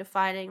for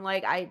defining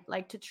like I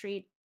like to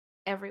treat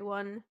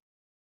everyone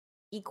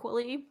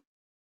equally.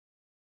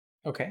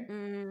 Okay.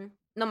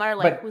 No matter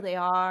like who But they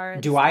are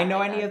and do I stuff know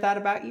like any that. of that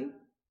about you?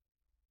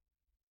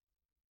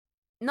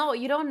 No,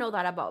 you don't know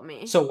that about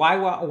me. So why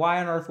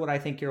on earth would I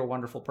think you're a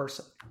wonderful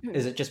person?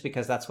 Is it just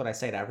because that's what I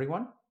say to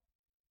everyone?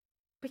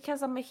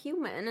 Because I'm a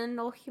human and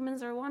all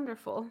humans are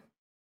wonderful.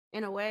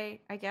 In a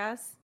way, I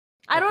guess.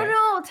 I don't Okay.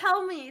 know.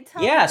 Tell me.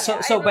 Tell Yeah, me. so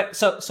I so don't. but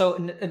so so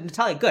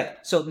Natalia, good.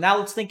 So now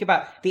let's think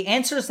about the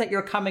answers that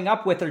you're coming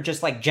up with are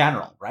just like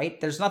general, right?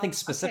 There's nothing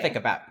specific Okay.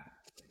 about you.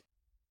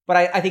 But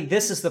I think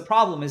this is the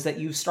problem is that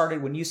you've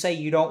started when you say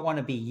you don't want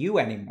to be you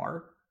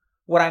anymore.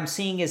 What I'm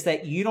seeing is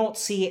that you don't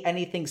see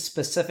anything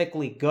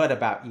specifically good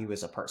about you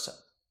as a person.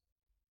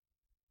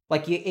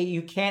 Like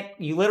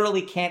you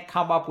literally can't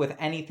come up with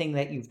anything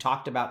that you've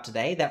talked about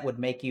today that would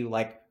make you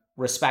like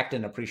respect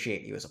and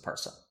appreciate you as a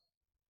person.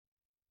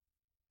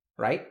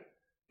 Right?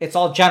 It's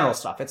all general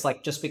stuff. It's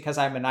like just because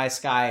I'm a nice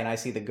guy and I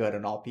see the good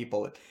in all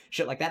people and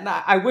shit like that.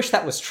 Now, I wish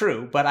that was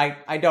true, but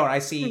I don't. I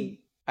see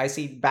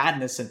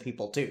badness in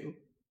people too.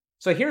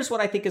 So here's what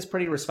I think is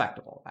pretty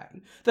respectable about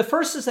you. The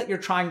first is that you're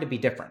trying to be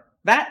different.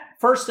 That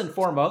first and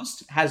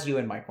foremost has you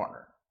in my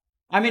corner.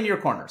 I'm in your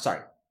corner,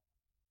 sorry.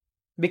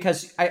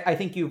 Because I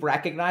think you've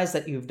recognized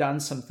that you've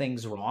done some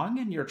things wrong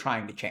and you're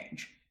trying to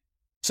change.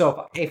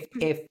 So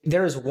if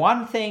there's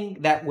one thing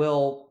that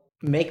will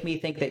make me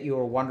think that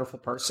you're a wonderful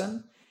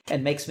person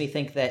and makes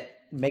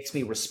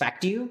me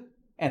respect you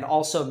and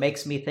also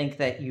makes me think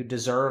that you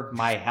deserve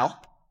my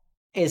help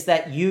is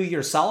that you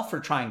yourself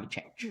are trying to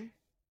change.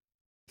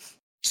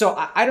 So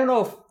I don't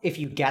know if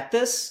you get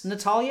this,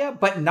 Natalia,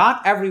 but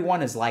not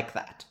everyone is like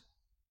that.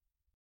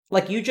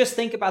 Like you just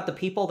think about the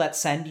people that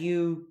send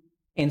you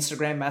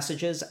Instagram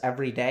messages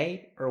every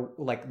day or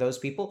like those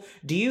people.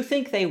 Do you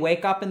think they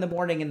wake up in the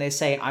morning and they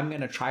say, I'm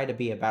going to try to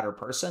be a better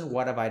person?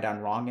 What have I done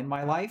wrong in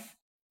my life?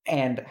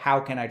 And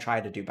how can I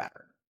try to do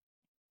better?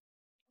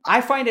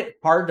 I find it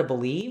hard to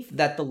believe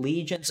that the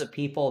legions of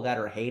people that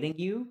are hating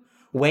you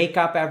wake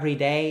up every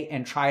day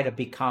and try to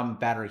become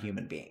better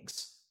human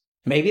beings.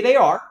 Maybe they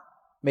are.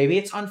 Maybe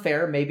it's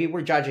unfair. Maybe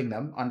we're judging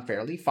them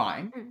unfairly.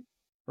 Fine.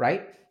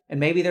 Right? And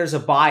maybe there's a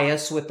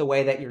bias with the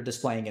way that you're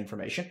displaying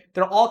information.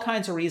 There are all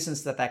kinds of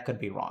reasons that that could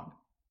be wrong.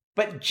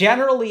 But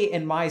generally,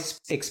 in my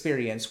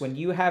experience, when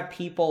you have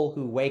people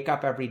who wake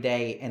up every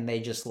day and they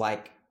just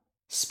like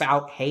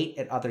spout hate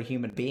at other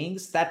human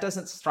beings, that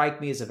doesn't strike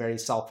me as a very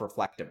self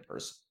reflective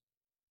person.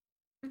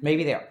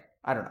 Maybe they are.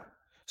 I don't know.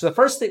 So the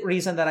first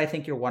reason that I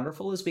think you're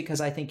wonderful is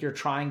because I think you're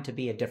trying to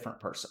be a different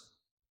person.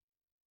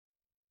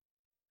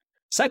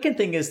 Second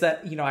thing is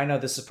that, I know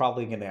this is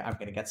probably I'm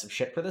gonna get some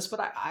shit for this,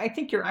 but I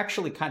think you're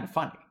actually kind of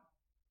funny.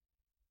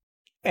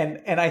 And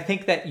I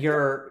think that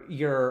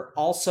you're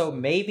also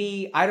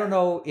maybe, I don't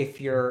know if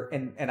you're,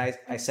 and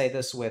I say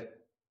this with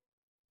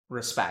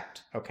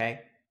respect, okay?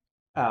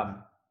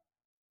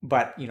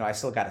 But I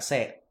still gotta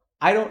say it.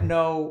 I don't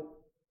know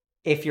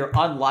if you're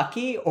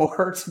unlucky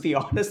or to be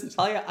honest,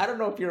 Natalia, I don't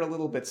know if you're a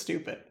little bit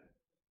stupid.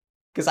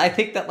 Because I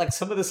think that like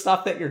some of the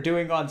stuff that you're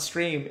doing on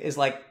stream is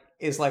like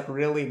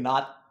really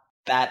not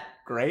that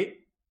great.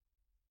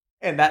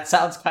 And that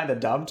sounds kind of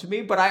dumb to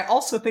me, but I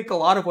also think a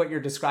lot of what you're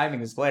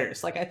describing is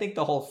hilarious. Like I think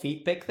the whole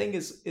feet pick thing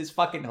is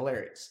fucking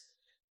hilarious.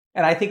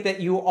 And I think that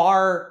you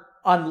are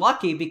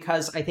unlucky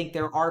because I think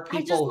there are I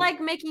just people.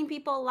 like making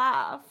people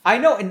laugh. I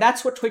know, and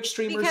that's what Twitch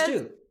streamers Because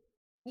do.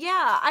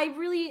 yeah, I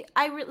really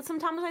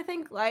sometimes I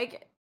think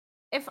like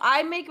if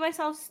I make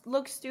myself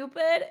look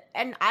stupid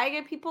and I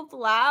get people to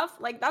laugh,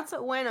 like that's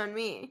a win on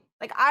me.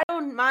 Like I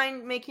don't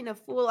mind making a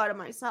fool out of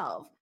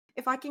myself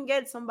if I can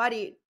get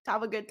somebody to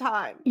have a good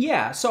time,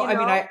 Yeah, so you I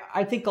mean, know?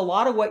 I think a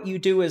lot of what you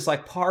do is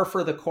like par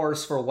for the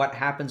course for what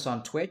happens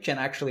on Twitch, and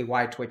actually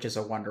why Twitch is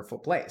a wonderful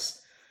place.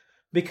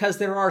 Because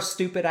there are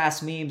stupid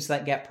ass memes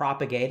that get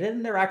propagated,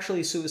 and there are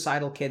actually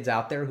suicidal kids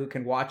out there who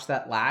can watch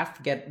that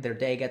laugh, get their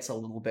day gets a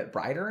little bit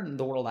brighter, and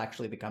the world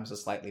actually becomes a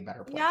slightly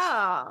better place.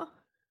 Yeah.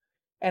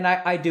 And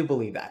I do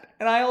believe that.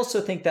 And I also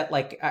think that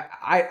like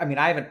I mean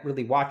I haven't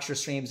really watched your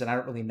streams and I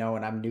don't really know,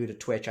 and I'm new to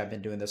Twitch. I've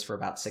been doing this for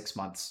about 6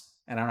 months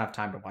and I don't have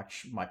time to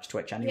watch much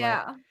Twitch anyway.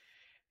 Yeah.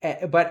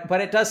 But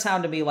it does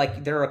sound to me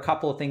like there are a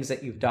couple of things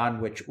that you've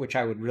done which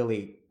I would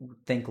really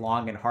think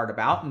long and hard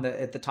about. And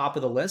at the top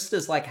of the list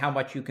is like how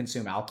much you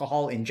consume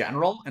alcohol in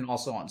general and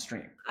also on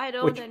stream. I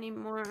don't Which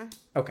anymore.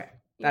 okay,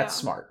 that's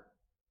Yeah. smart.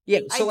 Yeah,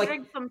 I so like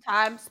drink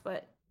sometimes,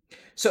 but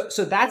so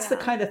that's the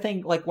yeah. kind of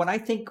thing like when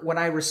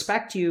I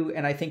respect you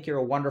and I think you're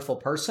a wonderful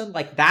person,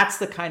 like that's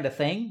the kind of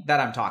thing that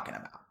I'm talking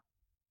about.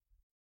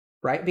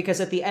 Right? Because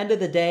at the end of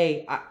the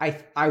day,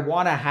 I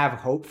want to have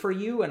hope for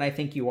you, and I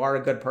think you are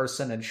a good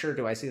person. And sure,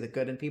 do I see the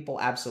good in people?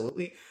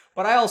 Absolutely,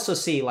 but I also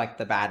see like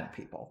the bad in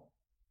people.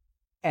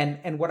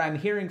 And what I'm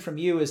hearing from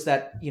you is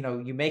that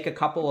you make a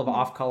couple of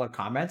off color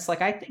comments.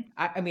 Like I think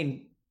I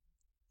mean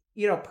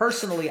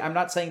personally, I'm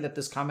not saying that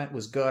this comment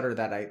was good or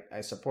that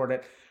I support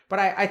it, but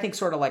I think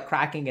sort of like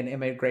cracking an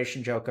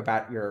immigration joke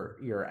about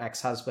your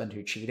ex husband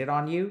who cheated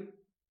on you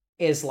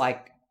is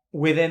like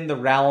within the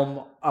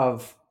realm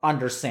of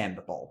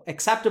understandable,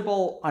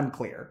 acceptable,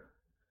 unclear.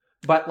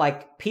 But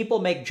like people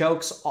make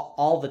jokes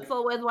all the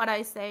Full with what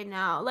I say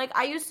now. Like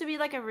I used to be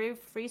like a very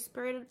free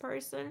spirited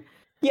person,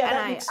 yeah and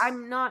that makes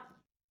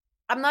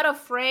I'm not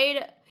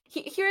afraid.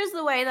 Here's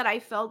the way that I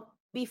felt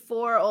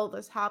before all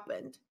this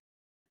happened.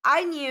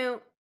 I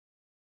knew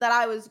that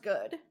I was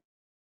good,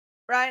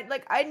 right?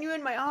 Like I knew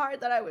in my heart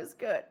that I was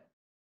good.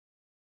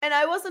 And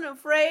I wasn't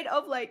afraid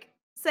of like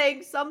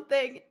saying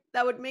something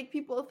that would make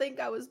people think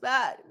I was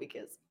bad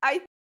because I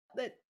thought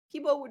that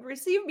people would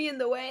receive me in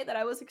the way that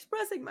I was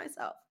expressing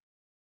myself.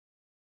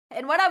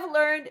 And what I've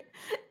learned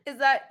is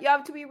that you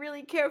have to be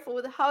really careful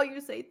with how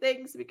you say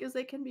things because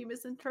they can be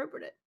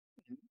misinterpreted.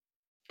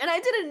 And I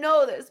didn't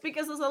know this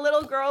because as a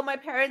little girl, my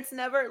parents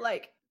never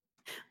like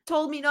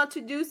told me not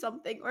to do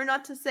something or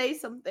not to say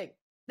something.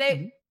 They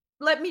Mhm.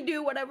 let me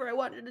do whatever I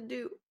wanted to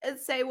do and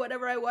say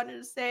whatever I wanted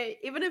to say,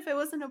 even if it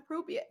wasn't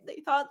appropriate.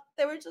 They thought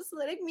they were just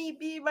letting me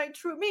be my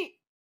true me.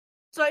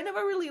 So I never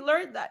really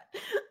learned that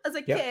as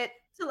a Yep. kid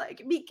to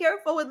like be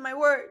careful with my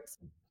words.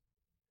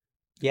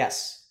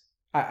 Yes,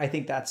 I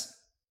think that's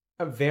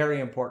a very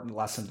important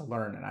lesson to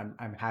learn, and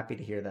I'm happy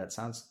to hear that. It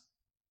sounds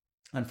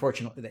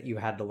unfortunately that you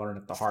had to learn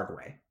it the hard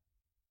way.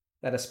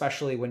 That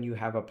especially when you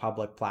have a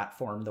public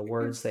platform, the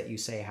words that you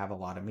say have a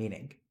lot of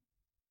meaning.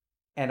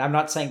 And I'm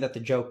not saying that the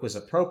joke was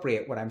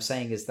appropriate. What I'm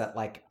saying is that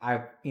like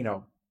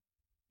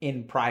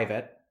in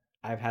private,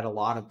 I've had a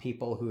lot of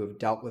people who have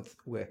dealt with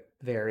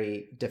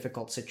very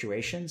difficult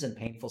situations and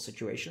painful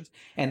situations,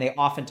 and they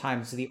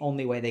oftentimes the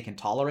only way they can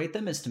tolerate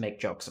them is to make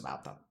jokes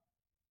about them.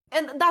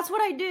 And that's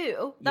what I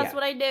do. That's Yeah,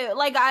 what I do.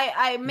 Like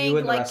I you make and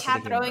the like rest of the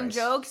cat human throwing race.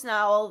 jokes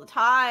now all the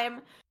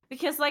time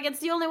because like it's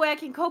the only way I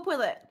can cope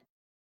with it.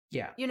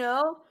 Yeah. You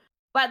know?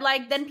 But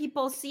like then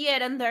people see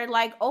it and they're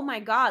like, "Oh my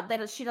god,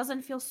 that she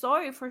doesn't feel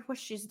sorry for what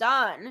she's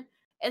done."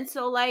 And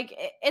so like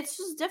it's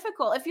just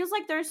difficult. It feels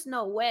like there's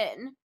no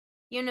win,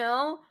 you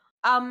know?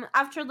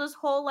 After this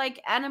whole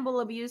like animal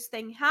abuse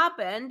thing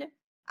happened,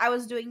 I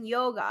was doing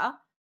yoga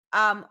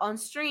on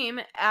stream.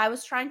 I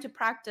was trying to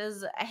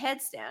practice a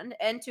headstand,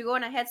 and to go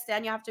in a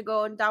headstand you have to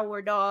go in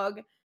downward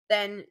dog,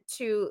 then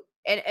to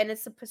and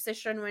it's a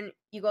position when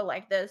you go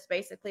like this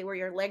basically where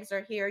your legs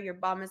are here, your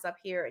bum is up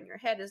here and your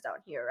head is down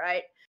here,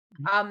 right?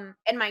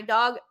 And my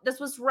dog, this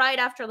was right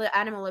after the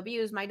animal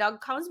abuse, my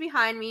dog comes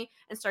behind me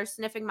and starts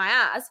sniffing my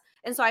ass,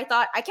 and so I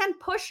thought I can't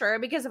push her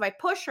because if I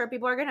push her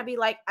people are going to be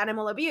like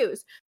animal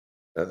abuse.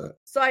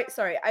 So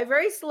I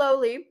very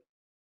slowly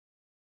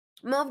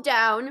moved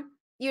down,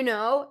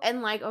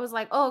 and like I was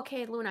like, oh,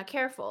 okay, Luna,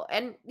 careful.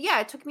 And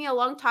yeah, it took me a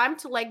long time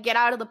to like get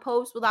out of the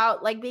post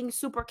without like being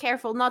super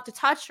careful not to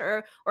touch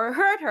her or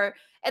hurt her.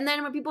 And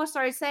then what people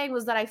started saying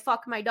was that I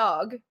fuck my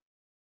dog.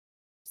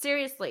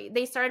 Seriously,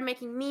 they started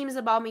making memes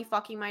about me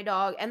fucking my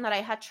dog and that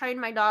I had trained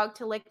my dog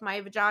to lick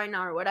my vagina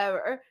or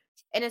whatever.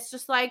 And it's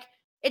just like,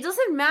 it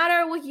doesn't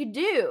matter what you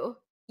do.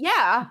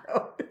 Yeah.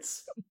 No,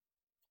 it's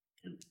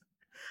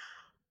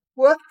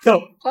what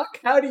the fuck?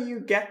 How do you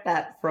get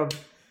that from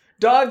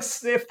dogs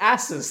sniff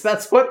asses?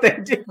 That's what they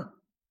do.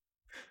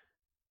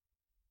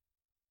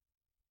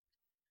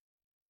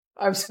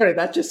 I'm sorry,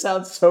 that just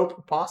sounds so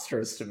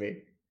preposterous to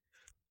me.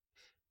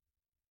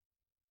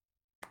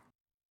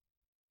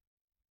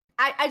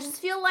 I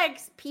just feel like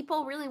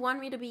people really want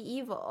me to be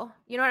evil.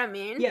 You know what I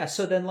mean? Yeah,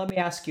 so then let me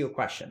ask you a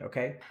question,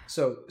 okay?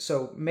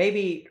 So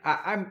maybe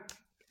I'm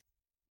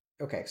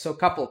okay, so a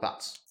couple of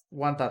thoughts.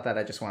 One thought that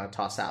I just want to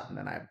toss out, and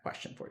then I have a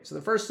question for you. So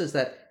the first is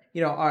that,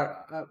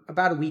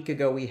 about a week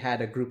ago, we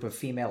had a group of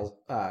female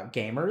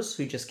gamers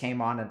who just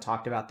came on and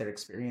talked about their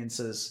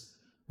experiences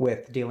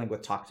with dealing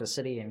with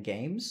toxicity in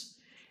games.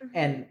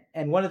 Mhm.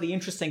 And one of the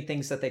interesting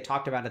things that they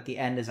talked about at the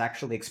end is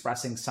actually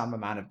expressing some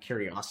amount of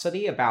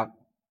curiosity about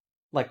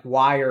like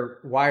why are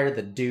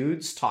the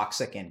dudes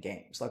toxic in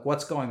games? Like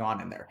what's going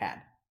on in their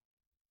head?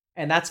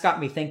 And that's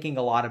got me thinking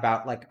a lot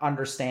about like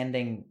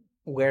understanding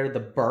where the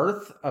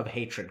birth of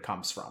hatred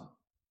comes from,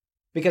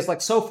 because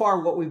like so far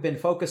what we've been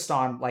focused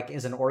on like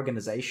as an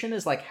organization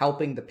is like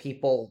helping the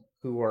people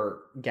who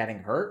are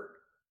getting hurt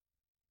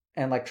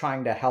and like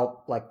trying to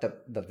help like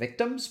the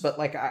victims, but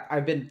like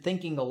I've been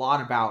thinking a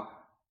lot about,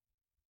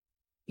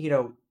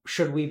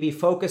 should we be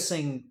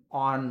focusing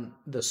on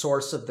the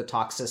source of the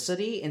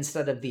toxicity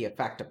instead of the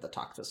effect of the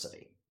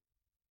toxicity?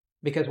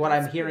 Because what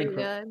I'm That's hearing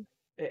pretty from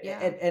good. Yeah.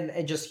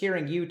 and just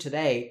hearing you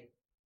today,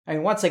 I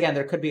mean, once again,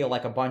 there could be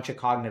like a bunch of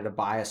cognitive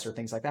bias or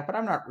things like that, but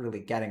I'm not really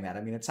getting that.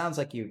 I mean, it sounds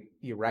like you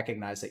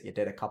recognize that you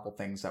did a couple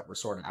things that were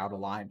sort of out of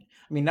line.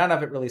 I mean, none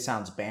of it really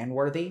sounds ban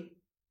worthy,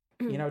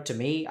 to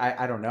me.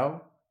 I don't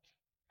know,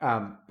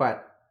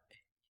 but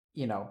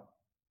you know,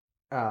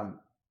 um,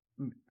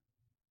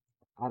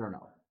 I don't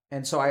know.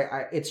 And so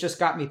it's just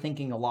got me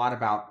thinking a lot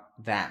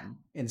about them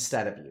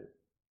instead of you.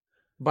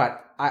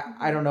 But I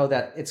Mhm. don't know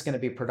that it's going to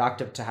be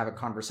productive to have a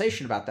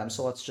conversation about them.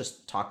 So let's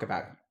just talk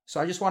about it. So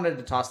I just wanted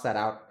to toss that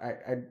out.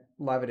 I'd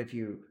love it if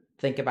you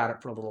think about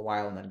it for a little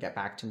while and then get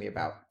back to me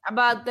about,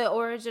 About the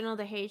origin of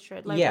the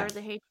hatred, like yeah, where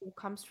the hatred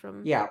comes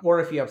from. yeah.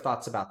 Or if you have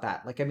thoughts about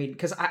that. Like, I mean,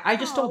 because I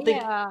just Oh, don't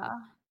think, yeah.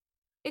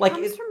 like,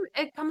 it,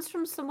 It comes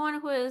from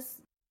someone who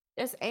is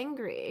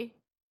angry,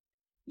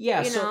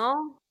 yeah. you So,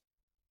 know?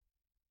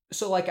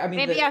 so like, I mean,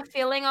 Maybe a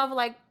feeling of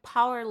like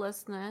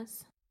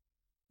powerlessness.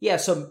 yeah.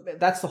 So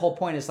that's the whole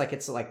point is like,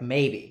 it's like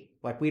maybe,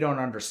 like, we don't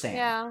understand.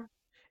 Yeah.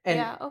 And,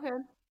 Yeah,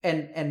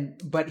 okay.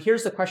 but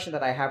here's the question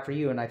that I have for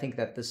you, and I think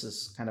that this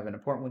is kind of an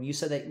important one. You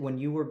said that when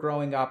you were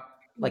growing up,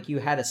 like you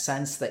had a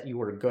sense that you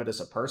were good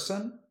as a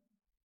person,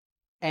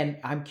 and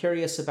I'm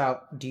curious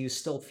about, do you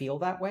still feel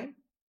that way?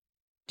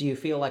 Do you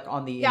feel like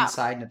on the Yeah,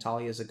 inside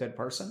Natalia is a good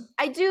person?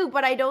 I do,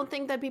 but I don't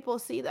think that people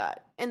see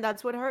that, and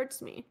that's what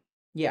hurts me.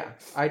 Yeah,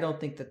 I don't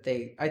think that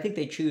I think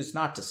they choose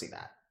not to see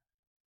that.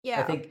 I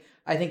Yeah. think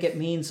I think it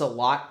means a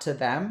lot to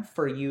them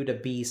for you to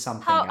be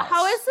something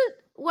How is else. it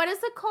what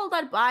is it called,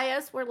 that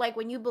bias where, like,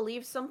 when you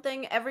believe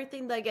something,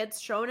 everything that gets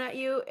shown at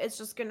you is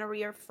just gonna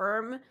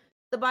reaffirm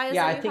the bias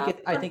Yeah, that you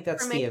have, I or think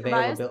that's the confirmation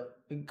bias?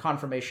 availability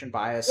confirmation Yeah.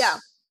 bias.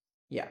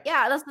 Yeah.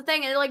 Yeah, that's the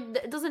thing, and, like,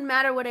 it doesn't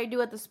matter what I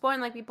do at this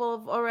point, like, people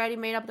have already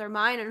made up their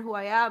mind on who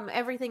I am.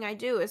 Everything I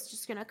do is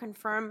just gonna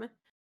confirm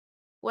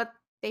what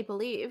they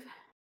believe.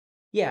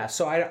 Yeah,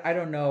 so I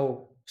don't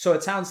know. So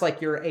it sounds like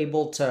you're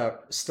able to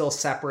still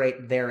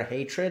separate their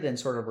hatred and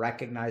sort of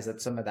recognize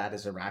that some of that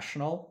is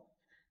irrational.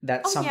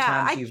 That Oh, yeah,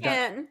 sometimes I you've done.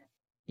 can, but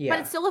it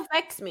Yeah. still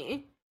affects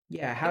me.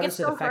 Yeah, how Like, it does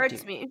it still affect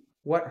hurts you? me.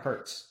 What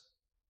hurts?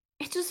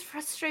 It just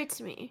frustrates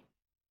me.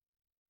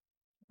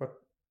 What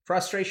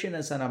frustration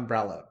is an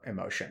umbrella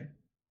emotion.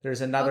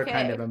 There's another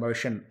kind Okay. of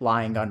emotion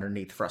lying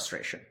underneath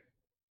frustration.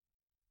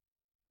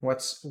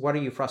 What are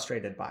you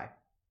frustrated by?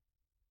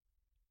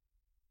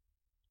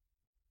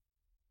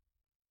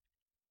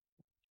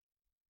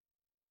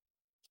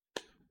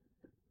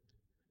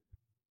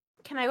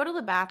 Can I go to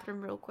the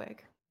bathroom real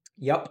quick?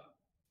 Yep.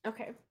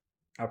 Okay.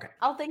 Okay.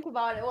 I'll think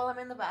about it while I'm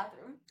in the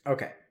bathroom.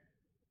 Okay.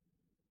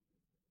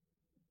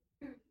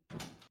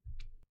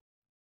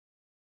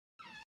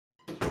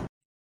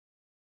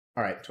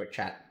 All right, Twitch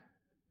chat.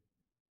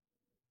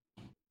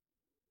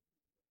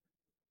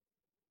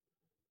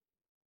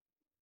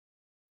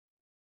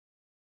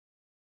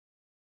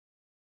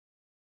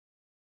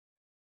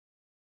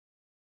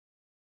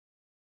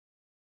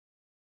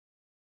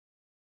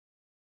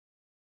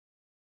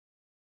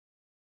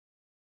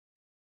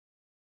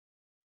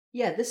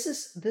 Yeah, this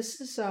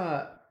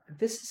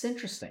is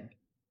interesting.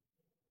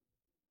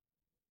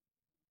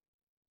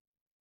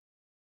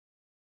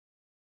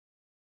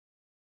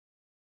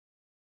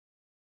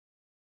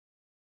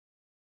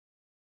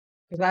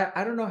 Because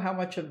I don't know how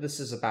much of this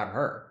is about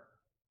her.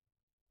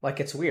 Like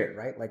it's weird,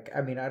 right? Like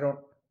I mean, I don't.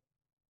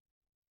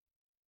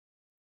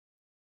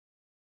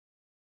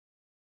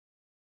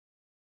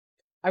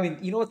 I mean,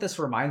 you know what this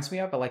reminds me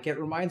of? Like it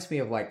reminds me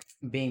of like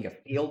being a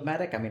field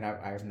medic. I mean,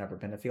 I've never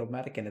been a field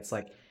medic, and it's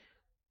like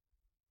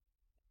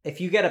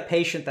if you get a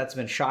patient that's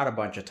been shot a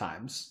bunch of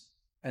times,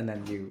 and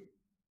then you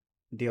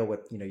deal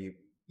with, you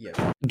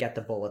get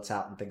the bullets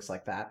out and things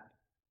like that,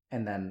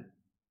 and then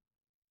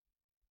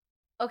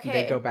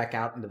they go Okay. back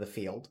out into the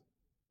field.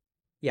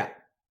 Yeah, go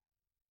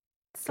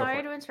for Sorry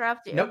it. to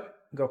interrupt you. Nope,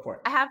 go for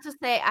it. I have to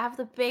say, I have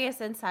the biggest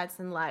insights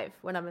in life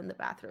when I'm in the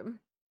bathroom.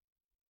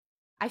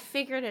 I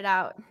figured it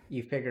out.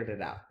 You figured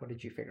it out. What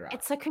did you figure out?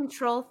 It's a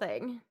control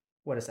thing.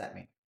 What does that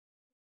mean?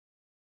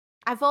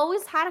 I've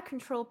always had a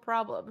control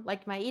problem,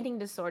 like my eating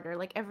disorder,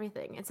 like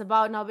everything. It's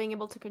about not being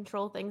able to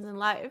control things in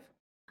life.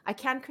 I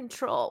can't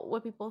control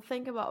what people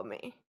think about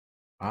me.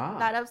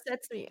 That Ah,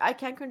 upsets me. I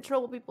can't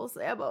control what people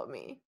say about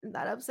me. And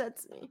that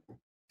upsets me.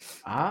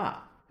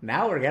 ah.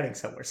 Now we're getting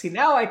somewhere. See,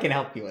 now I can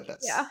help you with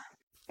Yeah.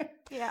 this.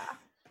 Yeah.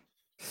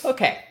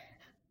 Okay.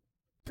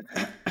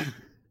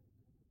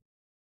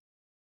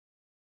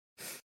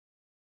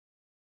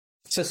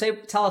 So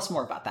tell us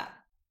more about that.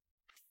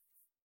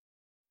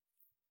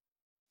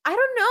 I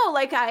don't know,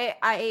 like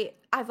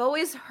I've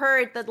always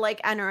heard that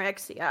like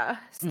anorexia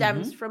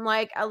stems Mm-hmm. from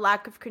like a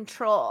lack of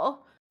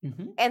control.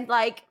 Mm-hmm. And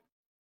like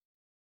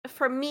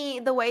for me,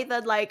 the way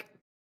that like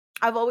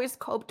I've always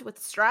coped with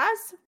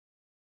stress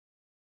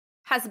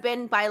has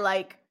been by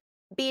like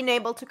being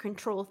able to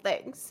control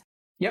things.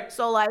 Yep.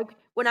 So like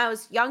when I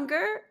was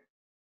younger,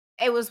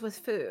 it was with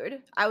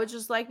food. I would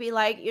just like be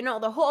like,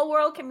 the whole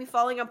world can be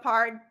falling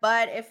apart,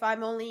 but if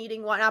I'm only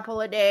eating one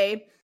apple a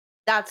day,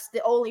 that's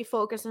the only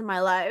focus in my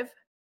life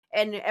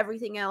and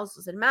everything else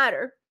doesn't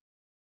matter.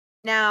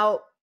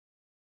 Now,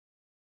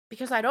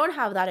 because I don't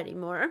have that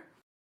anymore,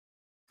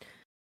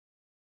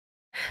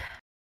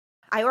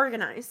 I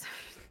organize.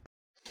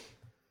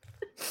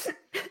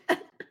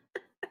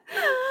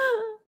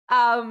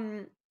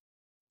 um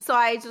so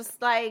I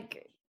just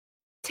like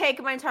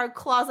take my entire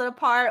closet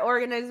apart,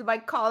 organize it by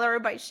color,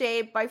 by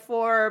shape, by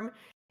form,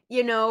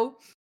 you know,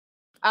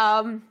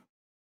 um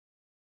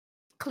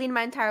clean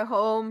my entire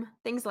home,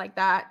 things like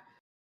that.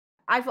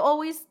 I've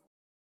always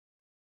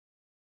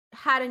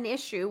had an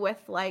issue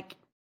with like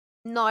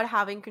not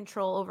having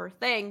control over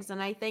things,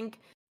 and I think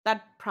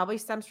that probably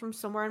stems from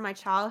somewhere in my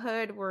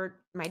childhood where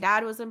my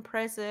dad was in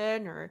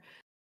prison or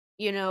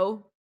you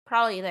know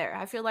probably there.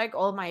 I feel like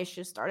all my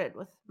issues started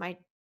with my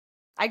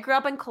I grew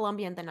up in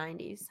Colombia in the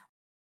 90s,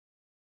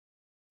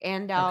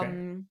 and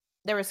Okay.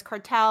 there was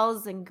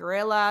cartels and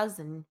guerrillas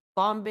and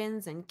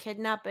bombings and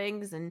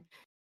kidnappings, and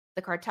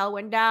the cartel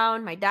went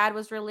down. My dad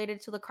was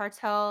related to the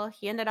cartel.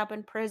 He ended up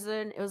in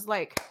prison. It was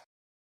like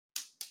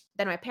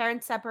then my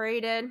parents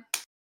separated.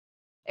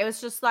 It was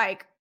just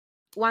like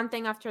one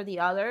thing after the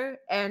other,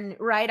 and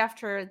right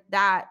after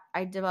that,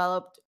 I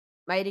developed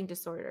my eating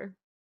disorder.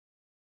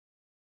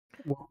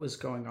 What was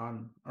going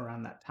on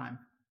around that time?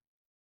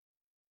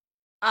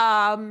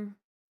 Um,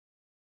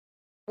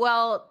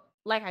 well,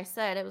 like I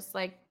said, it was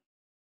like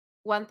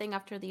one thing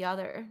after the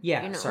other, you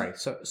Yeah, know? sorry.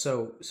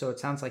 So it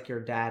sounds like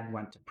your dad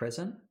went to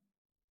prison,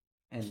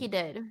 He and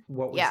did.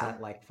 what was Yeah.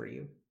 that like for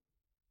you?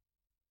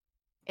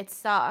 It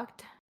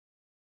sucked.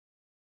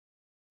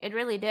 It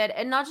really did.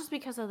 And not just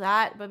because of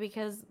that, but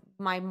because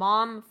my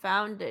mom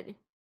found that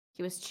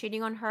he was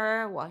cheating on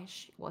her while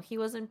he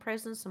was in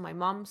prison, so my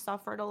mom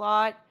suffered a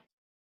lot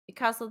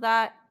because of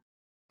that.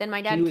 Then my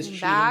He dad was came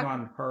cheating back.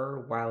 on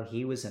her while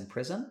he was in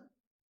prison?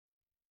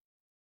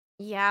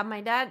 Yeah,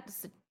 my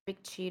dad's a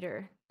big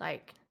cheater.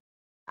 Like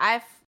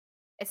I've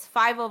it's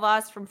 5 of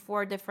us from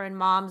 4 different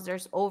moms.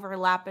 There's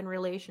overlap in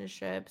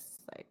relationships.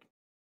 Like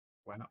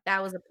Wow.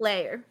 that was a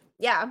player.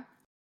 Yeah.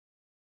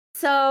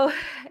 So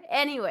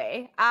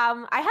anyway, I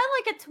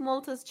had like a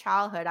tumultuous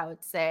childhood, I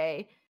would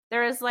say.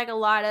 There is like a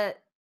lot of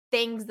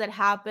things that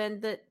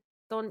happened that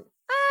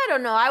I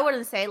don't know, I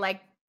wouldn't say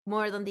like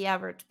more than the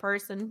average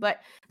person,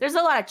 but there's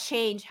a lot of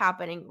change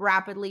happening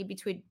rapidly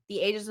between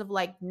the ages of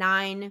like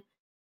 9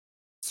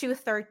 to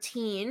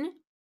 13.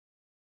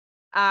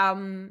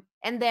 And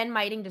then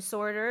my eating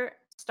disorder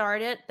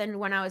started. Then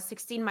when I was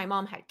 16, my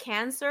mom had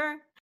cancer.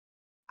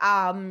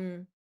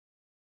 Um,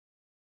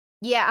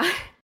 yeah.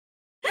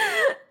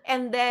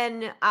 And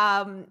then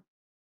I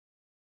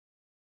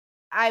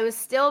was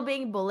still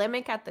being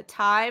bulimic at the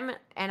time,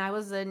 and I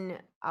was in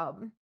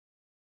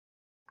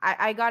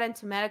I got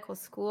into medical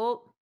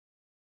school,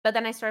 but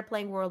then I started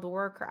playing World of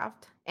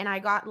Warcraft, and I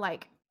got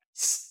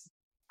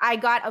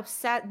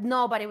upset.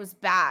 No, but it was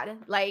bad.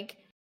 Like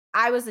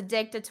I was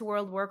addicted to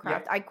World of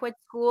Warcraft. Yep. I quit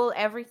school,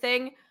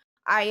 everything.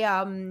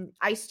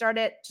 I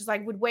started just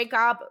like would wake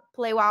up,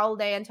 play WoW all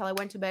day until I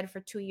went to bed for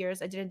 2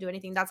 years. I didn't do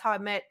anything. That's how I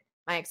met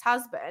my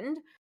ex-husband.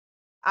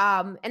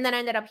 And then I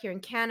ended up here in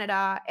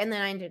Canada, and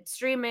then I ended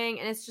streaming,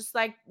 and it's just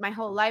like my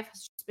whole life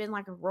has just been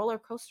like a roller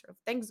coaster of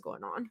things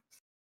going on.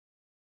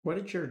 What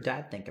did your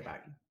dad think about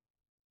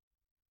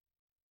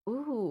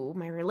Ooh,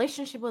 my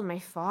relationship with my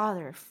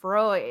father,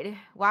 Freud.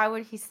 Why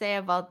would he say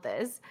about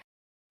this?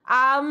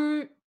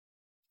 Um,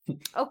 you?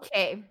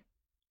 okay.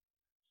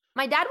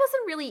 My dad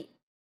wasn't really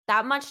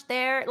that much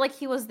there. Like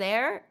he was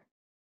there.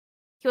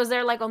 He was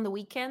there like on the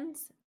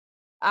weekends.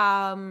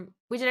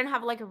 We didn't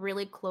have like a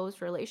really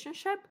close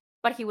relationship,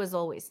 but he was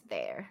always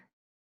there.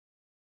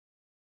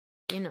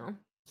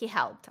 He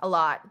helped a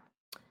lot.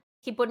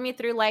 He put me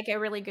through like a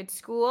really good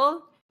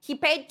school. He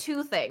paid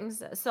 2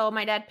 things. So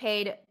my dad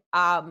paid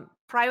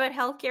private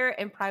healthcare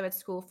and private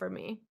school for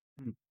me.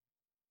 Mm.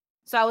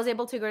 So I was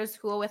able to go to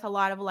school with a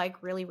lot of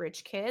like really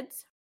rich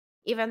kids,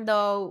 even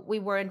though we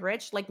weren't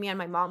rich, like me and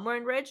my mom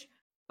weren't rich,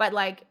 but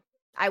like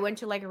I went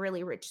to like a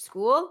really rich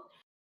school,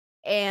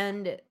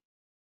 and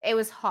it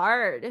was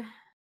hard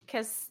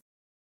cuz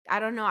I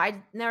don't know,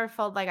 I never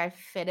felt like I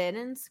fit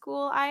in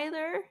school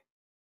either.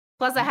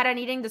 Plus, I Mm. had an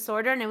eating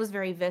disorder, and it was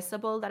very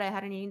visible that I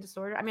had an eating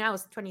disorder. I mean, I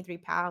was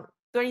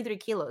 23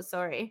 kilos,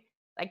 sorry.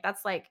 Like,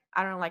 that's, like,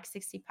 I don't know, like,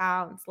 60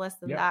 pounds, less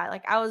than Yep. that.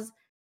 Like, I was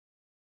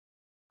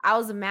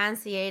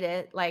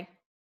emaciated, like,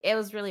 it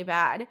was really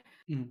bad.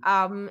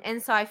 Mm.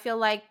 And so I feel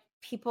like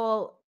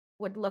people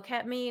would look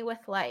at me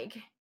with, like,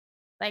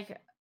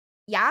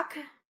 "Yak?"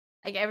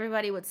 Like,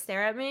 everybody would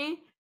stare at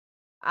me.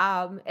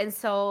 And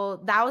so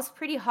that was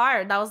pretty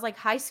hard. That was like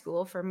high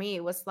school for me.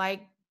 It was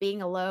like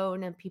being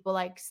alone and people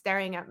like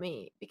staring at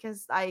me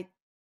because I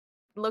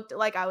looked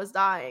like I was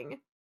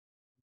dying.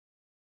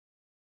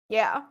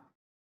 Yeah.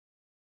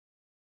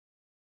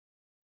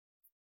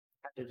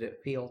 How did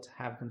it feel to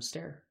have them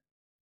stare?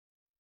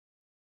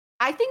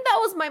 I think that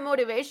was my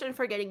motivation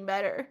for getting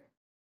better.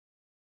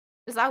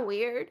 Is that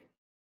weird?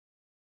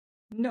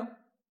 No.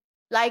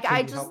 Like Can I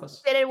you just help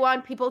us? didn't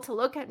want people to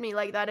look at me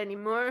like that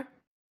anymore.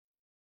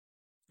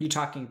 You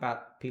talking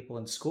about people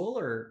in school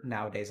or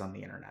nowadays on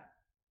the internet?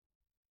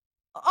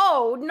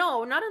 Oh,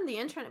 no, not on the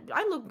internet.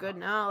 I look good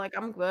now. Like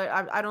I'm good.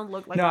 I don't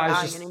look like No, I'm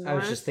I was dying just I was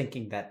anymore. just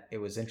thinking that it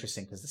was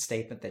interesting because the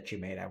statement that you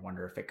made, I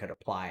wonder if it could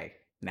apply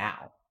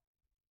now,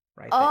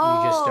 right?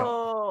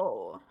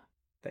 Oh.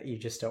 That you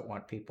just don't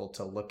want people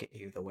to look at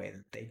you the way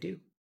that they do.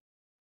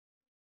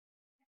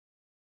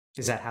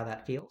 Is that how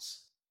that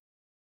feels?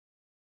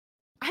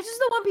 I just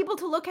don't want people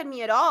to look at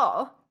me at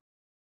all.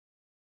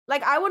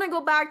 Like, I wanna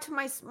go back to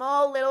my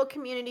small little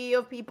community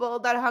of people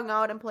that hung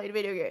out and played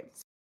video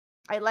games.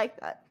 I like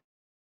that.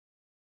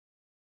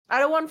 I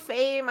don't want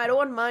fame, I don't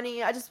want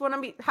money, I just wanna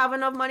be have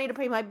enough money to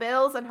pay my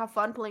bills and have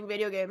fun playing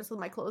video games with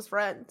my close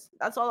friends.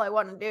 That's all I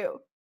wanna do.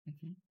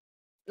 Mhm.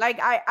 Like,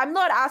 I'm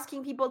not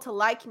asking people to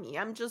like me,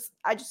 I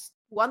just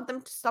want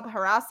them to stop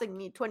harassing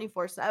me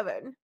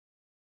 24/7.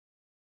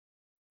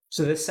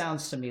 So this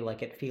sounds to me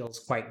like it feels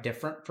quite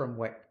different from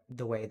what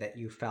the way that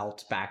you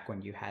felt back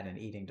when you had an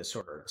eating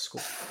disorder at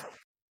school.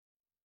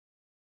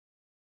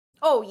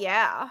 Oh,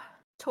 yeah.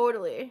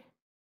 Totally.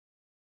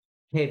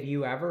 Have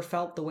you ever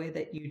felt the way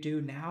that you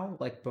do now,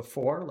 like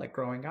before, like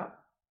growing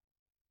up?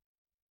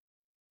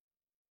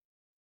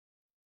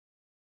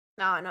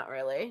 No, not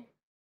really.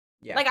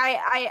 Yeah. Like,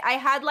 I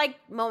had, like,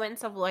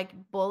 moments of,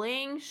 like,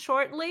 bullying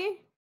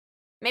shortly,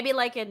 maybe,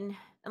 like, in,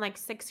 like,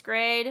 6th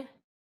grade.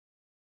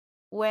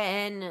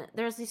 When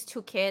there's these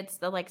 2 kids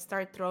that, like,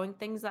 start throwing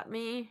things at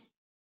me.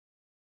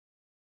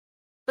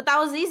 But that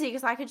was easy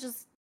because I could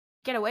just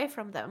get away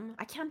from them.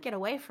 I can't get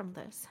away from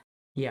this.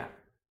 Yeah.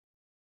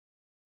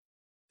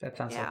 That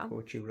sounds Yeah. like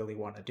what you really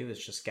want to do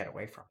is just get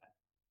away from it.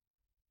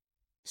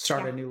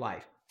 Start a Yeah. new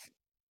life.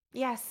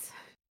 Yes.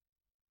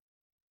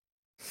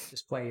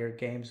 Just play your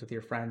games with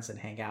your friends and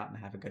hang out and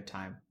have a good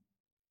time.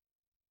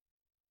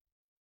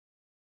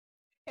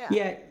 Yeah.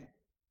 Yeah,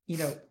 you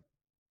know,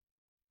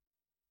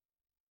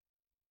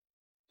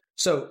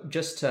 so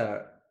just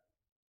to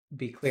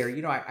be clear,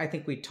 I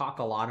think we talk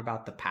a lot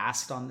about the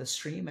past on this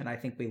stream, and I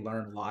think we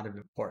learn a lot of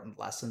important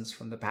lessons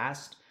from the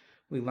past.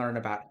 We learn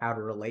about how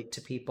to relate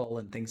to people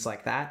and things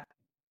like that.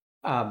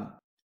 Um,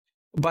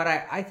 but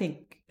I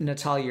think,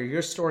 Natalia,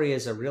 your story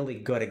is a really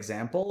good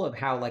example of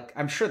how, like,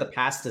 I'm sure the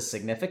past is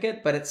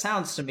significant, but it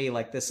sounds to me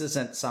like this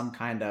isn't some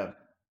kind of,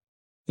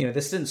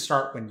 this didn't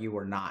start when you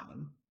were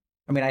 9.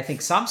 I mean, I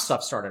think some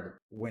stuff started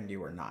when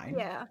you were 9.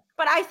 Yeah.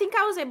 But I think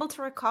I was able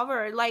to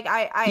recover. Like,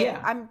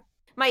 Yeah. I'm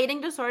my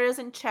eating disorder is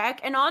in check,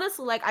 and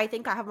honestly, like, I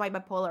think I have my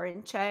bipolar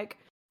in check.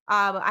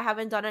 I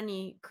haven't done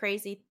any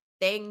crazy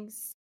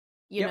things,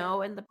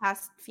 Yep. in the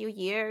past few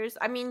years.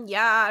 I mean,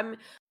 yeah, I'm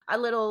a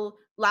little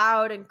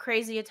loud and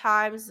crazy at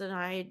times, and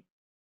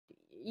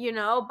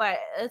but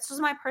it's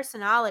just my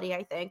personality,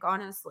 I think,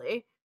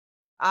 honestly.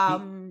 Y-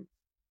 Um,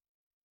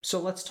 So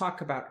let's talk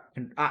about.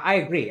 And I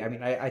agree. I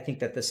mean, I think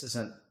that this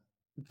isn't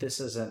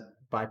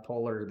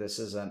bipolar. This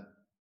isn't,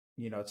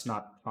 it's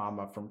not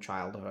trauma from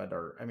childhood.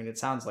 Or I mean, it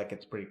sounds like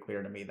it's pretty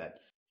clear to me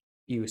that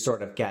you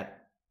sort of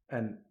get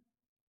an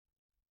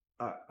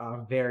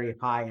a very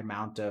high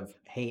amount of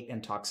hate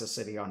and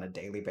toxicity on a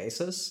daily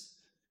basis.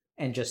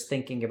 And just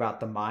thinking about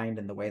the mind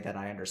and the way that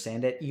I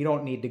understand it, you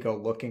don't need to go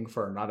looking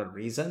for another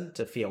reason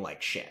to feel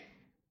like shit.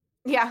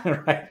 yeah.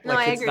 Right? No,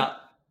 Like I agree.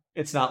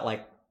 it's not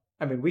like,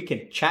 I mean, we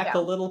can check a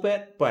Yeah. little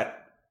bit, but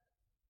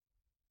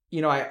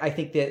I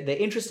think that the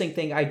interesting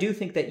thing, I do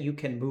think that you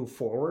can move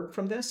forward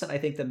from this. And I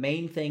think the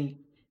main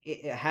thing,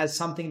 it has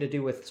something to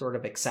do with sort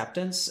of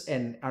acceptance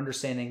and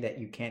understanding that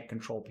you can't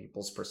control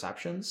people's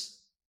perceptions.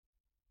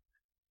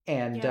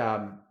 And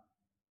Yeah.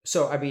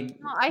 so, I No, mean,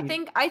 I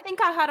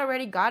think I had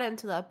already gotten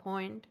to that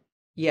point.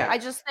 yeah, I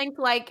just think,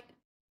 like,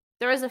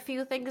 there was a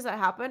few things that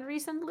happened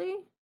recently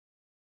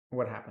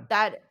what happened?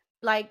 that,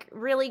 like,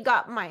 really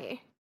got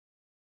my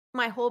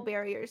whole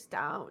barriers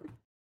down.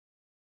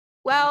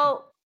 What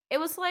happened? Well, it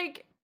was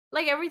like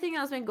everything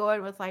has been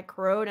going with, like,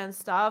 corona and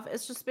stuff,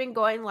 it's just been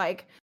going,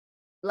 like,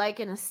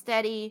 in a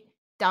steady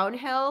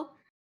downhill,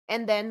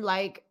 and then,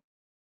 like,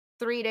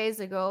 3 days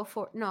ago,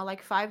 4 no,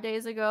 like, 5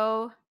 days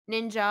ago,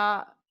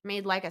 Ninja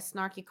made, like, a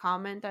snarky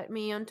comment at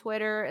me on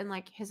Twitter and,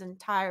 like, his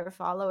entire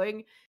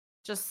following.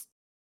 just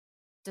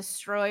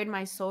destroyed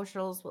my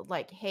socials with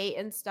like hate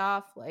and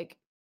stuff, like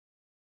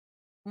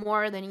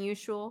more than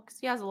usual because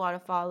he has a lot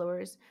of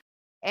followers.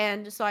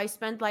 And so I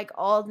spent like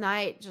all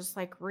night just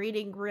like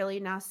reading really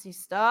nasty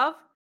stuff.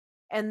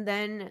 And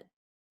then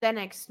the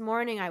next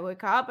morning I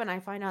wake up and I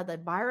find out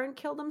that Byron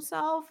killed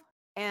himself.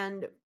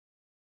 And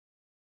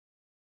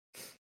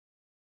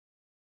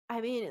I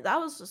mean, that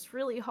was just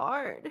really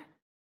hard.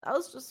 That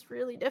was just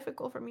really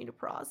difficult for me to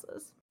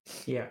process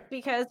Yeah.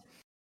 because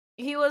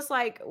he was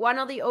like one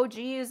of the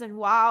OGs and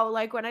WoW.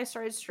 Like when I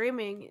started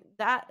streaming,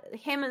 that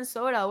him and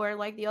Soda were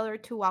like the other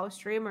two WoW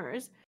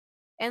streamers.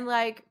 And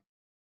like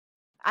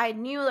I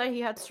knew that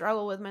he had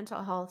struggled with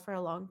mental health for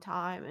a long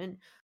time, and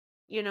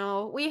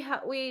we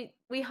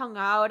hung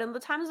out, and the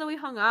times that we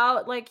hung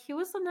out, like he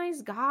was a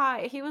nice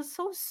guy. He was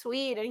so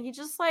sweet, and he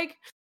just like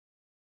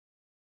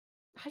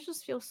I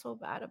just feel so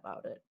bad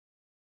about it.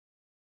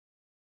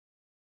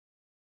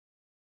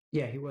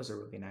 Yeah, he was a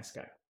really nice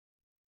guy.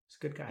 He's a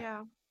good guy.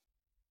 Yeah.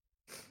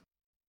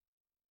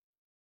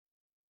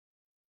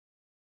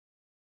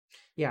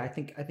 Yeah, I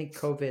think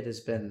COVID has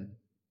been,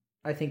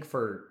 I think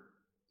for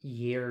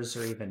years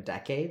or even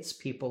decades,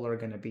 people are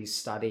going to be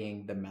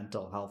studying the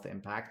mental health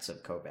impacts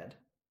of COVID.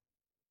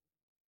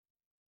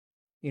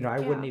 I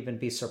wouldn't Yeah. even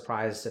be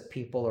surprised if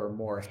people are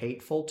more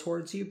hateful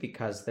towards you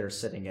because they're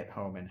sitting at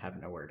home and have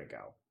nowhere to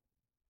go.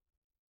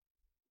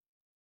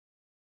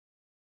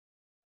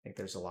 I think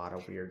there's a lot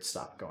of weird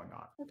stuff going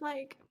on. But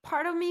like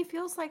part of me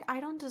feels like I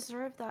don't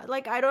deserve that.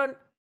 Like I don't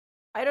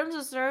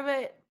deserve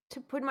it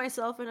to put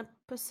myself in a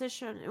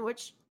position in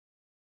which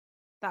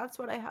that's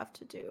what I have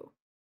to do.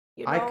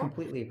 You I know?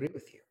 completely agree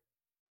with you.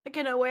 Like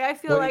in a way I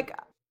feel What do you, like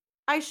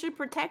I should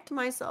protect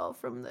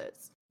myself from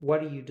this.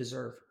 what do you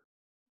deserve?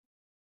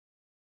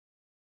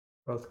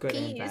 Both good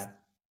and Peace. bad.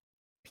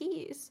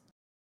 Peace.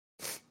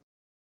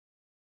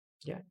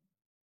 Yeah,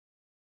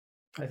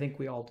 I think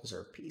we all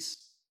deserve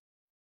peace.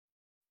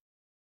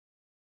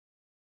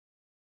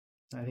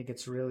 I think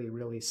it's really,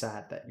 really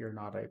sad that you're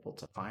not able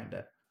to find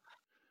it.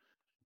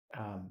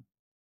 Um,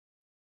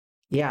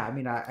 yeah, I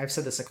mean, I've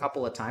said this a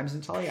couple of times,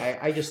 Natalia.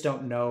 I just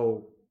don't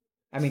know.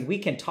 I mean, we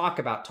can talk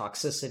about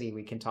toxicity,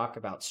 we can talk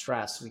about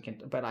stress,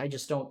 but I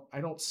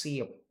don't see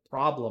a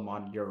problem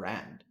on your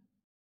end.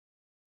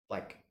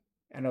 Like,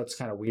 I know it's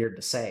kind of weird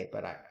to say,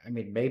 but I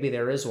mean, maybe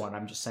there is one.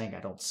 I'm just saying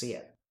I don't see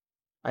it.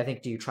 I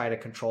think, do you try to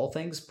control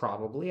things?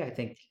 Probably. I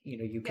think,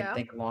 you can Yeah.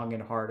 think long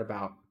and hard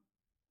about,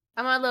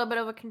 I'm a little bit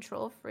of a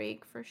control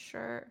freak for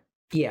sure.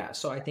 yeah.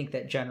 So I think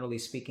that generally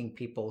speaking,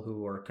 people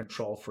who are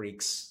control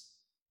freaks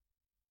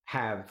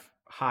have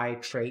high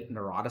trait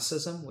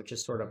neuroticism, which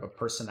is sort of a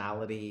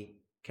personality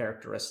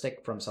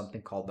characteristic from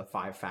something called the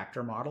five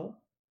factor model.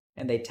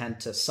 And they tend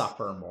to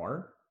suffer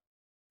more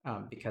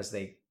because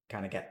they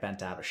kind of get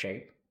bent out of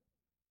shape.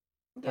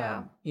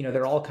 Yeah.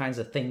 There are all kinds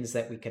of things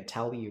that we could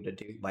tell you to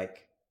do,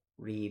 like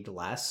read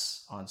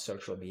less on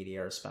social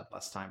media or spend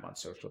less time on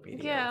social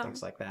media or Yeah.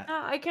 things like that.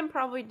 I can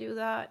probably do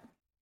that.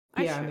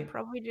 I Yeah, I should mean,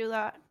 probably do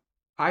that.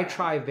 I Yeah.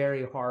 try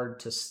very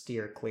hard to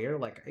steer clear.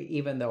 Like,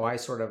 even though I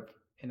sort of,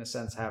 in a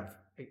sense, have,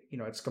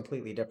 it's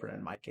completely different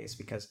in my case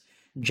because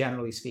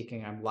generally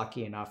speaking, I'm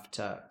lucky enough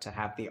to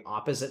have the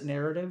opposite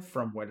narrative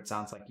from what it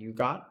sounds like you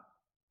got.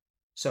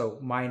 So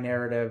my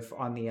narrative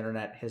on the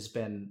internet has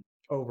been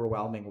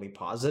overwhelmingly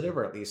positive,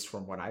 or at least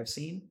from what I've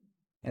seen.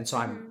 And so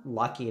I'm Mhm.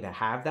 lucky to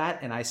have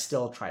that, and I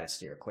still try to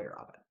steer clear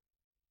of it.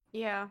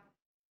 Yeah.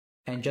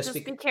 And just Just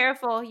because, be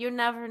careful. You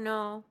never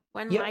know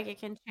when like yep, it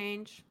can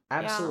change. Yeah.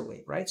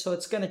 absolutely, right? So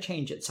it's going to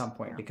change at some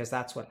point Yeah. because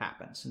that's what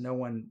happens. No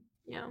one,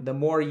 Yeah. the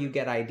more you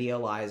get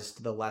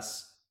idealized,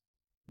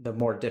 the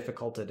more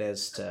difficult it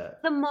is to,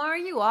 The more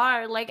you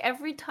are, like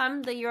every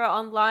time that you're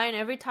online,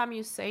 every time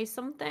you say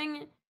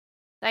something,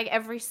 like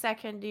every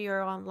second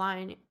you're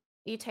online,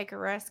 you take a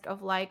risk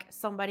of like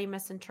somebody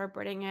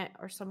misinterpreting it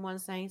or someone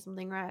saying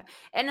something right.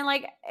 And then,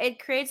 like it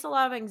creates a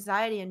lot of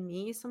anxiety in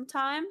me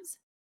sometimes.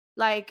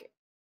 Like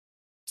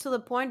to the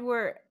point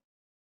where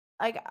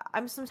like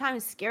I'm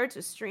sometimes scared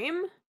to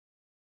stream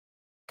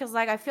because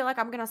like I feel like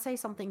I'm gonna say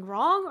something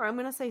wrong or I'm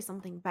gonna say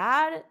something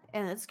bad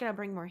and it's gonna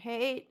bring more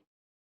hate.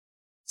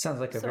 sounds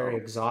like a very So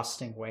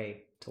exhausting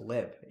way to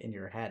live in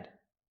your head,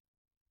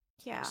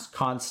 yeah. just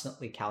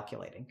constantly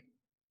calculating.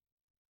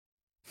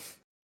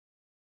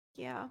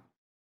 Yeah.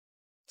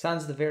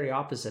 Sounds the very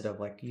opposite of,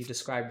 like, you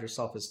described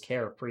yourself as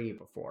carefree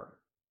before.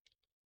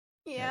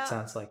 And it Yeah.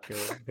 sounds like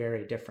you're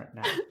very different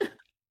now.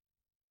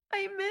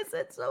 I miss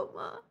it so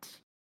much.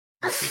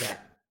 I see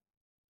that.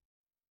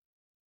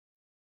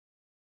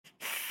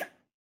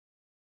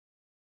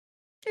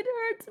 It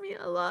hurts me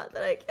a lot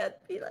that I can't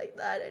be like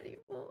that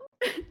anymore.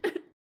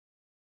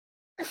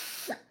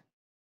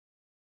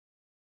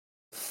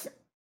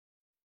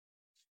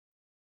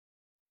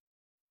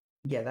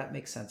 Yeah, that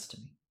makes sense to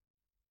me.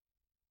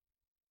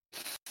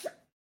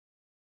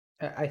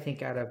 I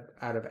think out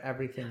of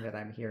everything that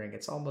I'm hearing,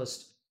 it's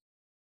almost,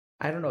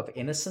 I don't know if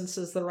innocence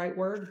is the right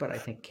word, but I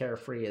think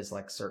carefree is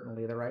like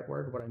certainly the right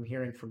word. What I'm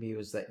hearing from you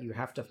is that you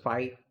have to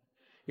fight.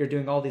 You're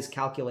doing all these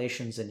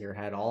calculations in your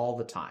head all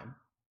the time.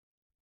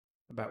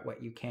 about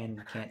what you can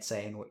and can't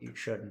say and what you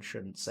should and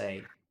shouldn't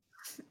say.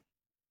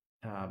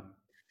 Um,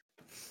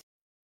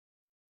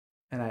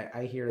 and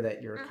I hear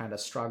that you're kind of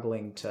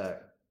struggling to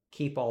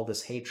keep all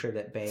this hatred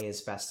at bay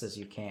as best as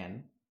you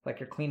can. Like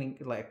you're cleaning,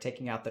 like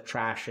taking out the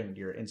trash in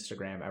your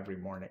Instagram every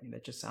morning. And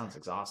it just sounds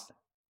exhausting.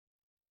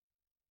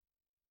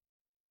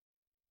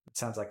 It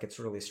sounds like it's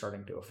really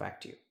starting to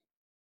affect you.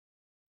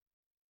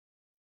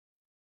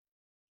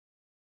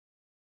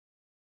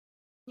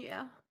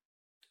 Yeah.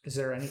 Is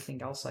there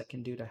anything else I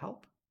can do to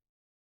help?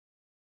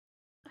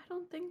 I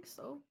don't think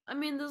so. I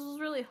mean, this was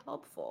really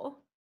helpful,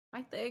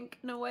 I think,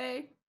 in a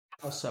way.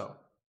 How so?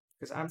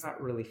 Because I'm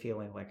not really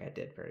feeling like I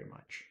did very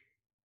much.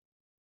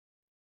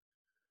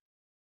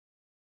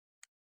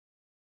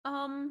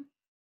 Um,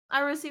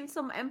 I received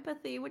some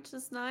empathy, which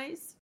is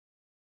nice.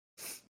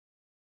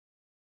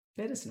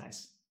 It is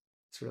nice.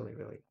 It's really,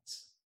 really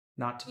nice.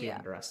 Not to be Yeah.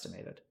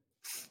 underestimated.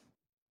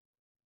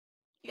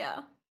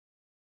 Yeah.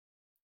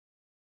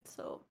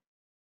 So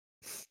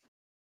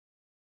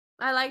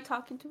I like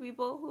talking to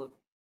people who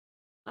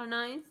are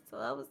nice, so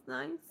that was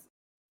nice.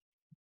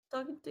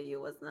 Talking to you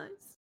was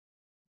nice.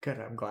 Good,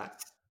 I'm glad.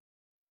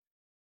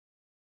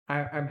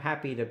 I'm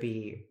happy to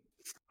be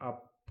a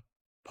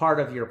part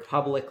of your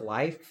public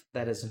life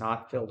that is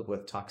not filled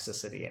with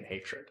toxicity and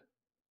hatred.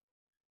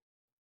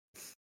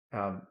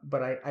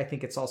 But I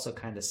think it's also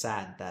kind of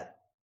sad that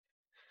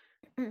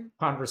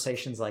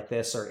conversations like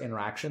this or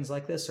interactions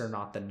like this are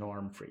not the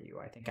norm for you.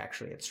 I think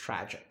actually it's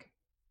tragic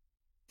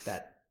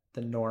that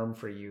the norm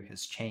for you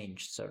has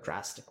changed so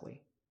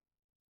drastically.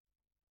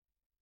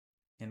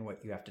 And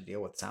what you have to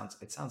deal with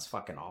sounds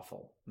fucking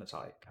awful,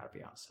 Natalia. Gotta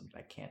be honest. I mean,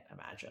 I can't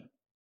imagine.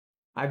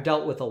 I've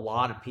dealt with a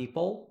lot of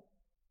people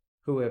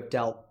who have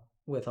dealt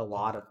with a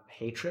lot of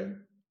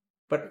hatred,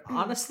 but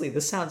honestly,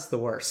 this sounds the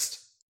worst.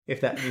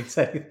 If that means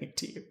anything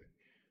to you,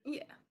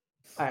 Yeah.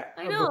 I,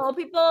 I know.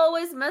 People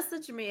always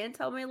message me and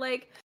tell me,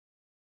 like,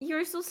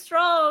 you're so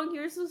strong,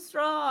 you're so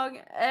strong.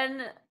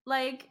 And,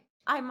 like,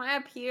 I might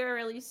appear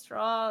really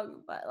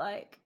strong, but,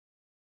 like,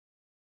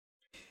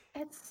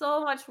 it's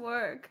so much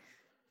work.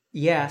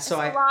 yeah. It's So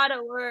a I lot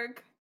of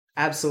work.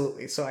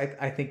 absolutely. So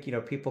I think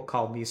people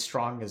call me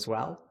strong as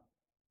well,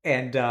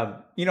 and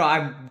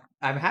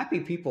I'm happy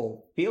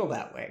people feel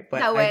that way, but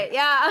That way,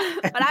 yeah.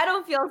 But I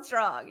don't feel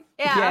strong.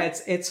 yeah, Yeah.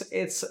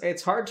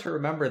 it's hard to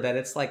remember that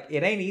it's like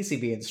it ain't easy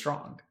being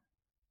strong.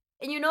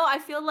 And I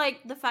feel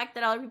like the fact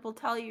that other people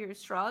tell you you're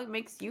strong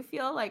makes you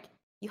feel like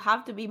you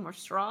have to be more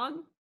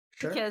strong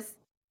Sure. because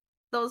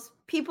those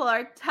people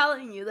are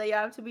telling you that you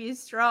have to be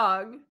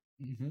strong.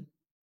 Hmm.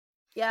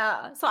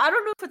 Yeah. So I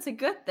don't know if it's a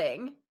good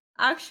thing,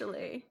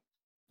 actually.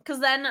 Because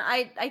then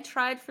I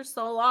tried for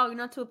so long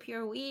not to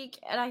appear weak,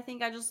 and I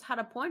think I just had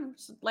a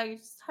point, like,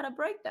 just had a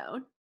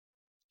breakdown,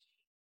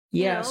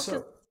 Yeah. because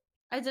So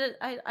I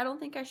don't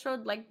think I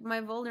showed, like,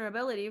 my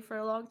vulnerability for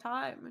a long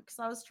time because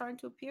I was trying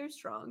to appear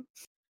strong.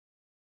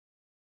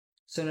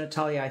 So,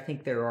 Natalia, I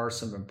think there are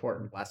some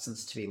important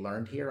lessons to be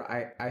learned here.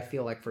 I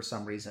feel like for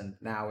some reason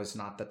now is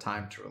not the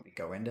time to really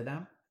go into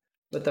them.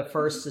 But the Mhm.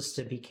 first is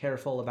to be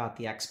careful about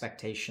the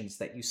expectations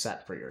that you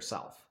set for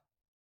yourself.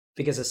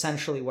 Because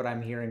essentially, what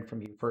I'm hearing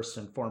from you first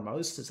and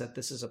foremost is that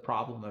this is a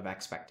problem of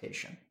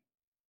expectation.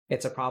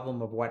 It's a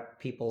problem of what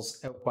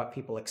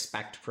people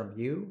expect from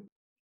you.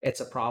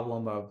 It's a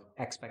problem of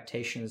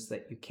expectations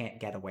that you can't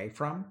get away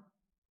from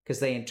because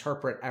they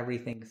interpret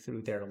everything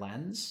through their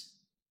lens,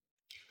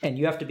 and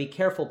you have to be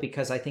careful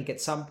because I think at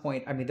some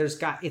point, I mean,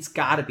 it's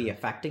got to be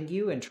affecting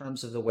you in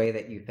terms of the way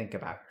that you think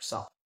about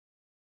yourself.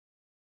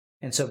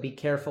 And so be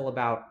careful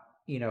about,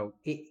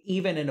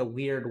 even in a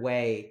weird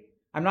way.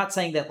 I'm not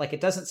saying that, like, it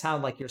doesn't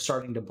sound like you're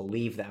starting to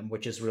believe them,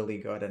 which is really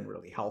good and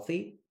really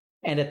healthy.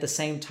 And at the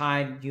same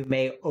time, you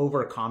may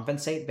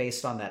overcompensate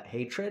based on that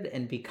hatred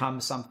and become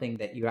something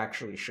that you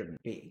actually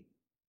shouldn't be,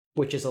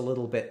 which is a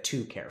little bit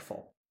too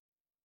careful.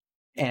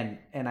 And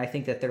I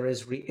think that there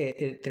is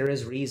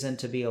reason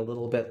to be a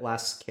little bit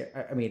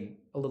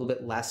a little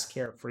bit less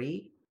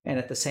carefree. And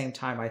at the same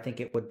time, I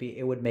think it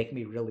would make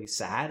me really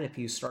sad if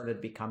you started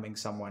becoming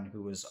someone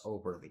who was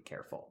overly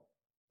careful.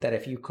 That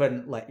if you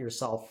couldn't let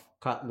yourself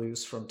cut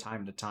loose from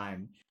time to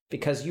time,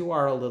 because you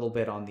are a little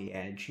bit on the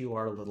edge, you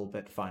are a little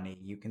bit funny,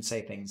 you can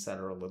say things that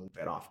are a little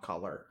bit off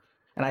color.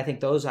 And I think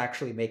those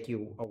actually make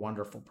you a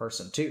wonderful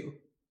person too.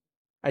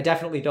 I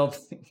definitely don't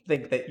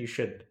think that you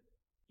should,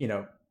 you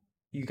know,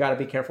 you got to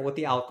be careful with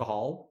the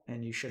alcohol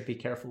and you should be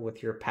careful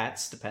with your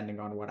pets depending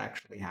on what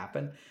actually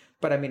happened.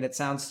 But I mean, it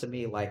sounds to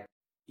me like,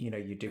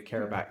 you do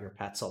care about your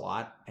pets a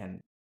lot. And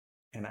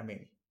I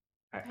mean,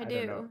 I I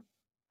don't know. do.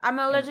 I'm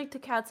And allergic to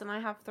cats, and I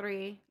have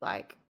three.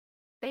 Like,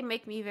 they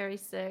make me very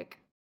sick.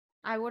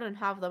 I wouldn't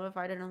have them if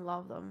I didn't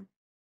love them.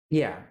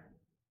 yeah.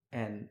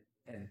 And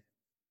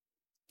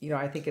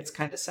I think it's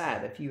kind of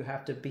sad if you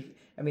have to be,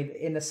 I mean,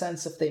 in a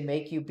sense, if they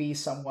make you be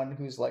someone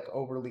who's like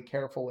overly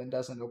careful and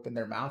doesn't open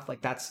their mouth,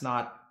 like that's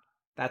not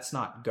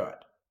good.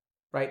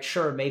 Right?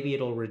 Sure, maybe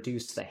it'll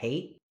reduce the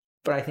hate,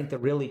 but I think the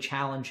really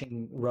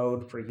challenging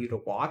road for you to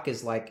walk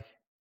is like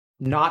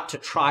not to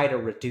try to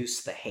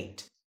reduce the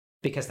hate,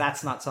 because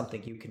that's not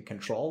something you can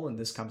control. And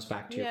this comes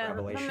back to your Yeah, that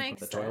revelation from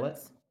makes the toilet,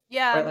 sense.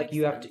 Yeah, right? it Like makes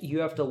sense. you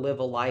have to live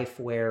a life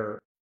where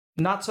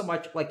not so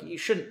much like you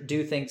shouldn't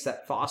do things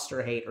that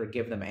foster hate or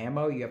give them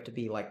ammo. You have to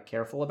be like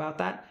careful about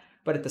that.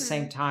 But at the Hmm.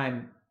 same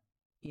time,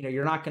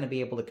 you're not going to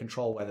be able to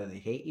control whether they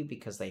hate you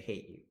because they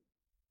hate you.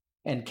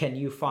 And can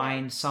you Yeah.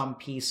 find some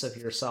piece of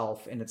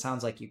yourself? And it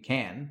sounds like you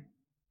can,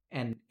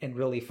 and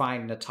really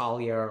find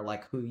Natalia or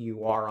like who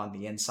you are on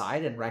the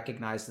inside and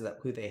recognize that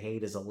who they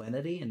hate is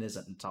Alinity and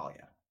isn't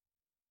Natalia.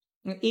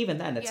 Even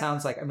then, it Yeah.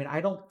 sounds like, I mean,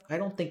 I don't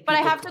think But I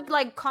people. have to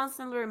like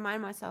constantly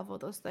remind myself of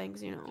those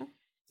things, you know?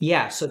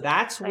 Yeah, so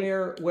that's Like,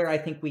 where I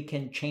think we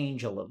can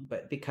change a little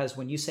bit, because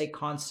when you say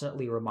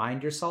constantly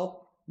remind yourself,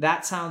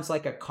 that sounds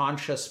like a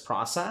conscious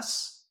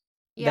process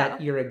yeah.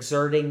 that you're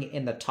exerting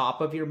in the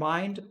top of your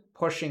mind,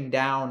 pushing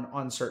down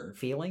on certain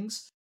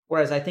feelings.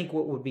 Whereas I think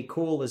what would be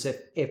cool is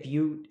if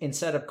you,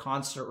 instead of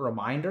constant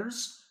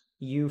reminders,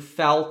 you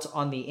felt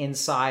on the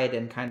inside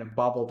and kind of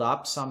bubbled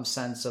up some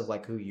sense of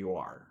like who you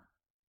are,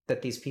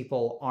 that these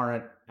people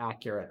aren't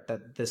accurate,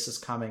 that this is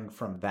coming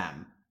from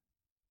them.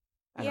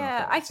 I don't know if Yeah,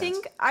 that makes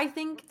sense. I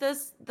think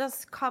this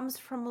comes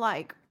from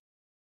like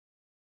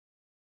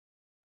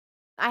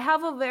I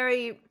have a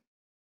very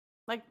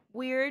like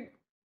weird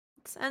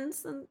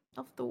sense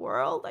of the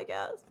world, I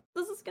guess.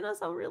 This is gonna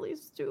sound really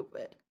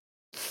stupid.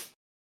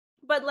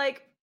 But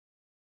like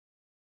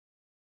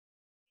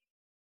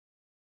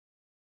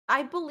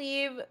I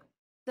believe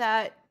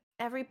that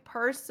every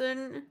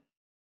person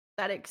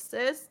that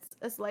exists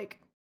is like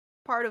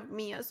part of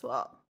me as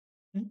well.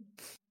 Mhm.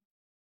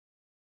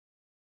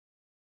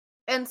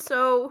 And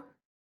so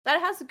that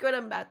has good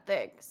and bad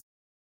things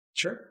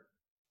Sure.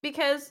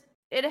 because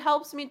it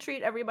helps me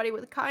treat everybody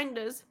with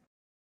kindness,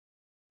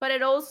 but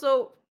it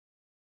also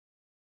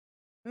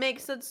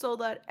makes it so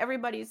that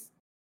everybody's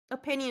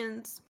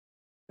opinions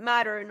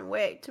matter in a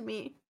way to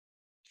me,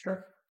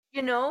 Sure.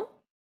 you know?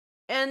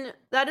 And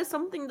that is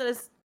something that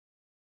is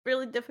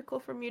really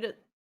difficult for me to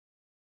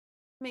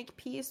make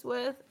peace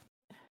with.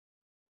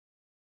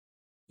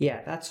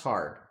 Yeah, that's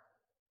hard.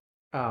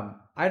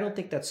 I don't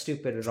think that's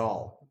stupid at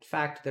all. In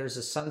fact, there's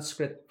a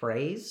Sanskrit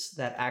phrase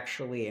that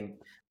actually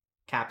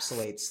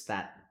encapsulates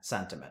that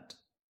sentiment,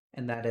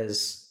 and that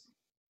is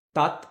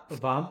tat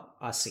vam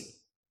asi.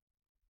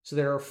 So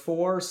there are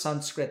four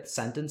Sanskrit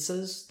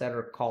sentences that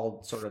are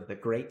called sort of the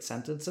great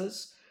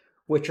sentences,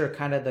 which are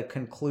kind of the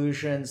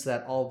conclusions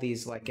that all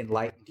these like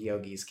enlightened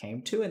yogis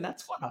came to, and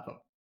that's one of them.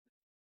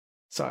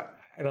 So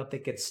I don't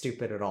think it's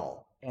stupid at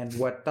all. And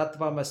what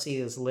Tattvamasi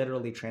is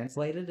literally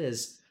translated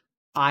is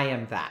I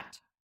am that,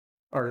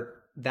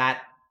 or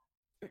that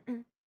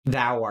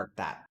thou art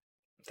that.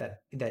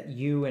 That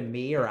you and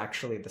me are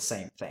actually the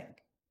same thing.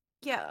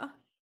 Yeah.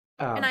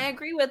 And I Um,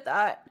 agree with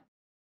that.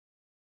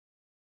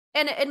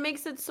 And it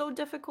makes it so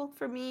difficult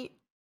for me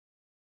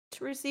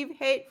to receive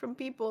hate from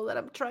people that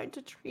I'm trying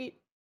to treat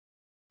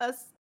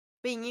as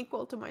being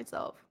equal to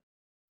myself.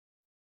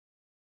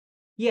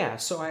 yeah,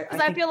 so I Because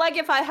I think feel like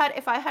if I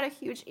had a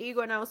huge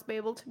ego and I was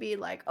able to be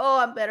like, oh,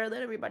 I'm better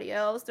than everybody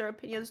else, their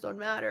opinions don't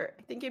matter.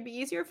 I think it'd be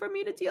easier for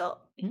me to deal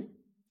Mhm.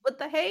 with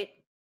the hate.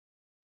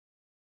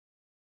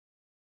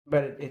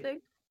 But I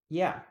think.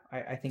 yeah,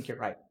 I think you're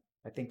right.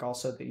 I think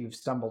also that you've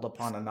stumbled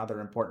upon another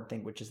important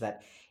thing, which is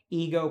that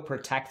ego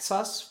protects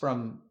us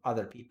from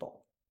other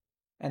people.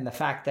 And the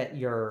fact that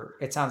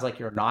it sounds like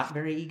you're not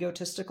very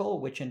egotistical,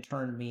 which in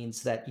turn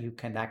means that you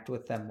connect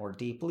with them more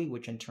deeply,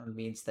 which in turn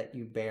means that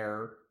you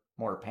bear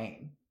more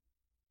pain,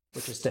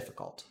 which is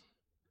difficult.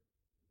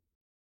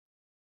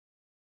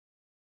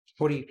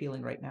 What are you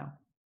feeling right now?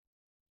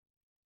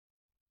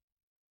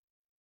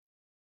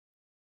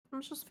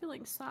 I'm just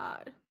feeling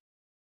sad.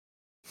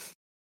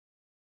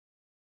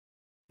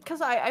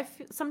 Because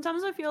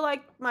sometimes I feel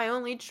like my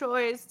only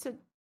choice to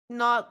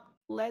not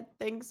let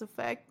things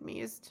affect me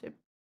is to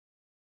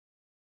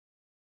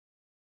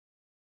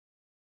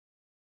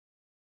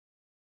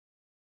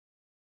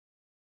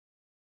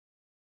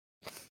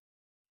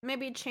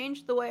maybe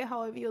change the way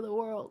how I view the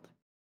world.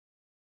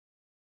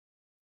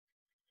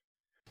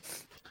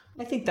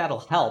 I think that'll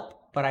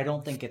help, but I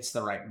don't think it's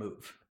the right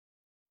move,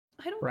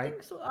 I don't right?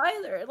 think so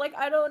either. Like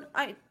I don't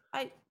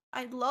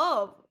I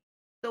love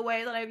the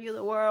way that I view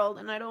the world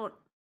and I don't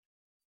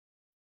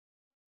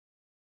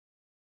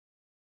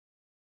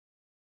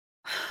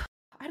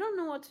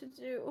know what to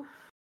do.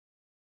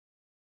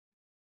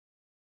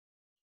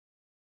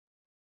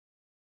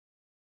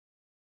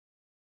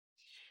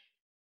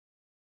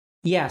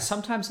 Yeah,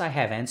 sometimes I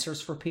have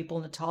answers for people,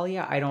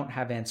 Natalia. I don't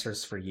have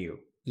answers for you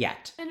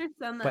yet. I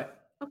understand that. but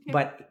Okay.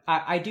 but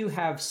I do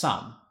have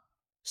some.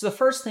 So the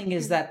first thing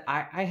is Mhm. that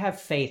I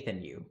have faith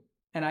in you,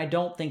 and I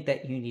don't think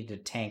that you need to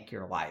tank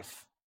your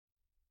life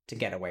to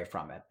get away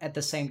from it. At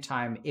the same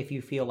time, if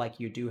you feel like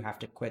you do have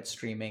to quit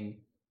streaming,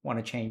 want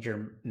to change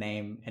your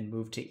name and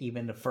move to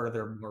even a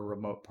further, more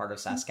remote part of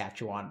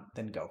Saskatchewan,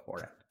 then go for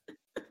it.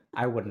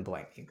 I wouldn't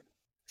blame you.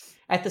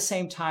 At the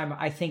same time,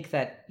 I think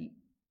that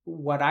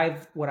what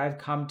I've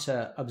come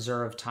to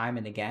observe time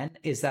and again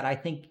is that I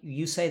think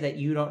you say that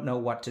you don't know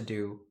what to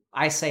do.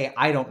 I say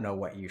I don't know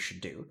what you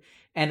should do.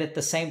 And at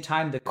the same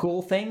time, the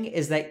cool thing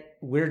is that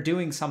we're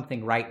doing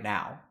something right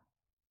now.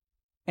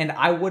 And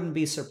I wouldn't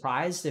be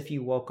surprised if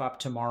you woke up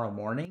tomorrow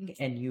morning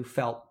and you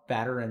felt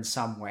better in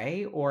some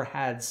way or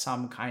had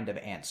some kind of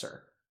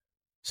answer.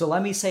 So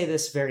let me say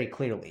this very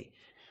clearly.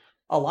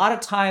 A lot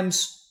of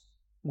times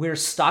we're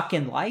stuck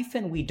in life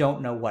and we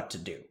don't know what to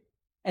do.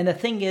 And the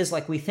thing is,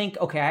 like, we think,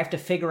 okay, I have to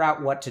figure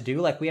out what to do.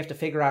 Like, we have to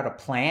figure out a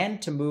plan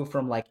to move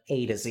from like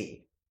A to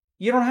Z.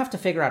 You don't have to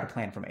figure out a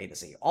plan from A to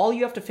Z. All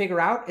you have to figure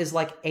out is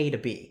like A to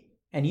B.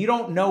 And you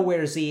don't know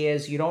where Z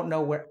is, you don't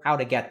know how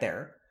to get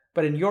there.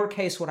 But in your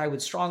case, what I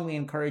would strongly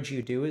encourage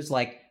you to do is,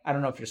 like, I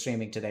don't know if you're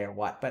streaming today or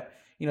what, but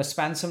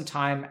spend some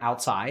time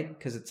outside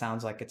because it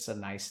sounds like it's a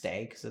nice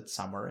day because it's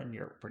summer and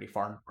you're pretty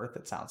far north,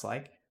 it sounds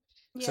like.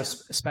 So Yeah.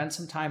 spend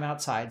some time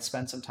outside,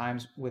 spend some time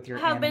with I your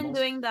have been animals.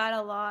 doing that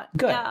a lot.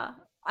 Good. Yeah.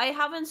 I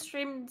haven't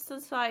streamed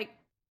since like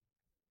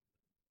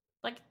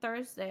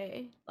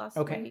Thursday last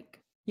Okay. week.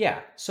 Yeah.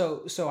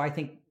 So I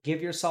think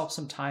give yourself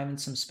some time and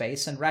some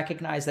space and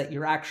recognize that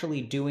you're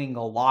actually doing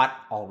a lot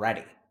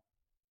already.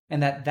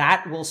 And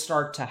that will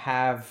start to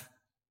have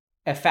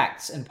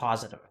effects and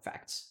positive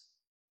effects.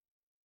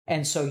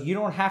 And so we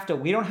don't have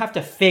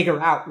to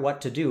figure out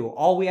what to do.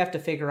 All we have to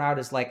figure out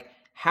is like,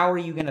 what are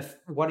you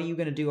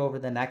going to do over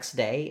the next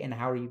day and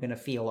how are you going to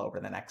feel over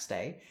the next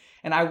day?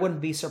 And I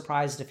wouldn't be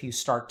surprised if you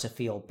start to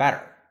feel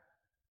better.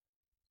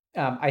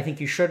 I think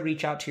you should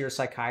reach out to your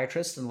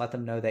psychiatrist and let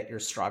them know that you're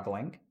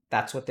struggling.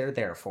 That's what they're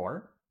there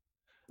for.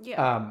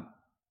 Yeah. Um,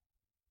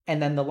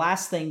 and then the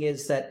last thing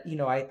is that,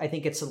 I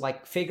think it's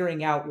like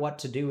figuring out what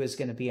to do is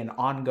going to be an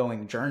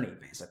ongoing journey,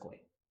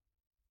 basically.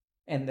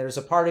 And there's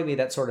a part of me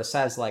that sort of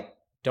says, like,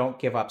 don't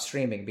give up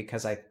streaming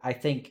because I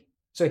think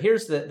so.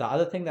 Here's the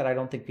other thing that I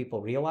don't think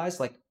people realize,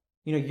 like,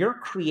 you're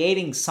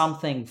creating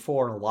something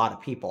for a lot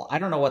of people. I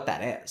don't know what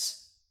that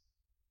is.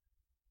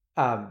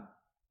 Um,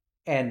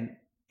 and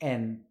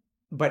and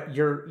but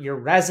you're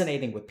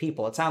resonating with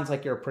people. It sounds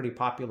like you're a pretty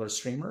popular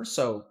streamer,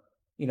 so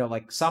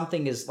like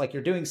something is like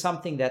you're doing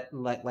something that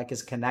like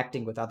is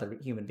connecting with other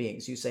human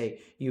beings. You say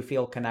you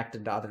feel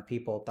connected to other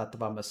people,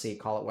 tatvamasi,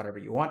 call it whatever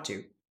you want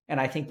to. And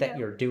I think that Yeah.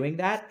 you're doing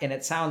that, and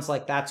it sounds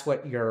like that's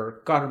what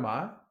your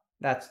karma,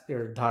 that's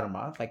your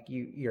dharma, like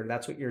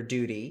that's what your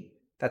duty,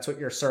 that's what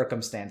your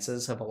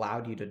circumstances have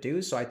allowed you to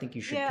do. So I think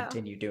you should Yeah.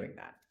 continue doing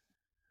that.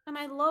 And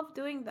I love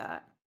doing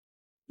that.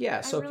 Yeah,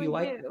 I so if you really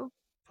like do.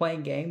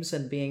 playing games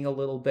and being a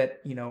little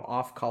bit,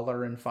 off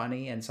color and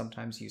funny, and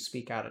sometimes you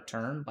speak out of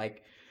turn,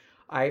 like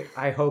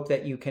I hope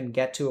that you can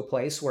get to a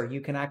place where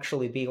you can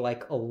actually be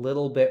like a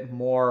little bit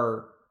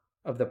more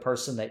of the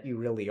person that you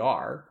really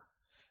are.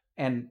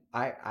 And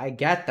I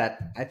get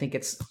that. I think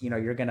it's,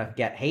 you're going to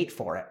get hate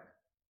for it.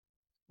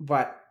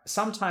 But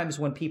sometimes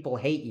when people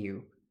hate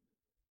you,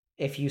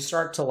 if you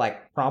start to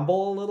like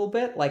crumble a little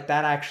bit, like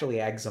that actually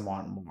eggs them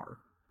on more.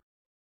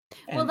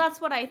 Well, And that's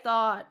what I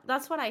thought.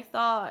 That's what I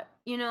thought,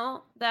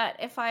 that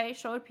if I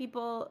showed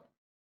people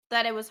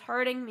that it was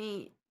hurting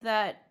me,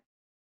 that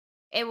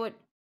it would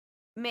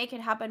make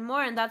it happen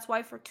more. And that's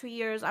why for 2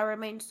 years I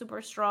remained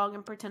super strong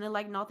and pretended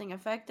like nothing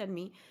affected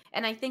me.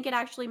 And I think it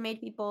actually made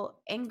people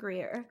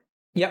angrier.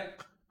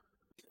 yep.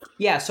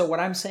 Yeah, so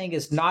what I'm saying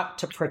is not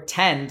to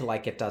pretend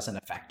like it doesn't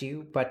affect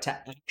you, but to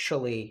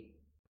actually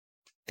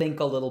think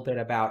a little bit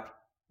about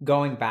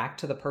going back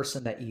to the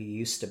person that you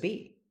used to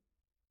be,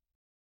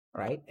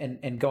 right?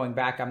 And going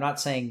back, I'm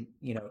not saying,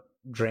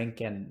 drink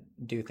and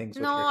do things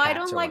with No, your I cats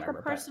don't or like the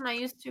whatever, but person I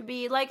used to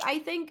be. Like I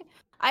think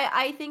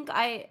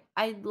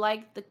I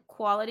like the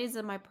qualities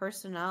of my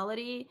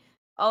personality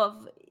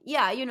of,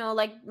 yeah,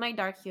 like my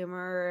dark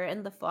humor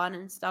and the fun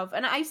and stuff.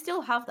 And I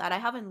still have that. I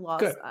haven't good.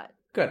 lost that.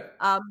 Good.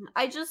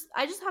 I just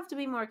have to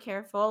be more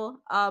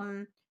careful.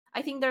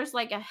 I think there's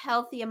like a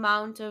healthy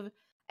amount of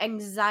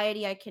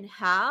anxiety I can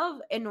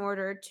have in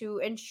order to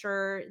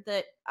ensure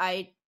that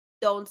I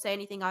don't say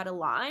anything out of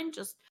line,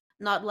 just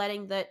not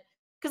letting that,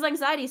 because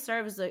anxiety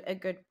serves a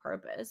good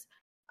purpose.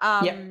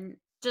 Yep.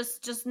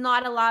 Just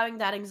not allowing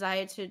that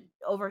anxiety to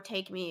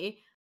overtake me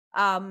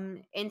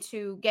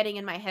into getting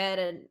in my head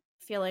and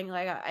feeling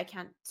like I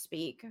can't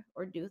speak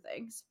or do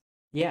things.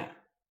 Yeah.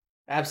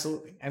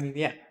 Absolutely. I mean,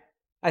 yeah.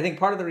 I think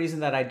part of the reason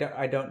that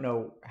I don't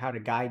know how to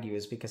guide you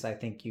is because I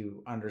think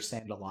you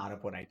understand a lot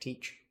of what I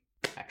teach,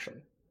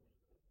 actually.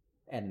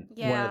 And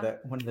Yeah,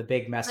 one of the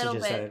big a little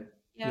messages bit.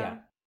 yeah. Yeah.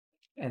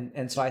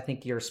 And so I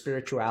think your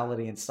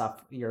spirituality and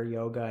stuff, your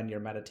yoga and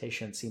your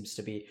meditation seems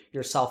to be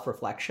your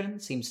self-reflection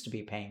seems to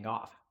be paying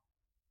off.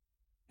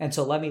 And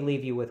so let me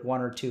leave you with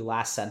one or two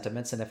last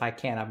sentiments, and if I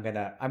can, I'm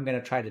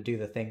gonna try to do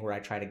the thing where I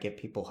try to give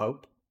people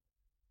hope.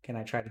 Can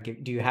I try to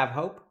give? Do you have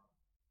hope?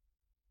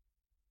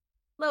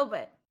 A little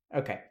bit.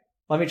 Okay.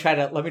 Let me try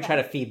to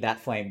Yeah. feed that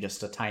flame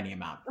just a tiny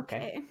amount.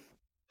 Okay.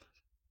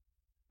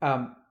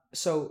 Okay.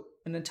 So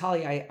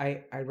Natalia,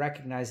 I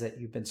recognize that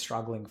you've been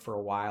struggling for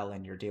a while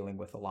and you're dealing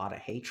with a lot of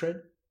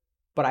hatred,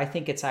 but I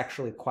think it's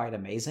actually quite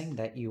amazing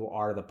that you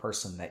are the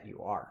person that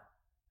you are.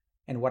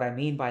 And what I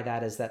mean by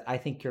that is that I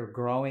think you're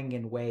growing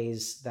in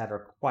ways that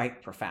are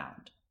quite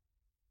profound.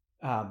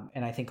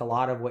 And I think a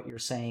lot of what you're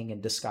saying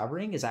and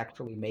discovering is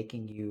actually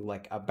making you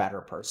like a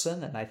better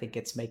person. And I think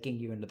it's making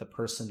you into the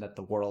person that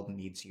the world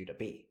needs you to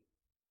be.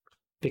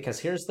 Because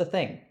here's the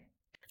thing,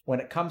 when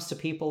it comes to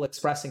people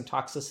expressing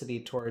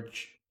toxicity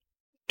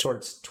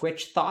towards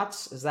Twitch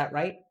thoughts, is that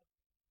right?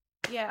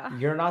 Yeah.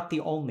 You're not the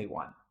only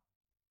one,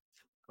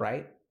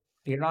 right?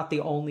 You're not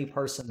the only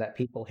person that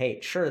people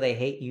hate. Sure, they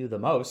hate you the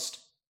most,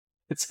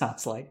 it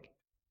sounds like,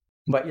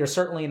 but you're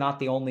certainly not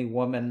the only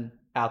woman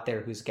out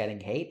there who's getting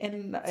hate.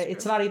 And That's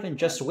it's true. not even Yeah.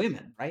 just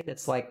women, right?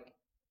 It's like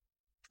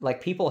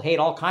people hate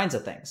all kinds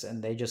of things,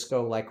 and they just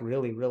go like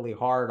really, really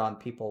hard on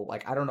people.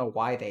 Like, I don't know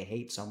why they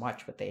hate so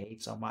much, but they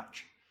hate so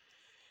much.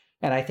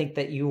 And I think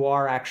that you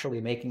are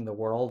actually making the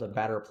world a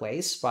better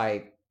place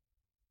by,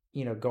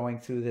 going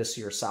through this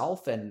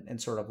yourself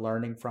and sort of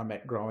learning from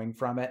it, growing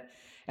from it.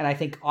 And I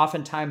think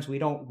oftentimes we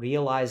don't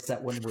realize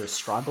that when we're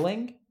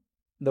struggling,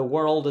 the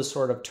world is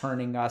sort of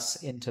turning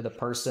us into the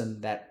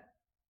person that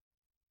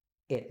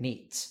it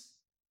needs.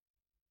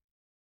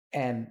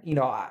 And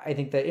I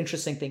think the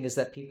interesting thing is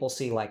that people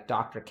see like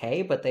Dr.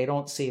 K, but they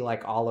don't see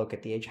like Alok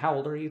at the age. How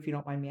old are you, if you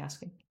don't mind me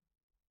asking?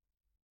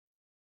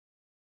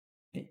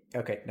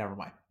 Okay, never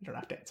mind. You don't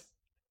have to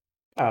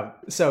answer.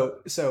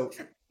 So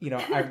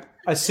I'm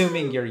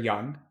assuming you're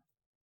young,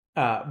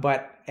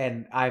 but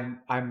and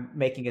I'm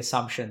making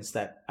assumptions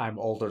that I'm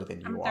older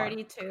than I'm you are.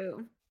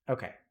 32.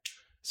 Okay,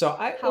 so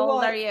How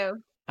old are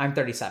you? I'm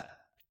 37.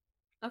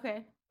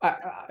 Okay.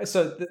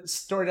 So the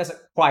story doesn't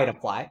quite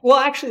apply. Well,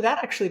 actually,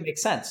 that actually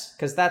makes sense,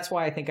 because that's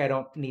why I think I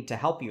don't need to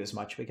help you as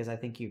much, because I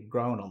think you've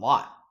grown a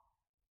lot.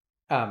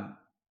 Um,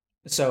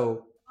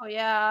 so Oh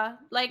yeah.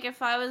 Like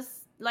if I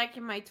was like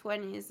in my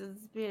 20s,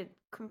 it'd be a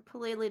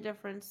completely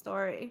different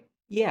story.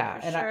 yeah,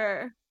 For and I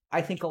sure.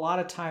 I think a lot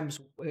of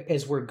times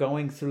as we're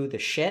going through the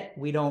shit,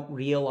 we don't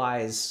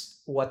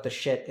realize what the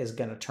shit is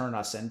going to turn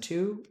us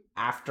into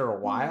after a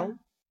while. Mhm.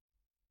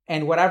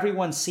 And what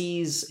everyone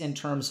sees in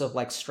terms of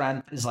like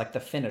strength is like the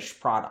finished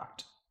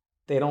product.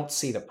 They don't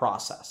see the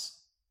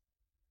process.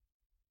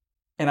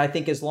 And I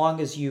think as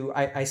long as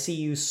I see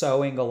you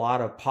sowing a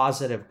lot of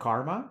positive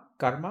karma.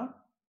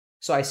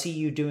 So I see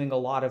you doing a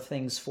lot of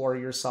things for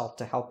yourself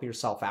to help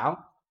yourself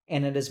out.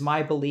 And it is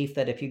my belief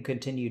that if you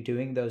continue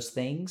doing those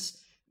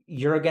things,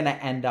 you're going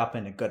to end up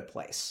in a good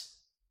place.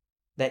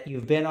 That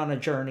you've been on a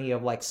journey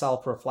of like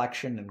self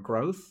reflection and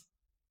growth,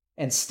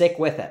 and stick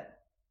with it.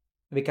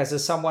 Because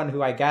as someone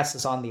who I guess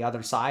is on the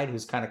other side,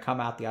 who's kind of come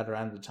out the other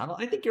end of the tunnel,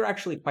 I think you're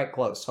actually quite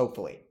close,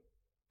 hopefully.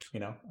 I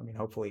mean,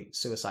 hopefully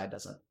suicide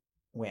doesn't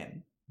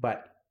win.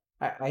 But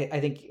I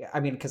think, I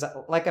mean, because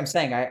like I'm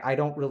saying, I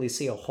don't really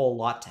see a whole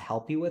lot to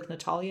help you with,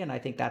 Natalia. And I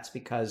think that's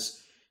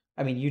because,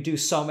 I mean, you do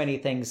so many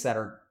things that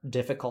are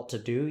difficult to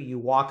do. You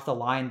walk the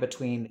line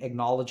between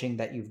acknowledging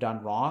that you've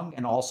done wrong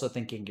and also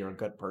thinking you're a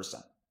good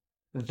person.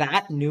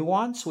 That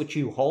nuance which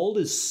you hold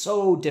is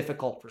so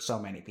difficult for so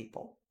many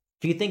people.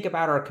 If you think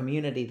about our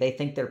community, they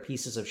think they're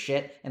pieces of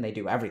shit and they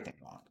do everything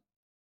wrong,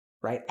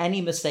 right?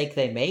 Any mistake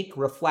they make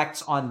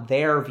reflects on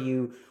their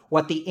view.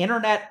 What the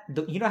internet,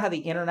 you know how the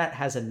internet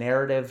has a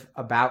narrative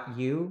about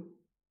you?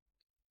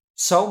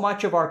 So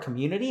much of our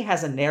community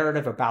has a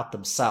narrative about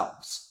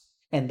themselves,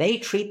 and they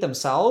treat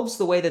themselves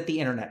the way that the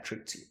internet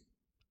treats you.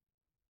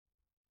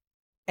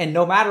 And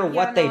no matter Yeah,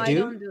 what no, they I do,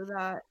 don't do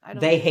that. I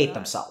don't they do hate that.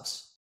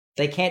 themselves.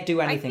 They can't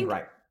do I anything think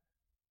right.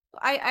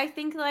 I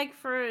think like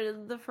for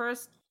the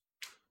first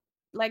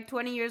like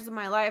 20 years of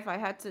my life I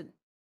had to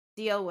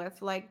deal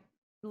with like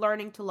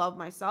learning to love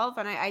myself,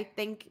 and I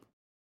think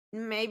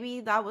maybe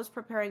that was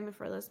preparing me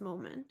for this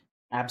moment.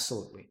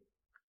 Absolutely.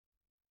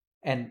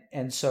 And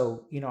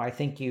so I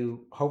think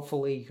you,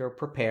 hopefully you're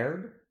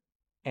prepared,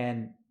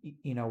 and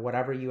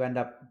whatever you end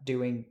up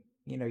doing,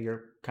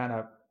 you're kind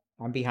of,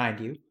 I'm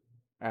behind you.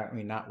 I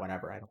mean, not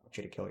whatever, I don't want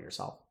you to kill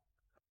yourself.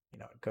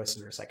 Go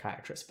see your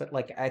psychiatrist. But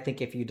like, I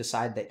think if you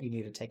decide that you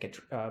need to take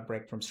a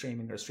break from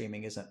streaming, or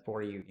streaming isn't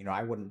for you,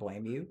 I wouldn't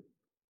blame you.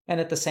 And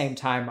at the same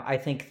time, I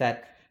think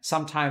that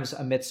sometimes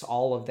amidst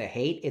all of the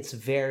hate, it's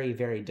very,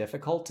 very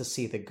difficult to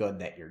see the good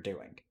that you're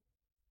doing.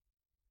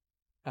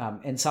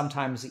 And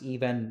sometimes,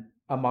 even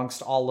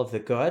amongst all of the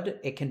good,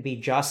 it can be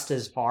just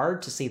as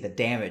hard to see the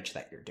damage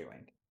that you're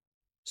doing.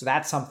 So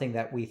that's something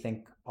that we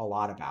think a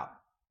lot about.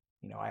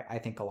 I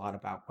think a lot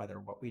about whether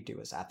what we do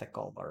is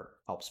ethical or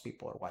helps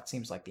people or what.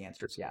 Seems like the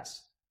answer is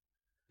yes.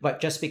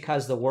 But just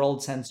because the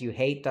world sends you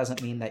hate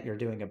doesn't mean that you're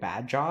doing a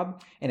bad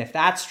job. And if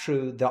that's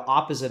true, the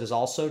opposite is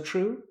also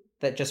true,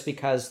 that just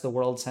because the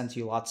world sends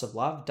you lots of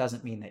love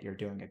doesn't mean that you're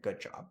doing a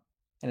good job.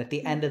 And at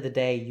the end Mhm. of the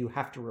day, you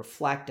have to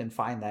reflect and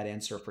find that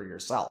answer for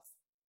yourself.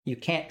 You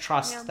can't Yeah.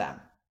 trust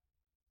them,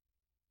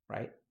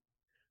 right?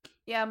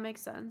 Yeah,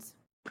 makes sense.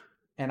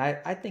 And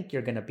I think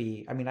you're going to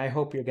be, I mean, I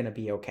hope you're going to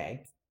be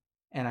okay.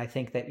 And I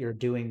think that you're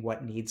doing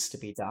what needs to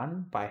be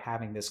done by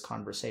having this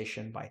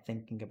conversation, by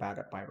thinking about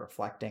it, by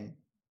reflecting.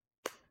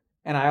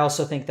 And I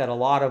also think that a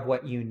lot of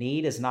what you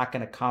need is not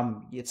going to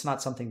come, it's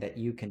not something that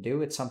you can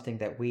do. It's something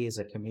that we as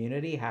a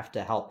community have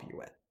to help you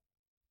with,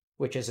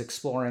 which is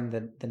exploring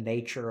the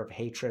nature of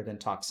hatred and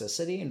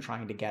toxicity and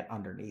trying to get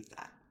underneath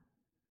that.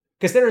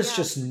 Because there is Yeah,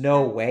 just for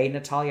no sure. way,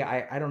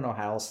 Natalia, I don't know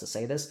how else to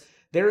say this.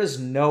 There is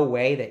no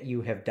way that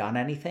you have done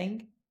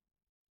anything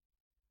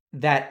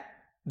that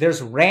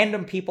there's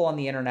random people on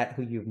the internet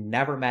who you've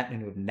never met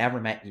and who've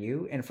never met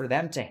you, and for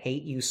them to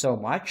hate you so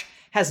much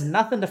has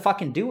nothing to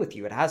fucking do with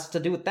you. It has to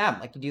do with them.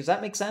 Like, does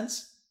that make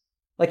sense?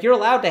 Like, you're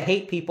allowed to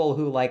hate people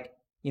who, like,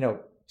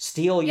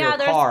 steal your Yeah,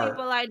 there's car.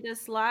 people I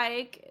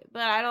dislike,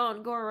 but I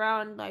don't go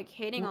around like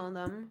hating on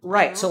them, you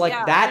Right. So know? like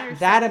Yeah, I that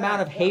understand amount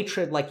that. of Yeah.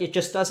 hatred, like it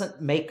just doesn't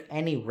make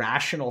any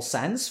rational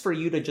sense for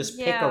you to just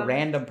pick a Yeah.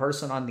 random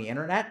person on the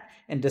internet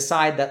and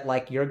decide that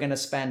like you're going to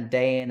spend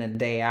day in and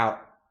day out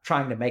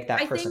trying to make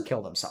that I person think kill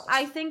I themselves.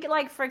 think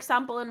like for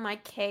example in my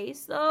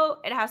case though,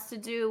 it has to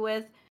do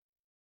with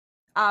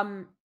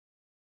um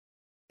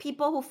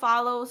people who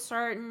follow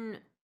certain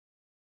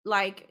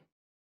like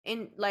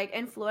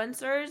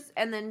influencers,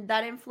 and then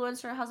that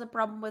influencer has a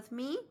problem with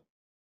me,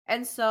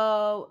 and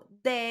so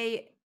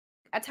they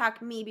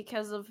attack me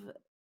because of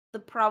the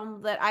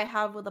problem that I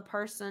have with the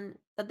person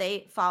that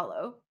they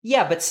follow.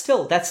 Yeah, but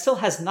still, that still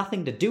has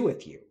nothing to do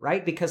with you,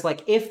 right? Because,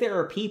 like, if there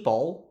are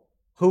people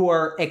who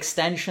are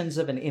extensions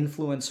of an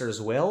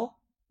influencer's will,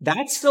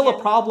 that's still Yeah.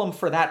 a problem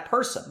for that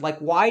person. Like,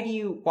 why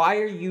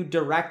are you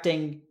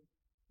directing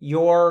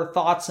your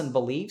thoughts and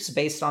beliefs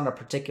based on a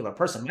particular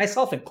person,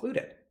 myself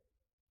included,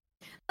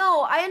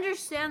 No, I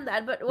understand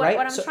that, but what right?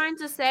 I'm So, trying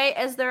to say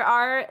is there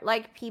are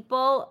like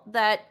people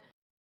that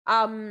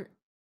um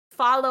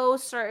follow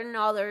certain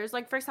others.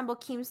 Like for example,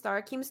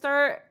 Keemstar.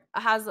 Keemstar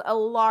has a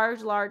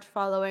large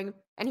following,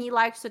 and he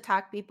likes to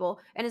attack people,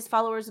 and his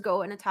followers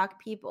go and attack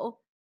people.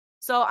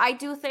 So I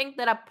do think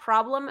that a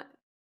problem,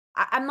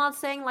 I'm not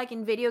saying like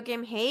in video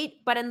game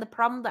hate, but in the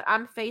problem that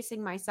I'm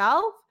facing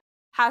myself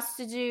has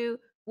to do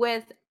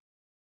with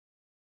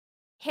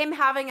him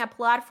having a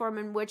platform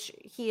in which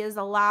he is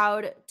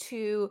allowed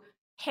to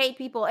hate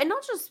people, and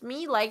not just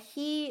me. Like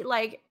he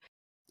like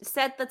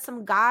said that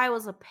some guy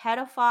was a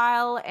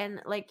pedophile, and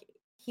like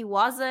he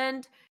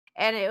wasn't,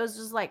 and it was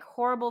just like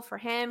horrible for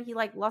him. He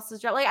like lost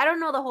his job. Like I don't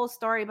know the whole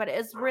story, but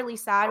it's really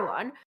sad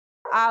one.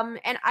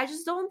 And I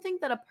just don't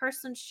think that a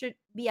person should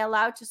be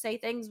allowed to say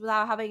things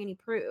without having any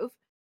proof,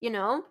 you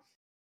know?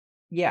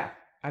 yeah,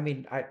 I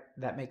mean,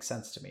 that makes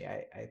sense to me.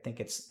 I think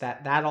it's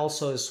that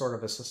also is sort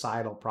of a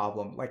societal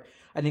problem. Like,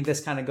 I think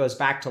this kind of goes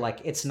back to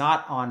like it's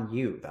not on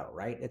you though,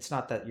 right? It's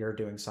not that you're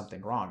doing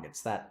something wrong.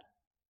 It's that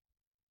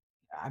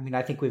I mean,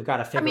 I think we've got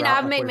to I figure mean, out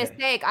I've like made where to.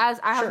 mistake as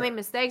I have Sure. made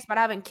mistakes, but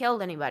I haven't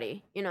killed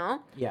anybody, you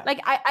know? Yeah.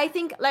 I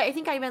think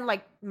I even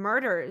like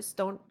murders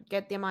don't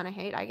get the amount of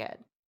hate I get.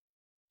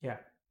 Yeah.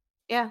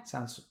 Yeah.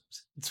 Sounds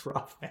it's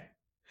rough, man.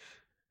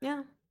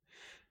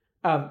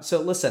 Yeah.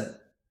 So listen,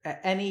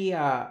 any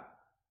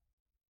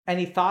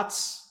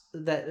thoughts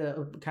that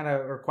kind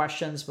of or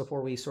questions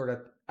before we sort of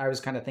I was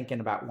kind of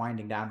thinking about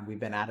winding down. We've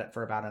been at it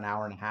for about an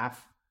hour and a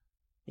half,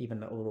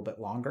 even a little bit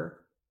longer.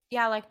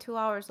 Yeah, like 2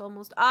 hours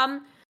almost.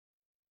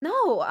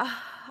 No,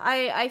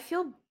 I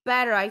feel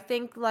better. I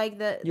think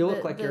like You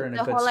look like you're in a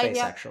the good whole space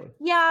idea. actually.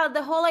 Yeah,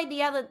 the whole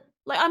idea that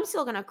like I'm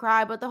still gonna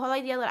cry, but the whole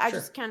idea that I Sure.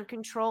 just can't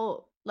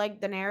control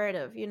like the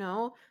narrative, you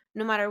know,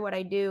 no matter what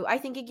I do. I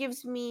think it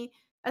gives me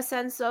a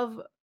sense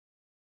of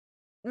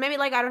maybe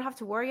like I don't have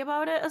to worry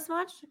about it as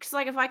much, because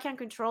like if I can't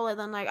control it,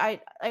 then I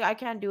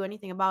can't do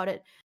anything about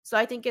it. So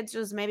I think it's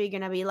just maybe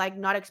gonna be like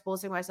not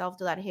exposing myself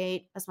to that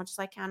hate as much as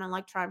I can, and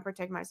like try and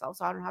protect myself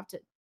so I don't have to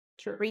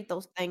Sure. read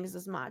those things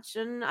as much.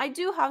 And I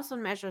do have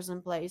some measures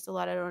in place so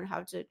that I don't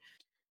have to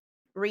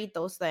read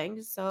those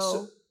things. So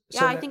So yeah,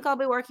 so I think I'll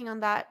be working on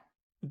that.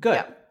 good.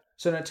 Yep.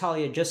 So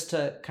Natalia, just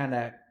to kind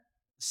of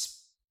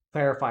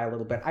clarify a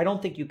little bit, I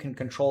don't think you can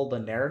control the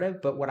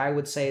narrative, but what I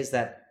would say is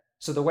that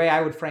so the way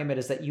I would frame it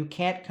is that you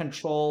can't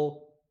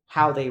control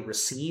how they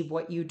receive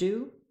what you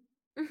do,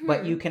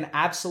 but you Mhm. can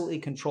absolutely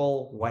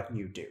control what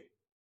you do,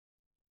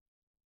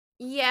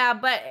 Yeah,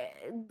 but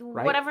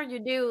right? whatever you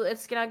do,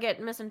 it's gonna get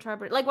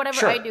misinterpreted. Like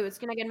whatever I Sure. do, it's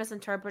gonna get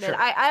misinterpreted. Sure.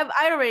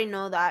 I already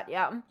know that.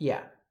 Yeah.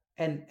 Yeah.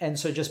 And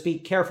so just be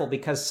careful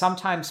because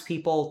sometimes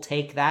people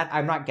take that,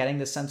 I'm not getting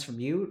the sense from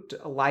you,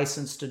 a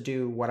license to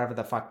do whatever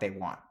the fuck they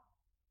want,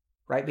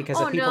 right? Because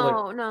Oh if people are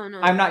no, no,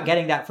 no, I'm not no.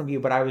 getting that from you,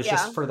 but I was Yeah.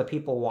 just for the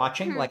people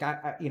watching, Mhm. like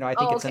I think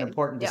Oh, it's an okay.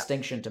 important Yeah.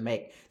 distinction to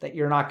make that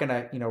you're not going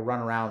to, run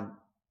around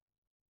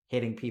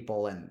hitting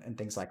people and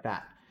things like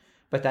that.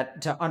 But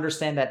that to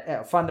understand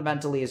that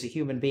fundamentally as a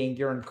human being,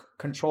 you're in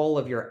control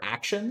of your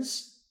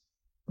actions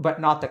but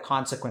not the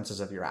consequences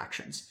of your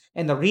actions.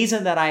 And the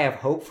reason that I have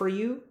hope for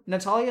you,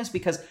 Natalia, is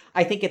because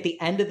I think at the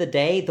end of the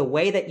day, the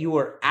way that you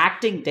are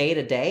acting day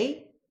to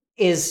day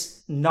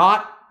is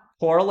not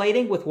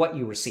correlating with what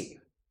you receive.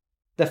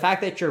 The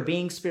fact that you're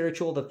being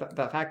spiritual,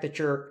 the fact that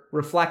you're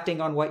reflecting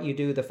on what you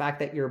do, the fact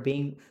that you're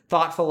being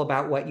thoughtful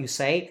about what you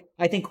say,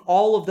 I think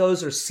all of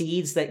those are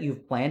seeds that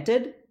you've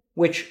planted,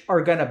 which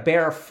are going to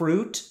bear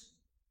fruit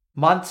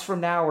months from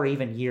now or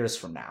even years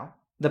from now.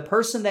 The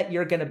person that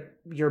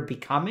you're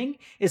becoming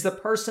is the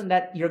person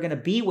that you're going to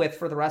be with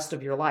for the rest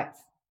of your life.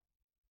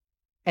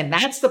 And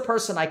that's the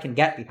person I can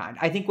get behind.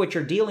 I think what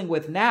you're dealing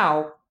with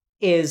now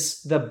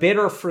is the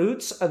bitter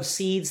fruits of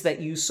seeds that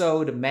you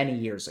sowed many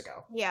years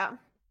ago. Yeah.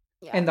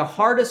 Yeah. And the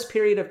hardest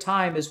period of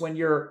time is when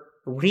you're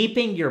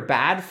reaping your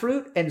bad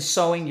fruit and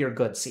sowing your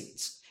good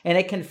seeds. And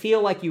it can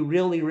feel like you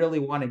really, really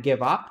want to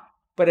give up.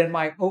 But in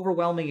my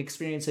overwhelming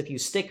experience, if you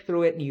stick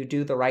through it and you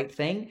do the right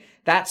thing,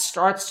 that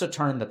starts to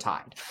turn the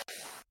tide.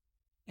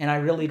 And I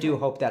really do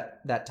hope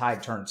that that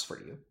tide turns for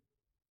you.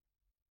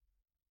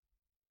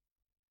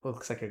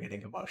 Looks like you're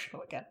getting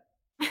emotional again.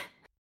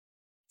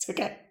 It's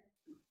okay.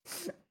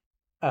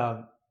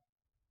 Um,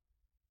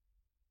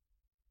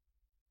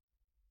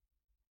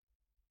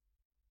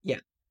 yeah.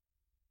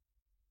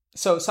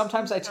 So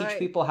sometimes I teach Sorry.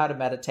 people how to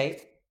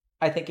meditate.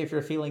 I think if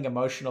you're feeling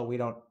emotional, we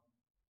don't.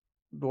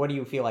 What do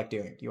you feel like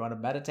doing? Do you want to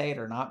meditate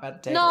or not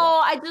meditate No, or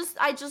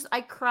what?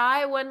 I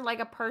cry when like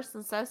a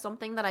person says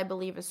something that I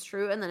believe is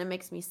true, and then it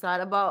makes me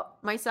sad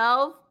about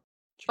myself.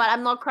 But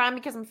I'm not crying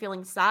because I'm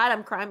feeling sad.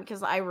 I'm crying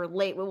because I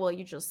relate with what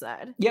you just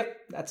said. Yep,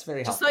 that's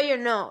very Just so healthy. you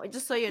know,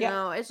 just so you Yep.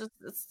 know, it's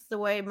the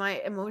way my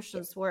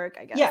emotions work,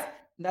 I Yeah,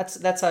 guess.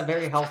 that's a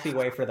very healthy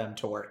way for them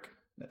to work,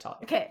 Natalia.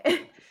 Okay.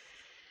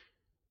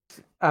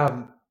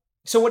 Um,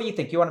 so what do you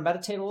think? You want to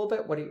meditate a little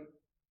bit? What do you?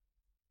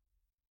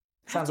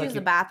 I have Sounds to like use the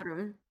you.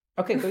 bathroom.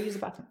 Okay, go use the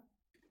bathroom.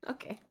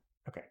 Okay.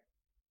 Okay.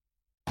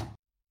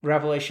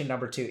 Revelation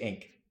number 2,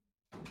 Inc.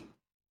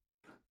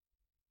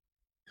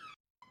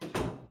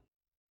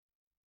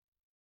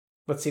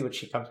 Let's see what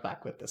she comes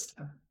back with this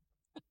time.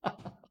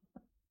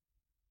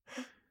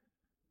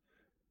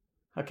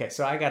 Okay,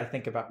 so I got to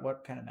think about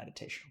what kind of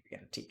meditation we're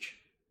going to teach.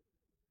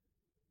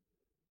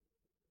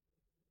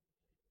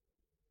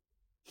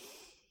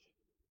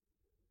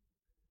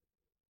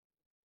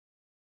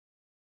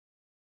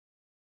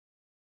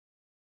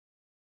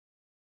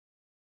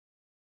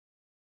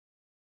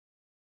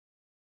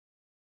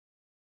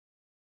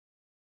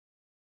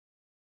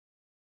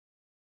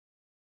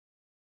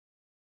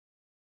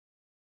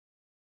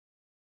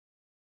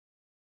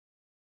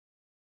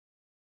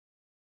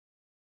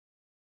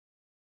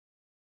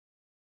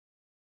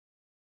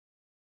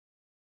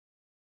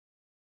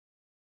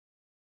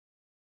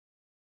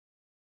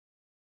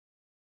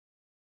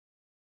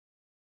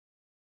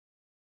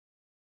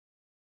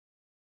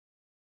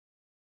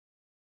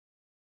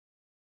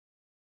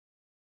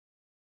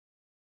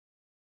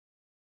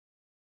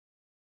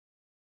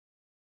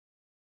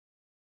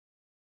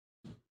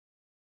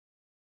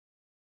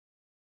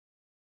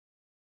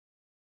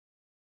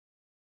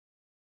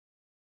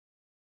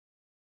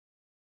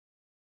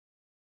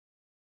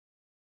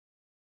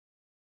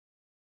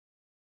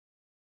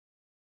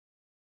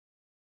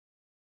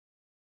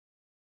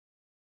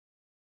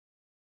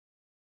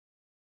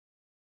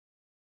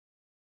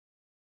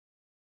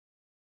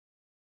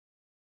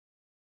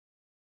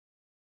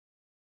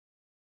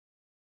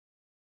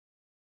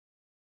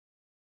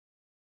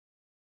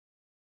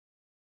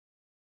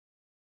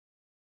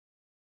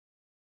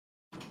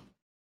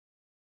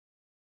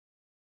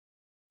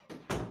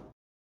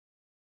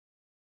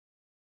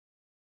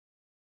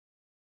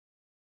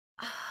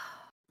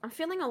 I'm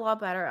feeling a lot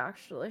better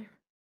actually.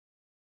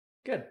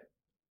 Good.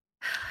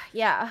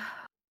 Yeah.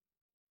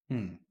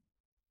 Hmm.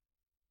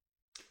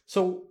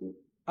 So,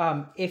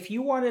 if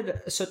you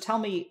wanted, so tell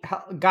me,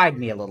 guide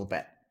me a little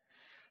bit.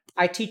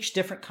 I teach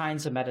different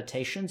kinds of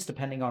meditations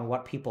depending on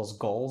what people's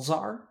goals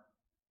are.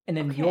 And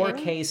in your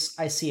Okay. case,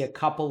 I see a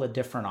couple of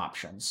different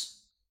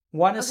options.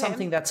 One is Okay.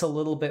 something that's a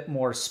little bit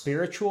more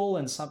spiritual,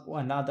 and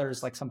another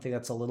is like something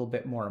that's a little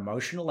bit more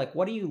emotional. Like,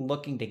 what are you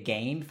looking to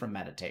gain from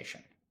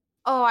meditation?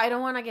 Oh, I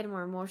don't want to get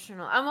more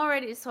emotional. I'm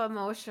already so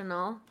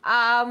emotional.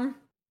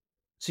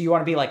 So you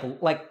want to be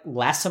like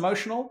less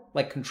emotional,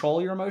 like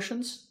control your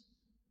emotions?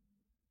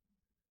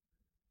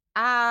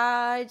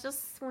 I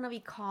just want to be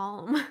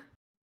calm.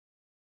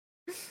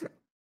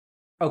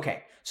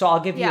 Okay, so I'll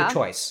give you a Yeah.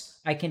 choice.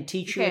 I can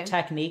teach you a Okay.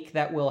 technique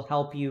that will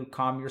help you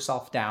calm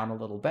yourself down a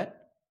little bit,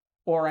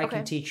 or I can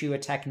Okay. teach you a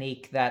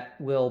technique that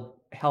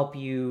will help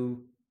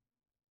you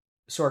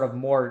sort of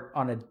more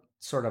on a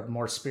sort of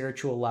more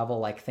spiritual level,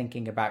 like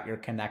thinking about your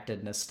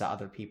connectedness to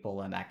other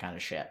people and that kind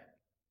of shit.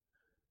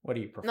 What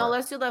do you No, prefer?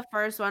 let's do the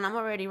first one. I'm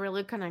already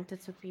really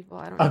connected to people.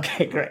 I don't need to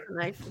Okay, be more great.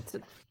 connected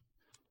to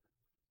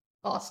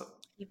Awesome.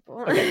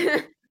 people.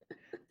 Okay,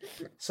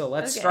 so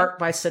let's Okay. start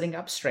by sitting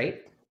up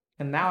straight.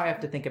 And now I have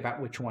to think about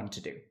which one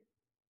to do.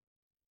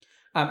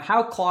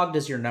 How clogged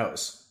is your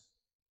nose?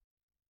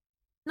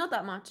 Not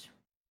that much.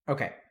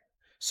 Okay,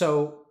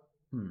 so,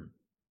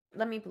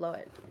 Let me blow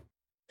it.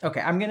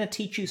 okay, I'm going to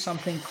teach you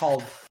something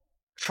called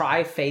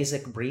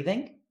triphasic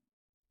breathing.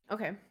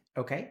 Okay.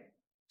 Okay,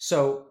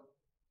 so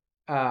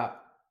uh,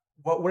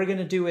 what we're going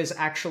to do is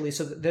actually,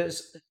 so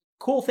there's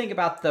cool thing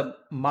about the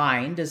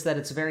mind is that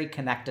it's very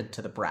connected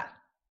to the breath.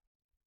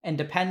 And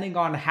depending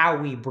on how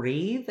we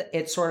breathe,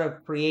 it sort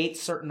of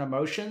creates certain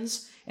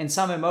emotions, and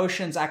some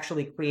emotions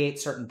actually create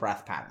certain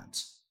breath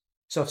patterns.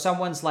 So if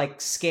someone's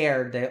like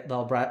scared,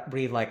 they'll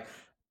breathe like,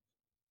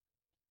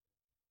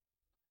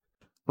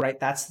 right?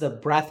 That's the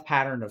breath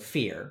pattern of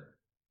fear.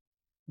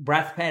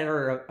 Breath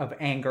pattern of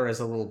anger is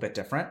a little bit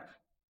different.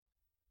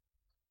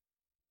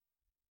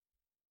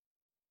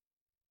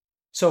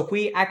 So if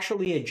we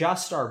actually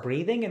adjust our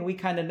breathing, and we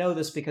kind of know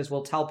this because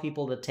we'll tell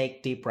people to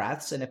take deep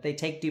breaths, and if they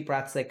take deep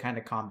breaths, they kind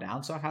of calm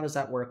down. So how does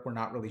that work? We're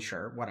not really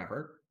sure,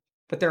 whatever.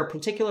 But there are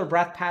particular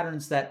breath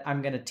patterns that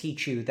I'm going to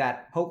teach you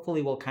that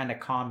hopefully will kind of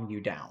calm you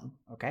down,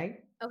 okay?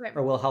 Okay.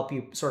 Or will help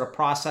you sort of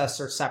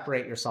process or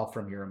separate yourself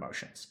from your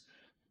emotions.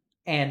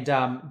 And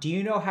do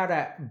you know how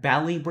to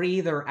belly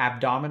breathe or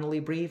abdominally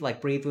breathe? Like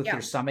breathe with your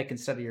Yeah. stomach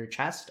instead of your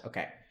chest?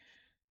 Okay.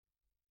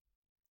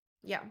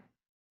 Yeah.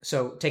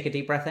 So take a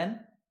deep breath in.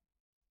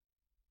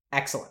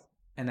 Excellent.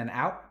 And then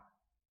out.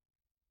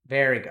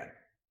 Very good.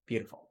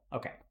 Beautiful.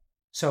 Okay.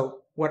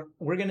 So what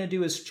we're going to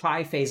do is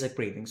triphasic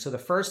breathing. So the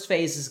first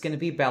phase is going to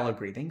be belly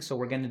breathing. So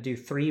we're going to do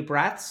 3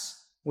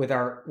 breaths with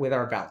our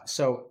belly.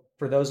 So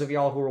for those of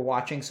y'all who are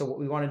watching, so what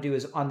we want to do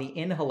is on the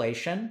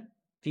inhalation,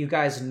 if you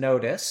guys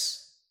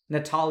notice,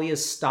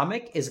 Natalia's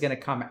stomach is going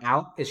to come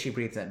out as she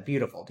breathes in.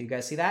 Beautiful. Do you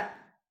guys see that?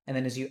 And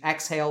then as you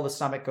exhale, the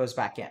stomach goes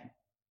back in.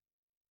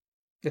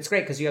 It's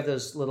great because you have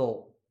those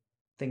little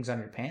things on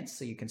your pants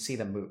so you can see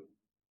them move.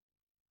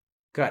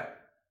 Good.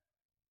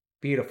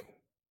 Beautiful.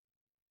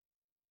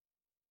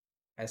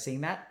 Guys seeing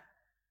that?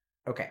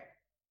 Okay.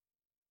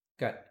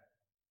 Good.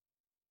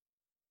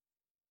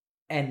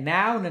 And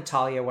now,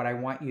 Natalia, what I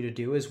want you to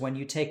do is when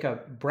you take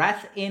a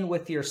breath in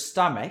with your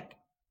stomach,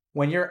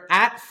 when you're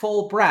at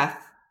full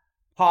breath,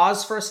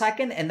 pause for a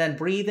second and then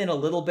breathe in a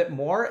little bit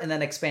more and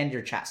then expand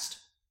your chest.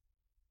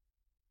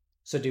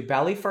 So do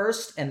belly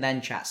first and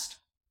then chest.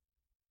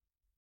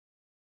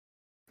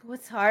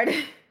 What's hard?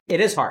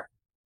 It is hard.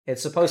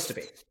 It's supposed to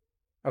be.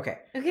 Okay.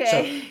 Okay.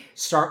 So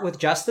start with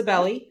just the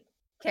belly,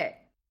 Okay.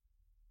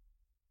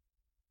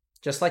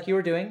 just like you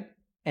were doing.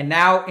 And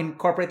now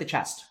incorporate the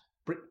chest.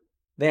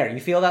 There,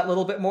 you feel that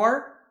little bit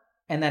more?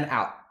 And then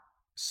out.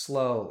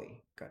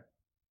 Slowly. Good.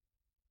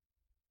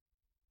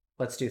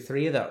 Let's do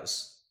 3 of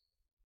those.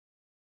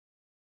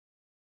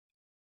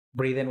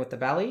 Breathe in with the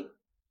belly.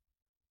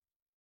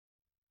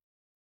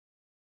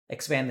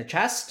 Expand the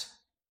chest.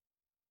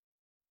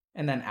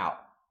 And then out.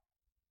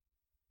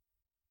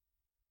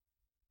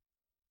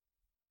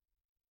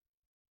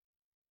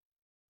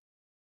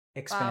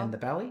 Expand Wow. the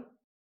belly.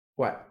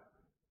 What?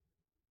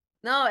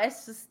 No,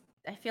 it's just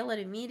I feel it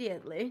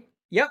immediately.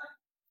 Yep.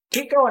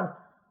 Keep going.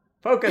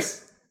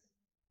 Focus.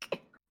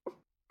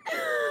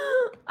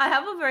 I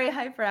have a very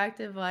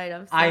hyperactive mind.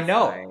 I'm I so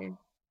know. sorry.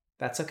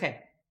 That's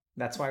okay.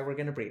 That's why we're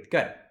going to breathe.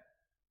 Good.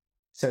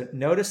 So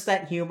notice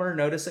that humor.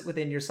 Notice it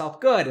within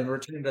yourself. Good. And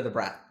return to the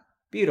breath.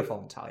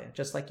 Beautiful, Natalia.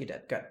 Just like you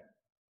did. Good.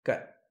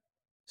 Good.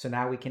 So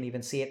now we can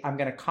even see it. I'm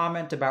going to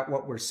comment about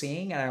what we're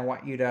seeing, and I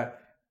want you to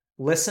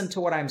listen to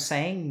what I'm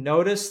saying.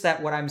 Notice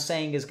that what I'm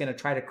saying is going to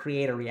try to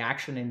create a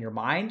reaction in your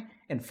mind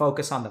and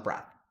focus on the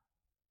breath.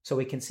 So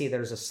we can see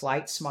there's a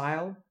slight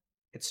smile.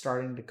 It's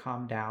starting to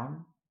calm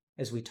down.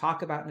 As we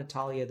talk about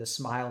Natalia, the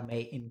smile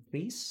may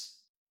increase.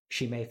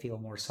 She may feel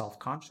more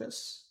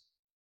self-conscious.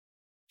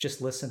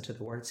 Just listen to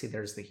the words. See,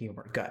 there's the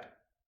humor. Good.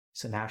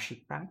 So now she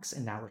cracks,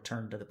 and now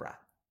return to the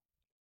breath.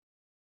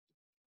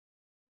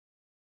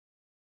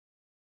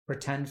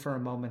 Pretend for a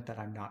moment that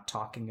I'm not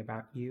talking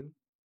about you.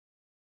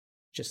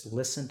 Just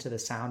listen to the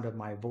sound of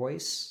my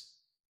voice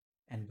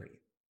and breathe.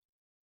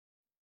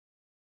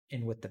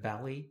 In with the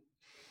belly.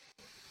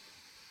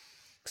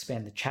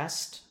 Expand the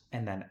chest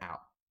and then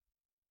out.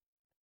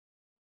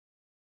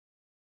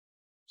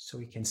 So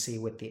we can see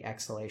with the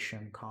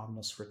exhalation,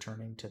 calmness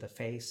returning to the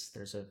face.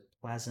 There's a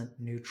pleasant,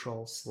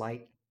 neutral,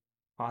 slight,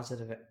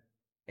 positive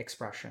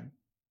expression.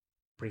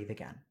 Breathe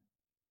again.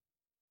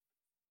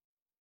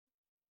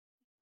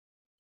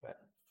 Good.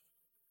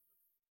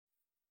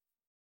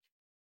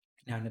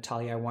 Now,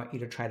 Natalia, I want you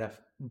to try to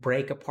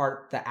break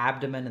apart the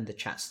abdomen and the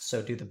chest.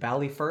 So do the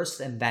belly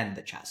first and then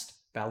the chest.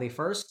 Belly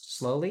first,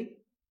 slowly.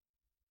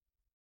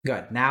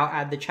 Good. Now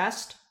add the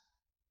chest.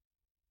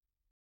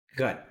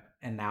 Good.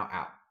 And now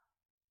out.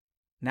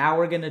 Now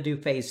we're going to do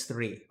phase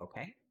 3,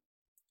 okay?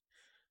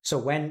 So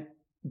when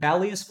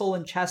belly is full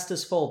and chest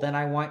is full, then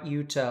I want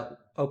you to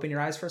open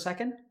your eyes for a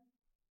second.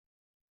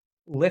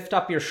 Lift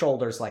up your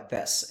shoulders like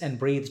this and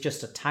breathe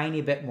just a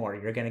tiny bit more.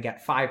 You're going to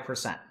get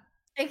 5%.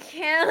 I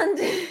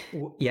can't.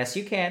 Yes,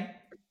 you can.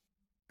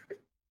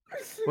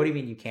 What do you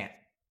mean you can't?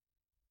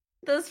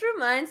 This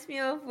reminds me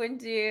of when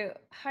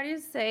how do you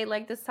say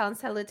like the sound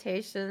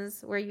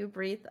salutations where you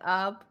breathe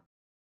up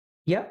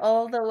Yep.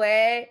 all the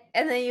way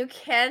and then you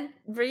can't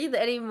breathe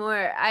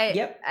anymore.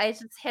 Yep. I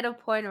just hit a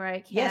point where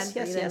I Yes, can't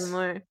yes, breathe yes.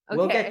 anymore.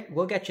 We'll Okay.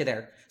 get you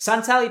there.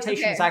 Sun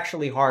salutation Okay. is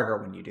actually harder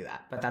when you do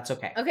that, but that's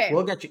okay. Okay.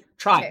 We'll get you.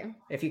 Try. Okay.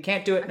 If you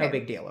can't do it, no Okay.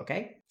 big deal,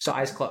 okay? So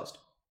eyes closed.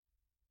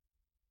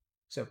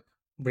 So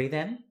breathe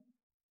in,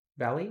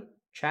 belly,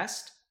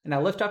 chest, and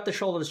now lift up the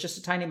shoulders just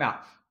a tiny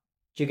amount.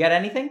 Did you get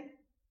anything?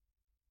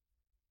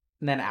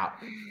 And then out.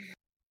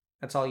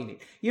 That's all you need.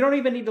 You don't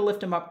even need to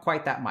lift them up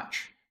quite that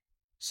much.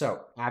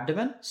 So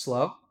abdomen,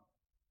 slow.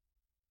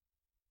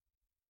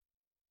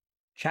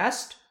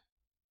 Chest,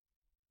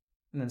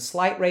 and then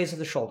slight raise of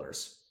the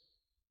shoulders.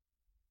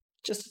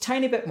 Just a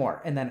tiny bit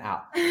more, and then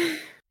out.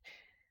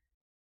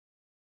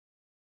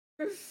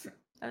 I'm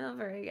not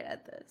very good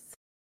at this.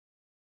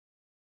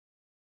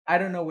 I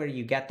don't know where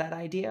you get that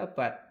idea,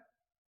 but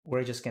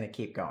we're just going to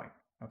keep going.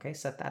 Okay,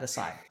 set that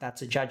aside.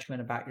 That's a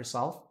judgment about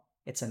yourself.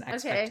 It's an Okay.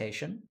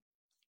 expectation.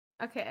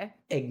 Okay.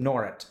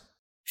 Ignore it.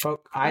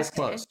 Eyes Okay.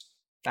 closed,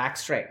 back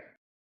straight.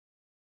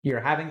 You're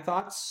having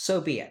thoughts,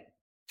 so be it.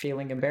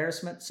 Feeling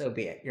embarrassment, so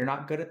be it. You're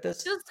not good at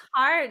this. Just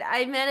hard.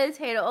 I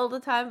meditate all the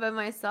time by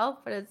myself,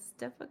 but it's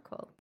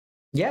difficult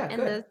Yeah, in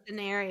good. this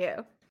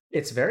scenario.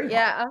 It's very hard.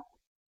 Yeah.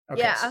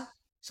 Okay, Yeah.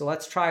 so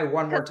let's try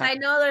one more Because I time.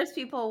 know there's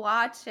people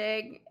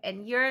watching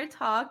and you're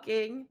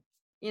talking,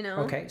 you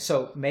know? Okay,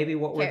 so maybe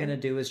what we're going Okay.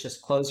 to do is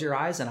just close your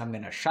eyes and I'm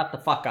going to shut the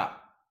fuck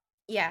up.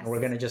 And we're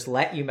going Yes. to just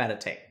let you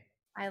meditate.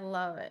 I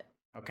love it.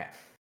 Okay.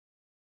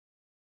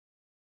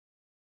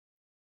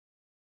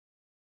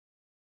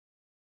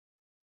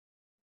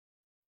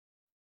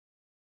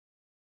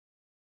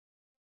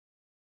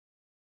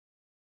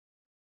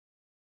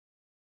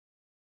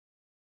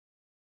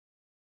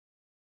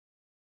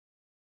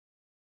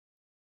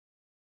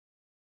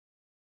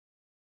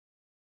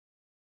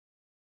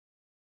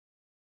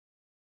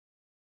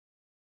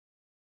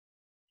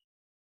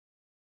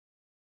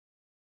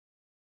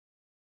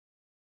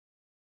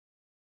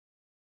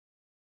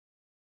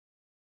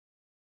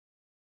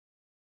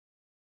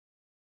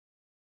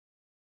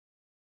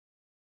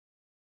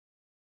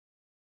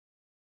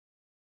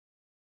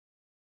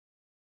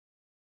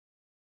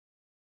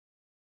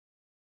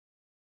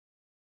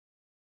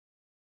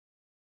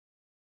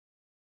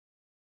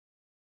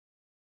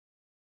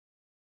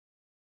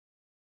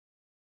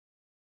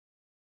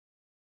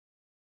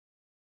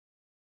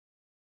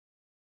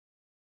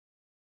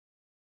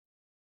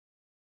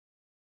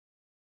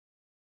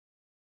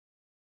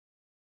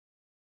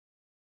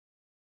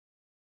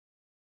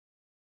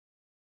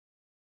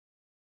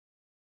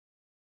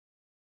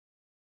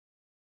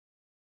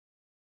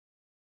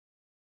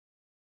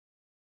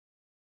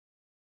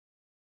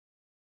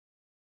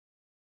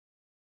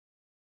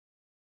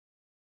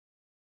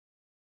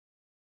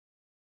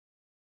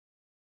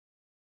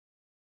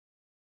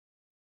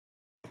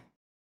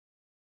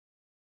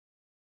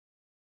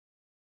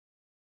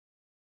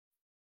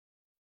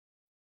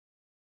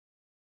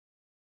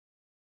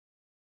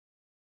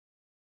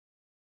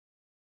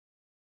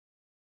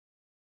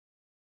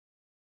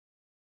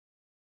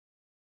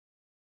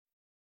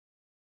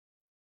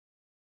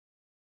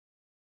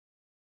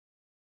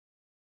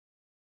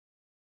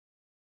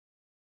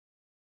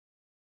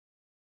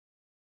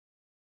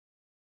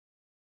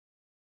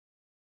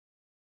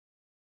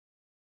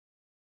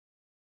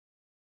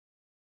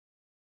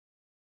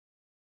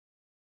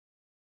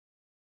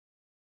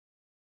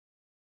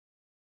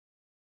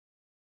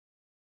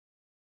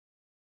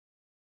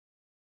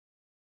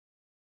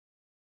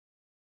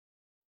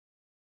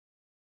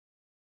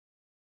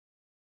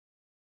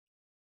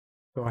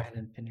 Go ahead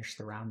and finish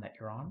the round that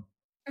you're on.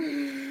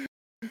 You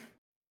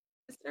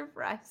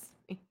surprised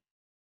me.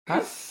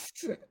 Huh?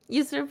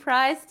 You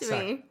surprised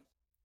Sorry. me.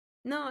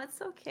 No,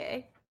 it's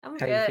okay. I'm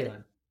How are you good.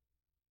 feeling?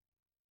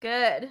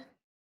 Good.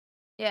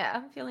 Yeah,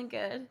 I'm feeling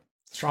good.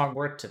 Strong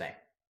work today.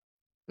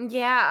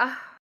 Yeah.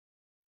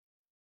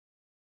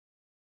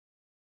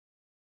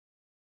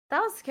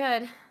 That was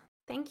good.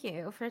 Thank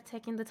you for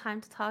taking the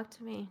time to talk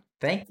to me.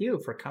 Thank you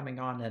for coming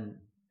on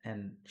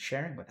and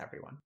sharing with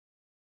everyone.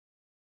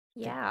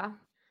 Yeah.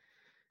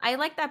 I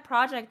like that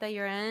project that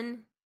you're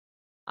in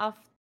of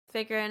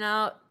figuring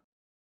out,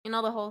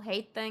 the whole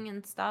hate thing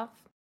and stuff.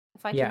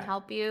 If I can Yeah.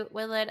 help you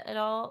with it at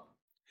all,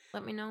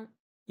 let me know.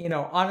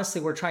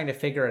 Honestly, we're trying to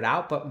figure it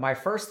out, but my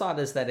first thought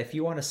is that if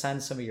you want to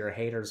send some of your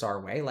haters our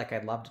way, like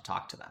I'd love to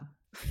talk to them.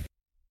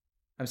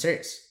 I'm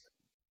serious.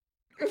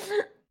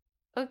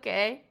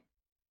 Okay.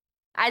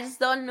 I just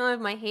don't know if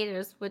my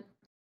haters would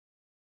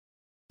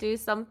do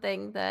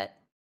something that.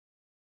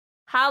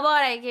 How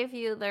about I give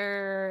you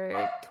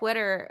their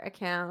Twitter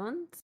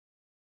account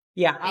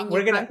Yeah, and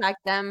you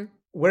contact them?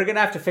 we're gonna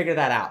have to figure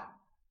that out.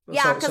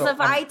 Yeah, because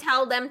if I'm I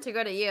tell them to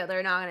go to you,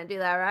 they're not gonna do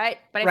that, right?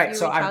 But if right. you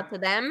So reach I'm out to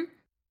them,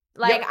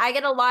 like yep. I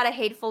get a lot of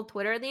hateful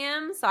Twitter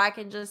DMs, so I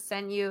can just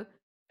send you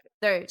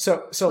their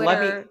So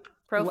let me. Twitter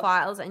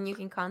profiles and you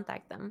can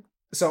contact them.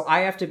 So I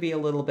have to be a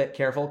little bit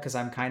careful because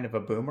I'm kind of a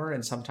boomer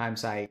and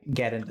sometimes I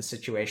get into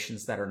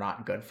situations that are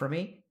not good for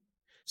me.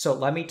 So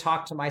let me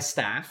talk to my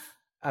staff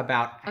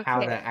about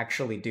how to Okay.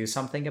 actually do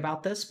something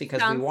about this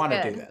because we Sounds want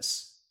to do good.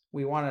 this.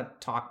 We want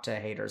to talk to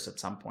haters at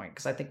some point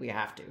because I think we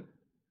have to,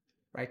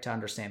 right, to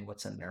understand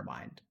what's in their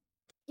mind.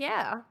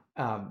 Yeah.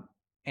 Um,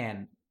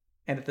 and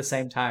at the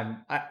same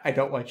time, I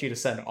don't want you to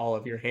send all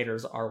of your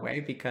haters our way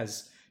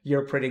because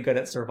you're pretty good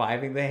at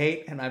surviving the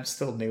hate and I'm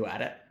still new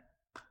at it.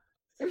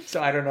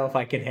 So I don't know if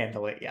I can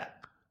handle it yet.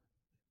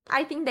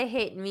 I think they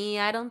hate me.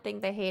 I don't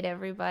think they hate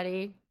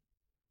everybody.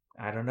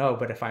 I don't know,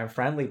 but if I'm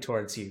friendly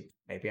towards you,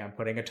 maybe I'm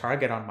putting a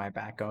target on my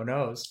back. Who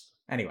knows?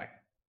 Anyway,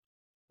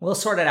 we'll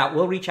sort it out.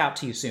 We'll reach out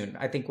to you soon.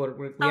 I think we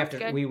have Sounds to.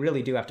 good. We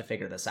really do have to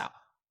figure this out.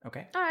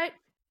 Okay. All right.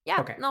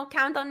 Yeah. Okay. No,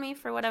 count on me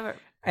for whatever.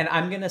 And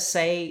I'm gonna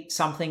say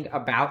something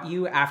about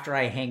you after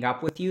I hang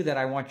up with you that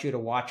I want you to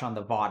watch on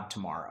the VOD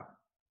tomorrow.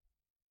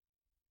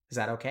 Is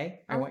that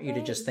okay? I want you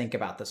to just Okay. think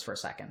about this for a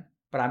second.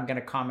 but I'm going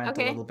to comment a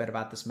Okay. little bit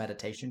about this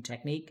meditation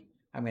technique.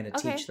 I'm going to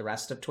teach Okay. the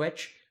rest of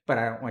Twitch, but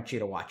I don't want you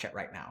to watch it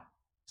right now.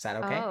 Is that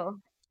okay? Oh.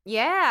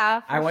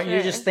 Yeah, I for want you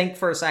to just sure. think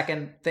for a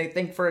second,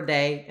 think for a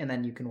day, and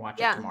then you can watch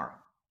it Yeah. tomorrow.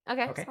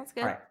 Okay, Okay? sounds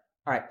All good. right.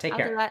 All right. Take I'll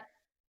do care. that.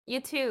 You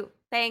too.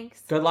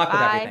 Thanks. Good luck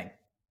with Bye. everything.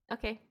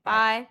 Okay,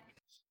 Bye.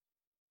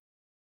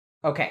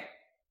 bye. Okay.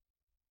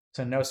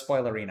 So no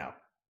spoilerino.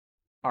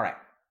 All right.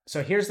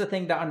 So here's the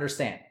thing to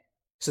understand.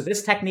 So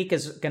this technique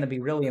is going to be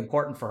really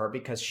important for her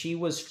because she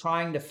was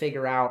trying to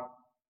figure out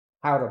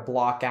how to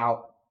block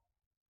out,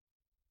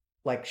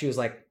 like, she was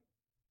like,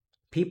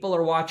 people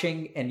are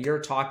watching and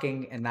you're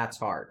talking, and that's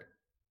hard.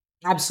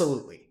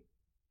 Absolutely.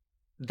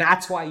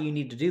 That's why you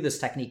need to do this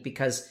technique,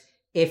 because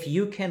if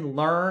you can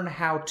learn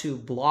how to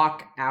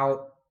block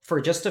out for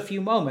just a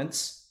few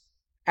moments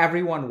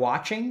everyone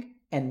watching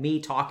and me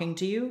talking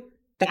to you,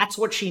 that's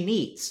what she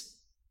needs.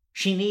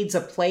 She needs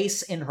a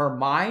place in her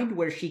mind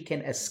where she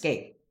can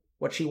escape.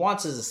 What she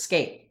wants is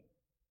escape.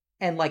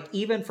 And like,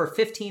 even for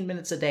 15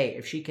 minutes a day,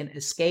 if she can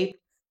escape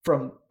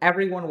from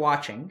everyone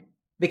watching,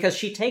 because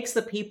she takes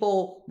the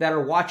people that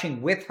are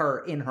watching with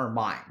her in her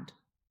mind.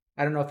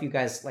 I don't know if you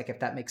guys, like, if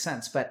that makes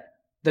sense, but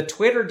the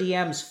Twitter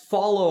DMs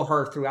follow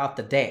her throughout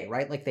the day,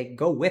 right? Like, they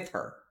go with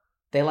her.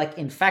 They like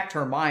infect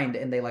her mind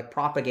and they like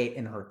propagate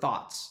in her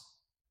thoughts.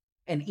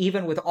 And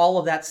even with all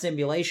of that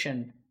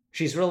stimulation,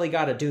 she's really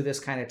got to do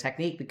this kind of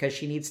technique because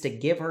she needs to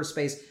give her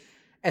space.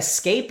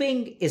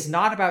 Escaping is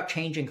not about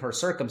changing her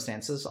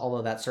circumstances,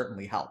 although that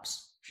certainly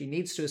helps. She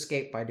needs to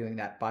escape by doing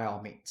that by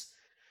all means.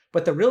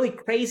 But the really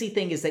crazy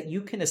thing is that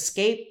you can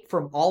escape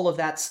from all of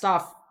that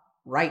stuff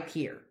right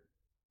here.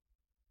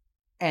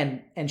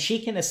 And she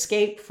can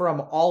escape from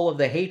all of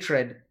the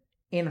hatred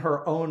in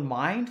her own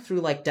mind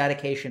through like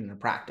dedication and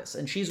practice.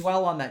 And she's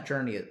well on that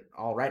journey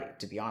already,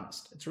 to be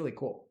honest. It's really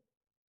cool.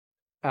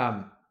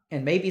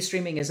 And maybe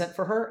streaming isn't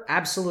for her.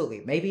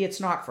 Absolutely. Maybe it's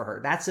not for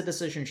her. That's a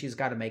decision she's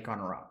got to make on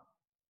her own.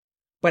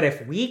 But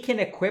if we can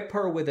equip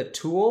her with a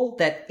tool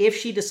that, if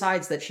she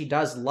decides that she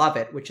does love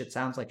it, which it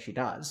sounds like she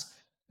does,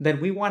 then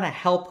we want to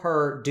help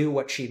her do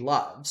what she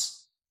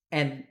loves.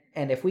 And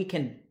if we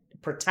can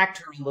protect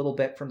her a little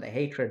bit from the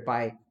hatred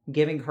by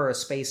giving her a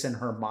space in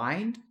her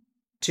mind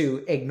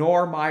to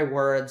ignore my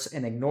words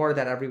and ignore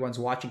that everyone's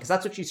watching, because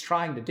that's what she's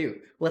trying to do.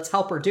 Let's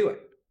help her do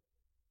it.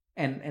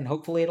 And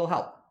hopefully it'll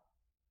help.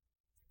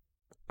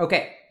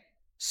 Okay.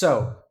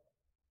 So,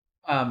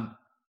 um,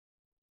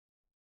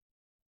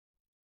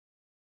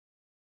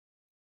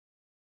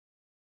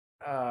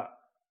 uh,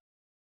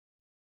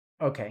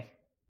 okay.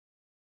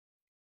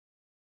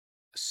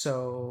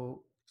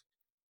 So